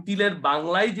আনটিলের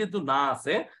বাংলায় যেহেতু না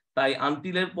আছে, তাই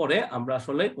আনটিলের পরে আমরা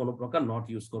আসলে কোনো প্রকার নট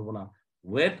ইউজ করব না।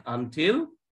 ওয়েট আনটিল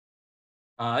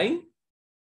আই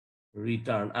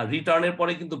রিটার্ন, আর রিটার্নের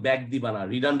পরে কিন্তু ব্যাক দিবা না,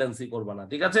 রিডান্ডেন্সি করবা না,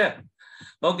 ঠিক আছে?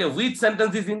 ওকে, which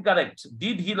sentence is incorrect?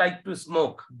 Did he like to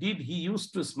smoke? Did he used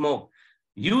to smoke?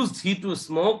 Used he to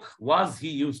smoke? Was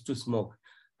he used to smoke?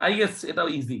 I guess এটা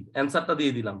ইজি, অ্যান্সারটা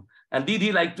দিয়ে দিলাম। and did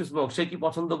he like to smoke? সে কি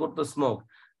পছন্দ করতো smoke?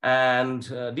 and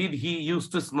did he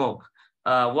used to smoke?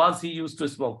 was he used to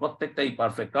smoke? প্রত্যেকটাই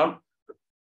perfect, কারণ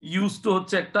used to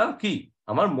হচ্ছে একটা কি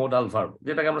আমার মোডাল ভার্ব,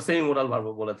 যেটাকে আমরা সেমি মোডাল ভার্ব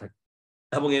বলে থাকি,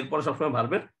 এবং এরপরে সবসময়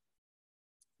ভার্বের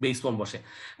বেস ফর্ম বসে।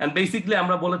 এন্ড বেসিক্যালি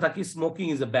আমরা বলে থাকি smoking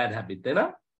is a bad habit, তাই না?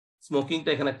 স্মোকিংটা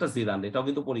এখানে একটা জেরান্ড, এটাও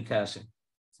কিন্তু পরীক্ষায় আসে।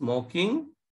 Smoking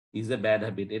is a bad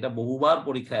habit, এটা বহুবার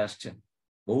পরীক্ষায় আসছে,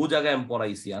 বহু জায়গায় আমি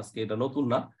পড়াইছি, আজকে এটা নতুন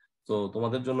না। তো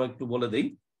তোমাদের জন্য একটু বলে দেই,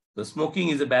 তো smoking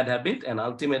is a bad habit and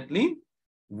ultimately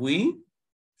we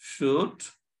should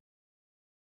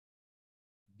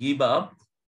give up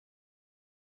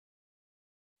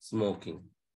smoking.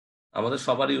 আমাদের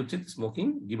সবারই উচিত স্মোকিং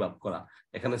গিভ আপ করা।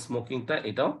 এখানে স্মোকিংটা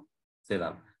এটাও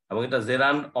জেরান্ড, এবং এটা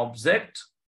জেরান্ড অবজেক্ট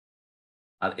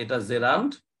আর এটা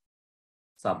জেরান্ড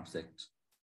সাবজেক্ট।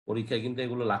 পরীক্ষায় কিন্তু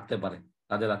এগুলো লাগতে পারে,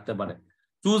 কাজে লাগতে পারে।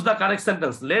 Choose the correct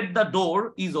sentence. Let the door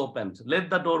is open, let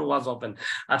the door was open.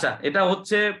 আচ্ছা, এটা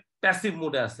হচ্ছে প্যাসিভ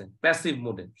মুডে আছে, প্যাসিভ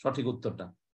মুডে সঠিক উত্তরটা,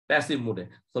 প্যাসিভ মুডে।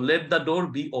 So let the door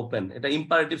be open, এটা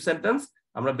ইম্পারেটিভ সেন্টেন্স,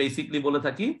 আমরা বেসিকলি বলে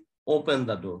থাকি open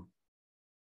the door,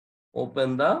 open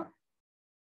the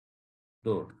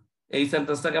door. এই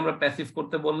সেন্টেন্সটাকে আমরা প্যাসিভ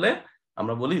করতে বললে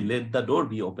আমরা বলি let the door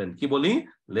be open. কি বলি?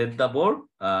 Let the door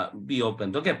be open.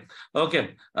 Okay okay,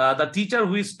 the teacher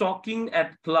who is talking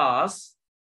at class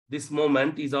this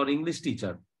moment is our English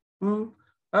teacher.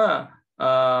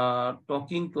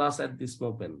 Talking class at this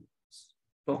moment,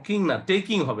 talking না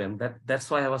taking হবে, that's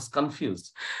why I was confused.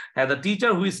 And the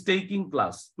teacher who is taking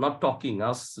class, not talking, I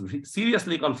was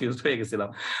seriously confused হয়ে গেছিলাম।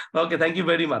 Okay, thank you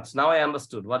very much, now I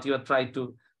understood what you are trying to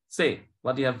say,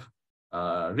 what you have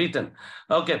written.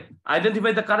 Okay,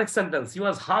 identify the correct sentence. He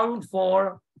was hung for,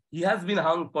 he has been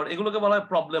hung for, এগুলোকে বলা হয়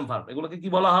problem verb. এগুলোকে কি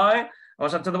বলা হয়?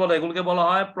 আমার সাথে বলো, এগুলোকে বলা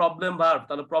হয় প্রবলেম ভার্ব।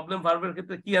 তাহলে প্রবলেম ভার্বের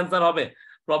ক্ষেত্রে কি অ্যান্সার হবে?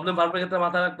 প্রবলেম ভার্বের ক্ষেত্রে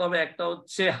মাথায় রাখতে হবে, একটা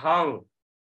হচ্ছে হাং,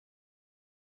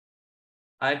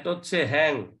 আরেকটা হচ্ছে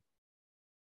হ্যাং।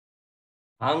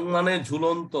 হাং মানে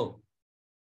ঝুলন্ত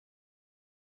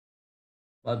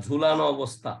বা ঝুলানো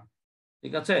অবস্থা,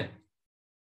 ঠিক আছে?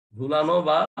 ঝুলানো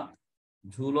বা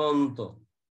ঝুলন্ত।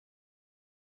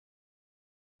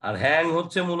 আর হ্যাং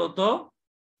হচ্ছে মূলত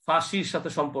ফাঁসির সাথে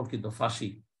সম্পর্কিত, ফাঁসি,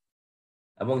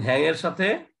 এবং হ্যাং এর সাথে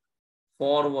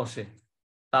ফর বসে।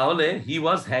 তাহলে হি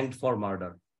ওয়াজ হ্যাংড ফর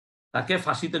মার্ডার, তাকে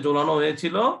ফাঁসিতে ঝোলানো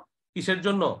হয়েছিল কিসের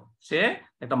জন্য? সে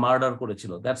একটা মার্ডার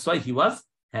করেছিল, that's why he was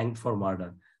hanged for murder.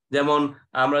 যেমন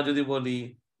আমরা যদি বলি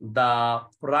the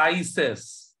prices,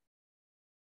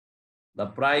 the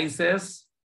prices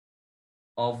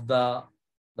of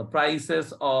the prices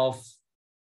of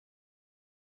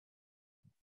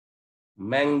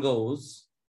mangoes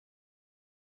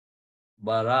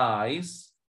বা rice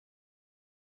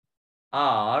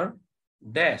are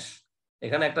dash।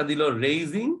 এখানে একটা দিল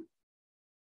রেইজিং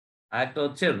আর একটা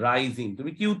হচ্ছে রাইজিং।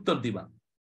 তুমি কি উত্তর দিবা?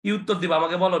 কি উত্তর দিবা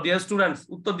আমাকে বলো ডিয়ার স্টুডেন্টস।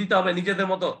 উত্তর দিতে হবে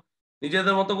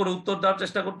নিজেদের মতো করে উত্তর দেওয়ার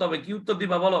চেষ্টা করতে হবে। কি উত্তর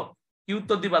দিবা বলো, কি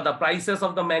উত্তর দিবা? The prices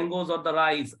of the mangoes or the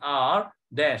rice R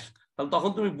dash. তাহলে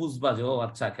তখন তুমি বুঝবা যে ও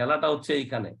আচ্ছা, খেলাটা হচ্ছে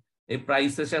এইখানে, এই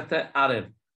প্রাইসের সাথে আর এর।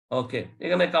 ওকে,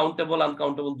 এখানে কাউন্টেবল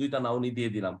আনকাউন্টেবল দুইটা নাউনি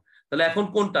দিয়ে দিলাম। তাহলে এখন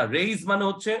কোনটা? রেইজ মানে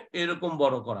হচ্ছে এরকম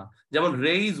বড় করা, যেমন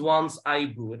রেইজ ওয়ান্স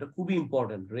আইব্রো, এটা খুবই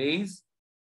ইম্পর্টেন্ট। রেইজ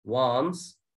ওয়ান্স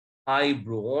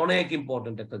আইব্রো অনেক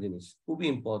ইম্পর্টেন্ট একটা জিনিস, খুবই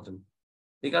ইম্পর্টেন্ট,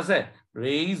 ঠিক আছে?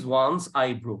 রেইজ ওয়ান্স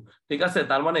আইব্রো, ঠিক আছে?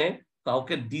 তার মানে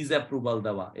কাউকে ডিসঅ্যাপ্রুভাল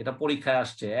দেওয়া, এটা পরীক্ষায়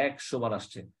আসছে, 100 বার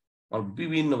আসছে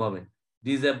বিভিন্ন ভাবে।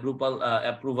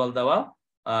 ডিসঅ্যাপ্রুভাল দেওয়া,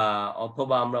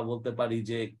 অথবা আমরা বলতে পারি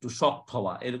যে একটু শক্ট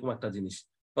হওয়া, এরকম একটা জিনিস।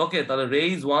 ওকে, তাহলে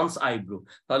রেইজ ওয়ান্স আইব্রো।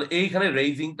 তাহলে এইখানে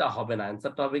রেইজিংটা হবে না,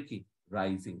 অ্যান্সারটা হবে কি?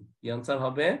 রাইজিং। কি অ্যান্সার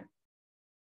হবে?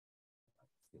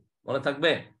 মনে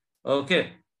থাকবে? ওকে,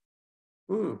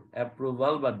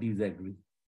 অ্যাপ্রুভাল বা ডিসএগ্রি।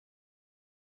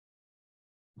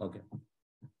 ওকে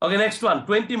ওকে, নেক্সট ওয়ান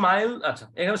 20 মাইল। আচ্ছা,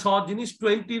 এখানে সহজ জিনিস,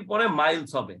 20 পরে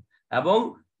মাইলস হবে, এবং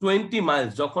 20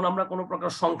 মাইলস যখন আমরা কোনো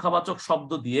প্রকার সংখ্যাবাচক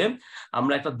শব্দ দিয়ে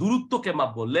আমরা একটা দূরত্বকে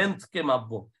মাপবো, লেন্থকে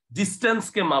মাপবো,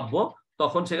 ডিস্টেন্সকে মাপবো,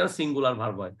 তখন সেখানে সিঙ্গুলার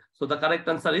ভার্ব হয়। So the correct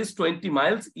answer is 20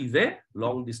 Miles is a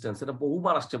long distance. এটা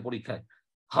বহুবার আসছে পরীক্ষায়।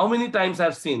 How many Times I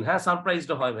have seen. হ্যাঁ,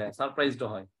 সারপ্রাইজড হয় ভাই, সারপ্রাইজড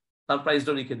হয়, সারপ্রাইজড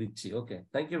লিখে দিচ্ছি। ওকে,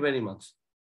 thank you very much.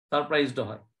 Surprised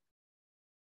হয়,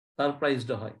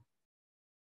 সারপ্রাইজড হয়,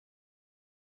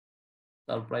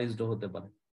 সারপ্রাইজড হতে পারে।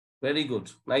 Very good,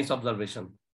 nice observation,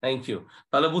 thank you.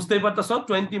 তাহলে বুঝতেই পারতেছো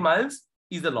 20 Miles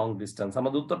is a long distance.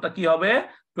 আমাদের উত্তরটা কি হবে?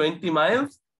 20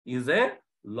 Miles is a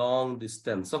long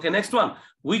distance. Okay, next one,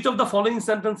 which of the following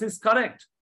sentence is correct?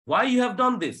 Why you have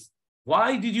done this? Why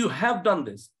did you have done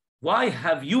this? Why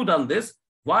have you done this?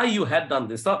 Why you had done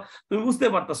this? So তুমি বুঝতে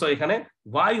পারতেছো এখানে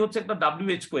why হচ্ছে একটা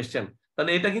WH question.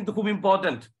 তাহলে এটা কিন্তু খুব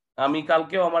ইম্পর্টেন্ট। আমি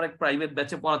কালকেও আমার এক প্রাইভেট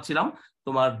ব্যাচে পড়াচ্ছিলাম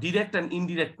তোমার ডিরেক্ট এন্ড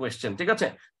ইনডিরেক্ট কোয়েশ্চেন, ঠিক আছে?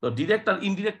 তো ডিরেক্ট আর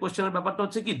ইনডিরেক্ট কোয়েশ্চেনের ব্যাপারটা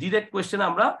হচ্ছে কি, ডিরেক্ট কোয়েশ্চেনে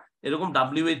আমরা এরকম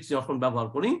WH যখন ব্যবহার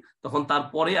করি তখন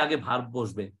তারপরে আগে ভার্ব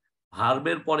বসবে,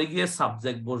 ভার্বের পরে গিয়ে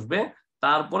সাবজেক্ট বসবে,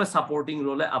 তারপরে সাপোর্টিং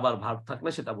রোলে আবার ভার্ব থাকলে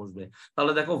সেটা বসবে।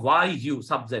 তাহলে দেখো why you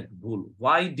সাবজেক্ট ভুল,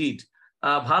 why did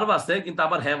ভার্ব আছে কিন্তু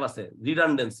আবার হ্যাভ আছে,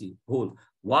 রিডান্ডেন্সি ভুল,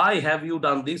 why have you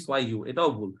done this, why you এটাও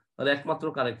ভুল। তাহলে একমাত্র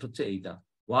কারেক্ট হচ্ছে এইটা,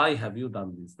 why have you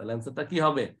done this। তাহলে অ্যান্সারটা কি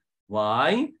হবে?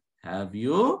 why have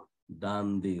you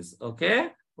done this। ওকে,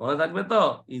 মনে থাকবে তো?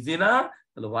 ইজি না?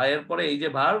 তাহলে why এর পরে এই যে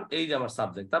ভার্ব, এই যে আমার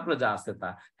সাবজেক্ট, তারপরে যা আছে তা।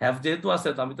 হ্যাভ যেহেতু আছে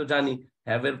তো আমি তো জানি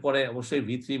হ্যাভ এর পরে অবশ্যই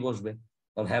V3 বসবে,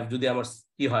 কারণ হ্যাভ যদি আমার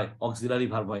কি হয় অক্সিলারি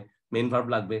ভার্ব হয়, মেইন ভার্ব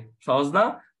লাগবে। সহজ না?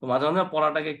 তো মাঝে মাঝে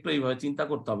পড়াটাকে একটু এইভাবে চিন্তা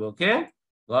করতে হবে। ওকে,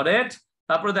 গট ইট।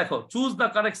 তারপরে দেখো চুজ দ্য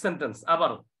কারেক্ট সেন্টেন্স,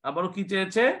 আবারও কি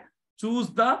চেয়েছে? Choose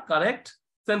the correct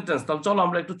sentence. তাহলে চলো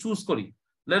আমরা একটু চুজ করি,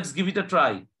 let's give it A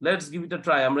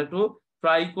try, আমরা একটু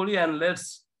ট্রাই করি and let's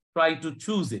try to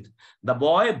choose it. The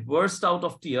boy burst out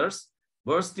of tears,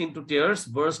 burst into tears,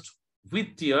 burst with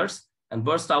tears and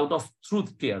burst out of through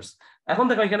tears. এখন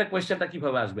দেখো এখানে কোয়েশ্চেনটা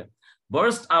কিভাবে আসবে।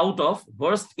 burst out of,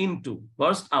 burst into,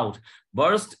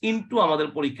 burst into আমাদের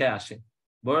পরীক্ষায় আসে,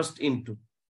 burst into।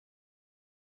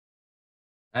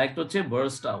 একটা হচ্ছে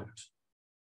burst out।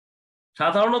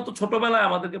 সাধারণত ছোটবেলায়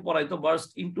আমাদেরকে পড়াইতো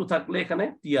burst into থাকলে এখানে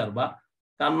টিয়ার বা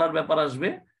কান্নার ব্যাপার আসবে,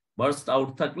 burst out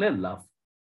থাকলে লাভ।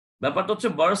 ব্যাপারটা হচ্ছে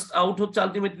বার্স্ট আউট হচ্ছে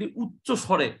আলটিমেটলি উচ্চ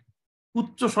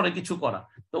স্বরে কিছু করা।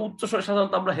 তো উচ্চ স্বরে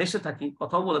সাধারণত আমরা হেসে থাকি,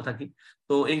 কথাও বলে থাকি,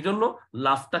 তো এই জন্য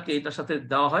লাফটাকে এটার সাথে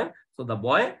দেওয়া হয়। So the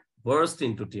boy burst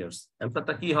into tears.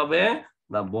 অ্যান্সারটা কি হবে?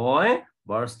 The boy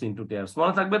burst into tears.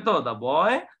 মনে থাকবে তো? The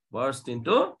boy burst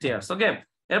into tears. ওকে,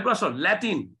 এরপর আসো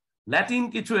ল্যাটিন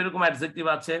কিছু এরকম অ্যাডজেক্টিভ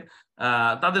আছে,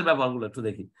 তাদের ব্যবহারগুলো একটু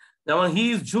দেখি। যেমন he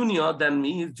is junior than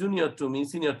me, he is junior to me,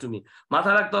 senior to me.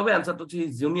 মাথায় রাখতে হবে অ্যান্সারটা হচ্ছে he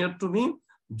is junior to me,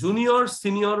 junior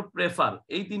senior prefer,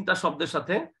 এই তিনটা শব্দের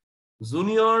সাথে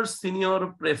জুনিয়র সিনিয়র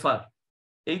প্রেফার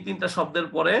এই তিনটা শব্দের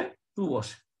পরে টু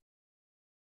বসে।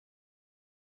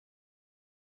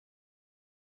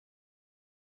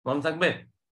 মনে থাকবে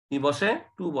কি বসে?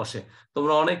 টু বসে।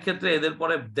 তোমরা অনেক ক্ষেত্রে এদের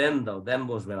পরে দেন দাও, দেন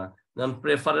বসবে না। যেমন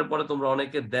প্রেফারের পরে তোমরা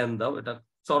অনেকে দেন দাও, এটা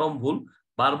চরম ভুল,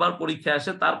 বারবার পরীক্ষায়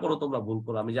আসে, তারপরও তোমরা ভুল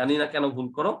করো। আমি জানি না কেন ভুল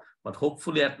করো, বাট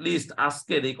হোপফুলি অ্যাটলিস্ট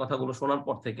আজকের এই কথাগুলো শোনার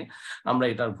পর থেকে আমরা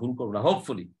এটার ভুল করবো না।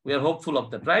 Hopefully we are hopeful of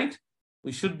that, right?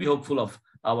 We should be hopeful of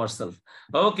ourself.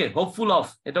 Okay, hopeful of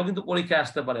এটাও কিন্তু পরীক্ষায়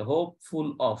আসতে পারে, হোপফুল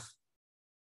অফ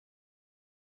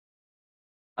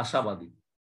আশাবাদী।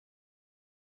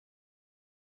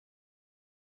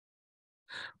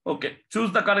 ওকে, choose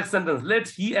the correct sentence. Late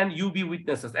he and you B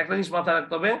witnesses. একটা জিনিস মাথায়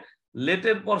রাখতে হবে,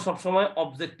 লেটের পর সবসময়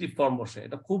অবজেক্টিভ ফর্ম বসে,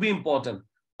 এটা খুবই important.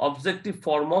 Objective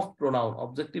form of pronoun,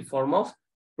 objective form of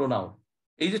pronoun.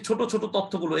 এই যে ছোট ছোট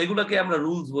তথ্যগুলো, এগুলোকে আমরা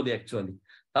রুলস বলি অ্যাকচুয়ালি।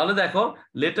 তাহলে দেখো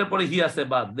লেটের পরে হি আছে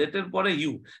বাদ, লেটের পরে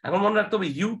ইউ। এখন মনে রাখতে হবে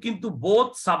ইউ কিন্তু both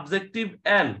subjective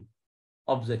and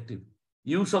objective.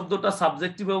 You শব্দটা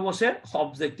সাবজেক্টিভেও বসে,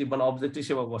 অবজেক্টিভ মানে অবজেক্টিভ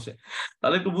হিসেবে বসে।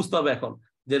 তাহলে একটু বুঝতে হবে এখন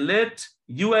যে লেট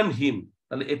ইউ এন্ড হিম,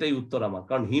 তাহলে এটাই উত্তর আমার,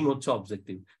 কারণ হিম হচ্ছে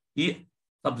objective, he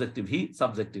subjective, he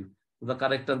subjective. The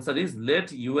correct answer is late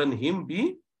you and him B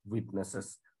witnesses.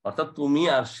 অর্থাৎ তুমি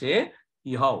আর সে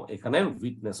কি হও? এখানে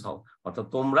উইটনেস হও, অর্থাৎ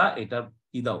তোমরা এটা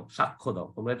কি দাও? সাক্ষ্য দাও।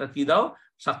 তোমরা এটা কি দাও?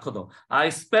 সাক্ষ্য দাও। I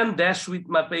spend dash with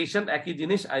my patient, একই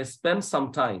জিনিস, I spend some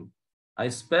time, I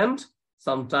spend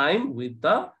some time with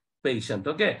the patient.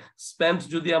 Okay, spend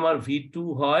যদি আমার V2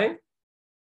 হয়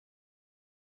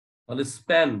তাহলে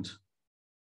স্পেন্ড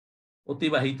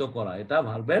অতিবাহিত করা, এটা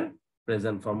ভার্বের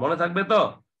প্রেজেন্ট ফর্ম। মনে থাকবে তো?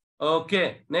 ওকে,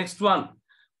 next one.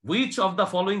 Which of the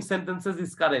following sentences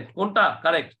is correct? কোনটা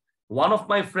correct? One of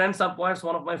my friends R points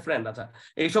one of my friend. আচ্ছা,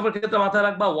 এইসবের ক্ষেত্রে মাথায়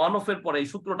রাখবা ওয়ান অফ এর পরে এই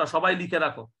সূত্রটা সবাই লিখে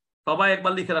রাখো, সবাই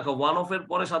একবার লিখে রাখো। ওয়ান অফ এর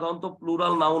পরে সাধারণত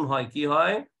প্লুরাল নাউন হয়। কি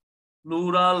হয়?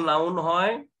 প্লুরাল নাউন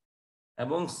হয়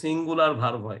এবং সিঙ্গুলার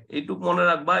ভার্ব হয়। এইটুক মনে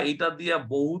রাখবা, এইটা দিয়ে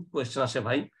বহুত কোয়েশ্চেন আসে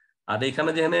ভাই। আর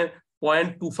এখানে যেখানে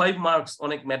 0.25 মার্কস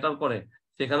অনেক ম্যাটার করে,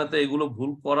 সেখানে তো এগুলো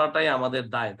ভুল করাটাই আমাদের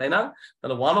দায়, তাই না?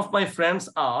 তাহলে one of my friends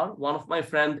R, one of my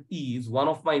friend is, one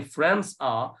of my friends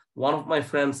R, one of my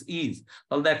friends is.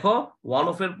 তাহলে দেখো ওয়ান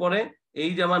অফ এর পরে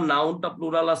এই যে আমার নাউনটা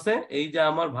প্লুরাল আছে, এই যে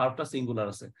আমার ভার্বটা সিঙ্গুলার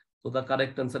আছে। তো the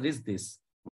correct answer is this,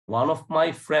 one of my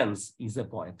friends is a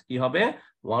point. কি হবে?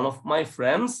 One of my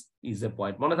friends is a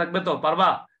point. মনে থাকবে তো? পারবা?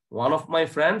 One of my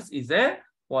friends is a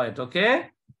point. Okay,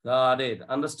 got it,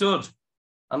 understood?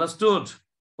 Understood?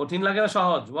 কঠিন লাগে না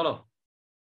সহজ? বলো।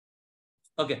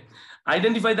 Okay,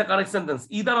 identify the correct sentence.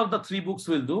 Either of the three books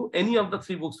will do, any of the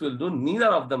three books will do,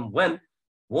 neither of them went,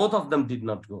 both of them did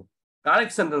not go.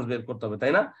 Correct sentence বের করতে হবে,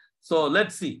 তাই না? So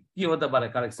let's see কি হতে পারে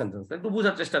correct sentence, একটু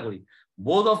বোঝার চেষ্টা করি।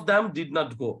 Both of them did not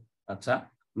go, আচ্ছা,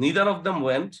 neither of them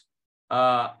went,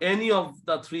 any of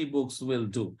the three books will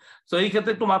do. So এই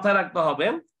ক্ষেত্রে একটু মাথায় রাখতে হবে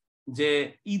যে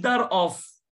either of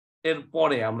এর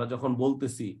পরে আমরা যখন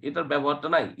বলতেছি, এটার ব্যবহারটা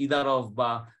নাই, either of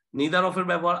বা নিদার অফ এর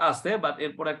ব্যবহার আছে, বাট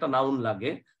এরপর একটা নাউন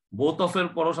লাগে। বোথ অফ এর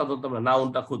পরও সাধারণত আমরা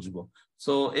নাউনটা খুঁজবো।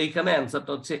 সো এইখানে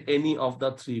অ্যান্সারটা হচ্ছে any of the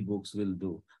 3 books will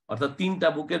do, অর্থাৎ 3টা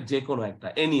বুকের যে কোনো একটা,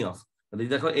 এনি অফ।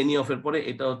 দেখো এনি অফ এর পরে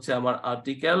এটা হচ্ছে আমার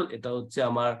আর্টিকেল, এটা হচ্ছে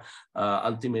আমার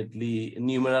আলটিমেটলি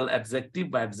নিউমেরাল অ্যাডজেক্টিভ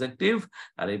বা অ্যাডজেক্টিভ,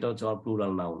 আর এটা হচ্ছে আমার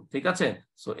প্লুরাল নাউন। ঠিক আছে,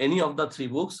 so any of the 3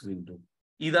 books will do,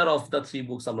 either of the 3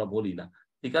 books আমরা বলি না।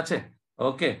 ঠিক আছে,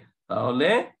 ওকে, তাহলে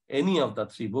any of the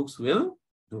 3 books will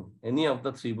do. Any of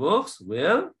the 3 books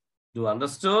will do.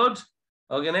 Understood?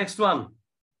 Okay, next one.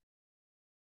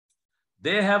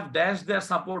 They have dashed their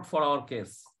support for our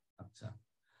case. আচ্ছা,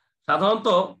 সাধারণত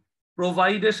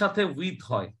provide এর সাথে with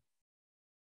হয়,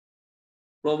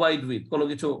 provide with কোনো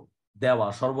কিছু দেওয়া,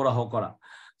 সরবরাহ করা।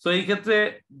 সো এই ক্ষেত্রে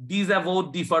দিস অ্যাবাউট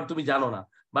ডিফার তুমি জানো না,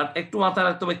 বাট একটু মাথায়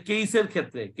রাখতে হবে কেসের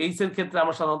ক্ষেত্রে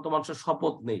আমরা সাধারণত মানুষের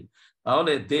শপথ নেই।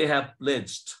 তাহলে they have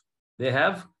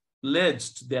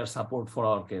pledged their support for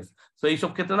our case. So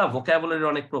এইসব ক্ষেত্রে না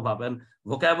ভোকাবুলারির অনেক প্রভাব, এন্ড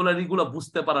ভোকাবুলারি গুলো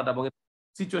বুঝতে পারাটা এবং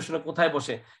সিচুয়েশনে কোথায়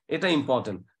বসে এটা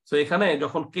ইম্পর্টেন্ট। সো এখানে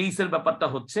যখন কেসের ব্যাপারটা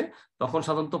হচ্ছে তখন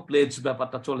সাধারণত প্লেজ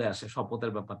ব্যাপারটা চলে আসে,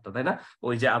 শপথের ব্যাপারটা, তাই না?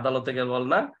 ওই যে আদালতে গেলে বল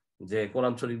না যে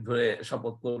কোরআন শরীফ ধরে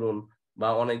শপথ করুন, বা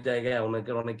অনেক জায়গায়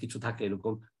অনেকের অনেক কিছু থাকে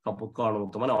এরকম শপথ করানোর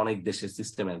মতো, মানে অনেক দেশের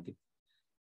সিস্টেম আর কি।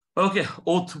 ওকে,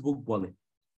 ওথ বুক বলে,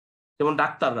 যেমন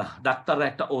ডাক্তাররা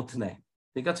একটা ওথ নেয়,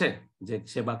 ঠিক আছে, যে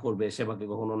সেবা করবে, সেবাকে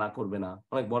কখনো না করবে না,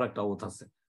 অনেক বড় একটা ওথ আছে,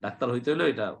 ডাক্তার হইতে হইলে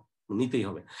এটা নিতেই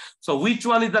হবে। So which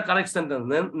one is the correct sentence?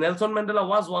 Nelson Mandela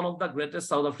was one of the greatest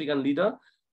south African leader.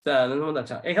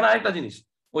 আচ্ছা, এখানে আরেকটা জিনিস,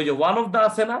 ওই যে ওয়ান অফ দ্য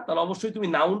আছে না, তাহলে অবশ্যই তুমি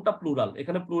নাউনটা প্লুরাল,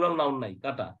 এখানে প্লুরাল নাউন নাই,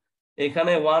 কাটা।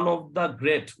 এখানে one of the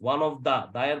great, one of the,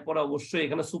 দায়ের পরে অবশ্যই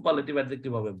এখানে সুপারলেটিভ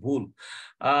অ্যাডজেক্টিভ হবে, ভুল।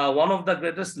 One of the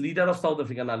greatest leader of south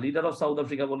Africa, না, লিডার অফ সাউথ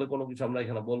আফ্রিকা বলে কোনো কিছু আমরা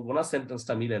এখানে বলবো না,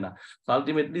 সেন্টেন্সটা মিলে না। So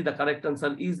ultimately the correct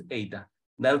answer is এইটা,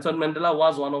 Nelson Mandela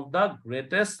was one of the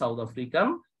greatest south African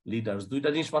leaders. দুইটা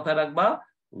জিনিস মাথায় রাখবা,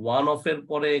 ওয়ান অফ এর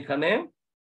পরে এখানে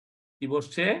কি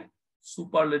বসছে?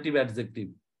 সুপারলেটিভ অ্যাডজেক্টিভ,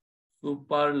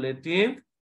 সুপারলেটিভ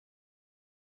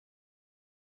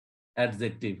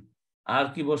অ্যাডজেক্টিভ, আর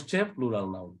কি বসছে? Plural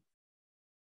noun.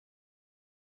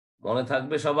 মনে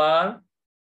থাকবে সবার?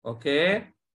 ওকে,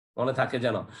 মনে থাকে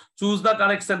যেন। Choose the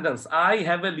correct sentence. I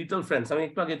have a little friends, আমি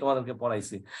একটু আগে তোমাদেরকে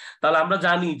পড়াইছি, তাহলে আমরা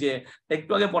জানি যে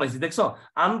একটু আগে পড়াইছি, দেখছো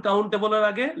আনকাউন্টেবলের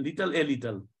আগে লিটল এ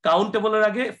লিটল, কাউন্টেবলের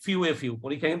আগে ফিউ এ ফিউ,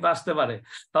 পরীক্ষা কিন্তু আসতে পারে।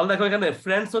 তাহলে দেখো এখানে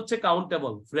ফ্রেন্ডস হচ্ছে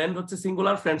কাউন্টেবল, ফ্রেন্ড হচ্ছে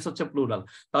সিঙ্গুলার, ফ্রেন্ডস হচ্ছে প্লুরাল,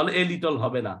 তাহলে এ লিটল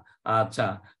হবে না। আচ্ছা,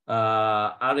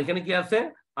 আর এখানে কি আছে?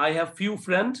 I have few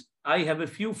friend, I have a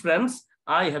few friends,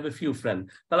 I have a few friend.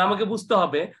 তাহলে আমাকে বুঝতে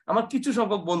হবে আমার কিছু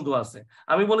সংখ্যক বন্ধু আছে।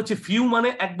 আমি বলেছি ফিউ মানে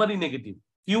একবারই নেগেটিভ,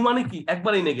 ফিউ মানে কি?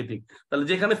 একবারই নেগেটিভ, তাহলে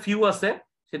যেখানে ফিউ আছে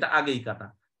সেটা আগেই কাটা,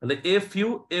 তাহলে এ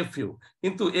ফিউ।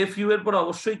 কিন্তু এ ফিউ এর পর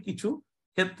অবশ্যই কিছু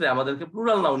ক্ষেত্রে আমাদেরকে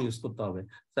প্লুরাল নাউন ইউজ করতে হবে।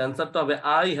 অ্যানসারটা হবে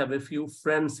I have a few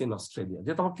friends in Australia.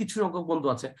 যেহেতু আমার কিছু সংখ্যক বন্ধু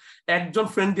আছে, একজন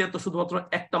ফ্রেন্ড দিয়ে তো শুধুমাত্র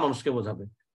একটা মানুষকে বোঝাবে,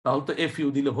 তাহলে তো এ ফিউ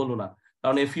দিলে হলো না,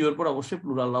 কারণ এ ফিউ এর পর অবশ্যই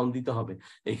প্লুরাল নাউন দিতে হবে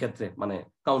এই ক্ষেত্রে, মানে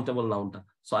countable নাউনটা।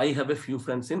 So I have a few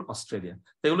friends in Australia.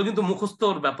 এগুলো কিন্তু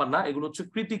মুখস্থর ব্যাপার না, এগুলো হচ্ছে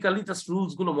ক্রিটিক্যালি জাস্ট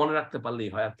রুলস গুলো মনে রাখতে পারলেই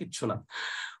হয়, আর কিচ্ছু না।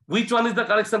 Which one is the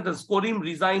correct sentence? Karim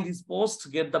resigned his post.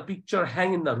 Get the picture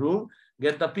hang in the room.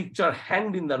 Get the picture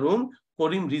hanged in the room.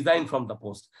 Karim resigned from the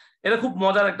post. এটা খুব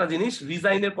মজার একটা জিনিস,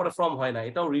 রিজাইনের পরে ফ্রম হয় না,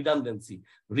 এটাও রিডান্ডেন্সি।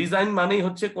 রিজাইন মানেই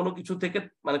হচ্ছে কোনো কিছু থেকে,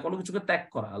 মানে কোনো কিছুকে ত্যাগ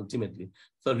করা আলটিমেটলি।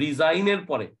 সো রিজাইনের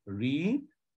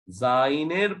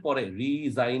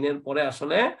পরে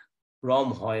আসলে ফ্রম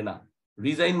হয় না,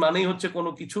 রিজাইন মানেই হচ্ছে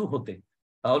কোনো কিছু হতে,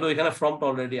 তাহলে এখানে ফ্রমটা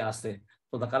অলরেডি আছে।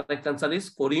 তো the correct answer is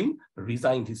Karim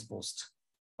resigned his post.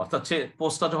 অর্থাৎ সে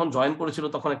পোস্টটা যখন জয়েন করেছিল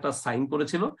তখন একটা সাইন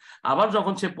করেছিল, আবার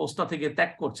যখন সে পোস্টটা থেকে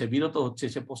ত্যাগ করছে, বিরত হচ্ছে,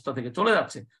 সে পোস্টটা থেকে চলে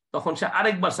যাচ্ছে, তখন সে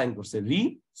আরেকবার সাইন করছে,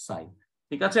 রি-সাইন।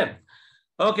 ঠিক আছে,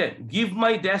 ওকে। Give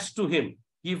my dash to him,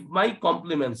 give my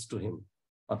compliments to him,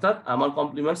 অর্থাৎ আমার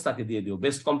কমপ্লিমেন্টস তাকে দিয়ে দিও।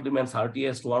 Best compliments,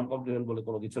 heartiest, worm complement বলে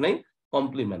কোনো কিছু নেই,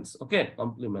 কমপ্লিমেন্টস। ওকে,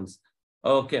 কমপ্লিমেন্টস।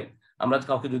 ওকে, আমরা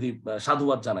কাউকে যদি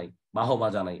সাধুবাদ জানাই, বাহবা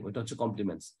জানাই, ওইটা হচ্ছে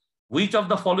compliments. Which of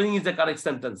the following is the correct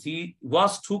sentence? He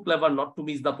was too clever not to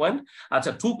miss the point.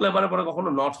 আচ্ছা, too clever এর পরে কখনো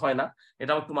not হয় না,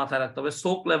 এটাও একটু মাথায় রাখতে হবে।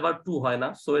 so clever to হয় না,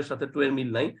 so এর সাথে to এর মিল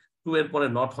নাই, to এর পরে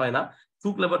not হয় না।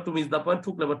 too clever to miss the point,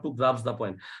 too clever to grasp the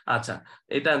point। আচ্ছা,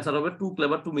 এটা অ্যান্সার হবে too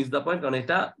clever to miss the point, কারণ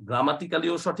এটা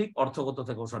গ্রামাটিক্যালিও সঠিক, অর্থগত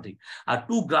থেকেও সঠিক। আর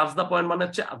to grasp the point মানে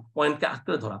হচ্ছে পয়েন্টকে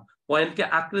আঁকড়ে ধরা, পয়েন্টকে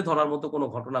আঁকড়ে ধরার মতো কোনো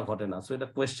ঘটনা ঘটে না, সো এটা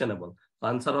কোয়েশ্চেনেবল।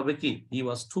 আনসার হবে কি? he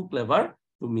was too clever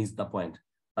to miss the point।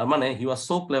 তার মানে he was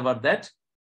so clever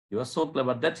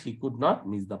that he could not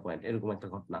miss the point, এরকম একটা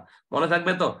ঘটনা। মনে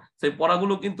থাকবে তো? সেই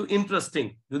পড়াগুলো কিন্তু ইন্টারেস্টিং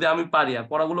যদি আমি পারি, আর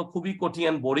পড়াগুলো খুবই কঠিন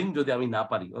এন্ড বোরিং যদি আমি না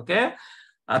পারি। ওকে,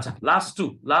 আচ্ছা, last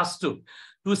two.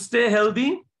 To stay healthy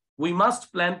we must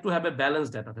plan to have a balance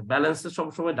diet, ব্যালেন্সের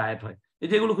সবসময় ডায়েট হয়। এই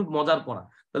যে এগুলো খুব মজার পড়া।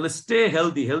 তাহলে স্টে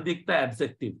হেলদি, হেলদি একটা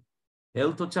অ্যাডজেক্টিভ,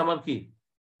 হেলথ হচ্ছে আমার কি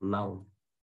নাউন,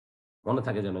 মনে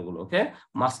থাকে যেন এগুলো। ওকে,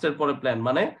 মাস্টের পরে প্ল্যান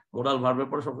মানে মোডাল ভার্বের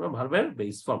পরে সবসময় ভার্বের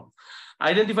base form.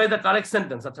 Identify the correct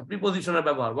sentence. আচ্ছা, প্রিপোজিশনের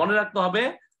ব্যবহার মনে রাখতে হবে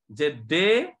যে ডে,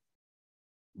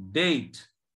 ডেট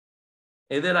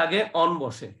এদের আগে অন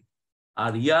বসে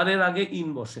আর ইয়ারের আগে ইন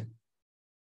বসে।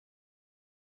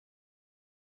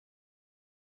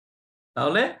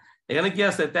 তাহলে এখানে কি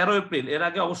আছে 13 এপ্রিল, এর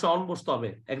আগে অবশ্যই অন বসতে হবে,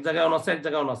 এক জায়গায় অন আছে এক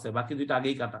জায়গায় অন আছে, বাকি দুইটা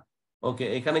আগেই কাটা। ওকে,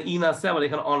 এখানে ইন আছে আবার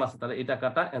এখানে অন আছে, তাহলে এটা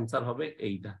কাটা, অ্যান্সার হবে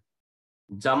এইটা।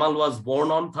 জামাল ওয়াজ born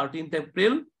on 13th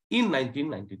April in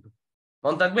 1992।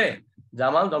 মনে থাকবে,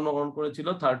 জামাল জন্মগ্রহণ করেছিল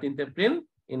 13th এপ্রিল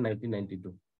ইন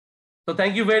 1992। তো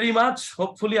thank you very much,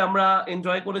 hopefully আমরা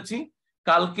এনজয় করেছি।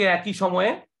 কালকে একই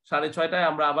সময়ে 6:30টায়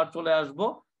আমরা আবার চলে আসব।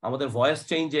 আমাদের ভয়েস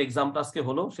চেঞ্জ যে এক্সামটা আজকে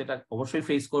হলো সেটা অবশ্যই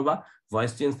ফেস করবা।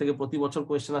 ভয়েস চেঞ্জ থেকে প্রতি বছর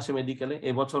কোয়েশ্চেন আসে মেডিকেলে,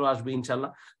 এবছরও আসবে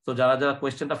ইনশাল্লাহ। তো যারা যারা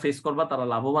কোয়েশ্চেনটা ফেস করবা তারা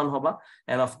লাভবান হবা।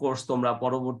 এন্ড অফকোর্স তোমরা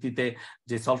পরবর্তীতে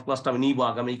যে সলভ ক্লাসটা আমি নিব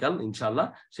আগামীকাল ইনশাল্লাহ,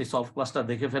 সেই সলভ ক্লাসটা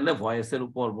দেখে ফেললে ভয়েসের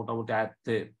উপর মোটামুটি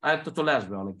আয়ত্তে চলে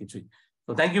আসবে অনেক কিছুই।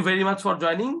 তো thank you very much for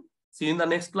joining, C you in the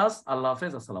next class. আল্লাহ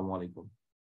হাফেজ, আসসালামু আলাইকুম।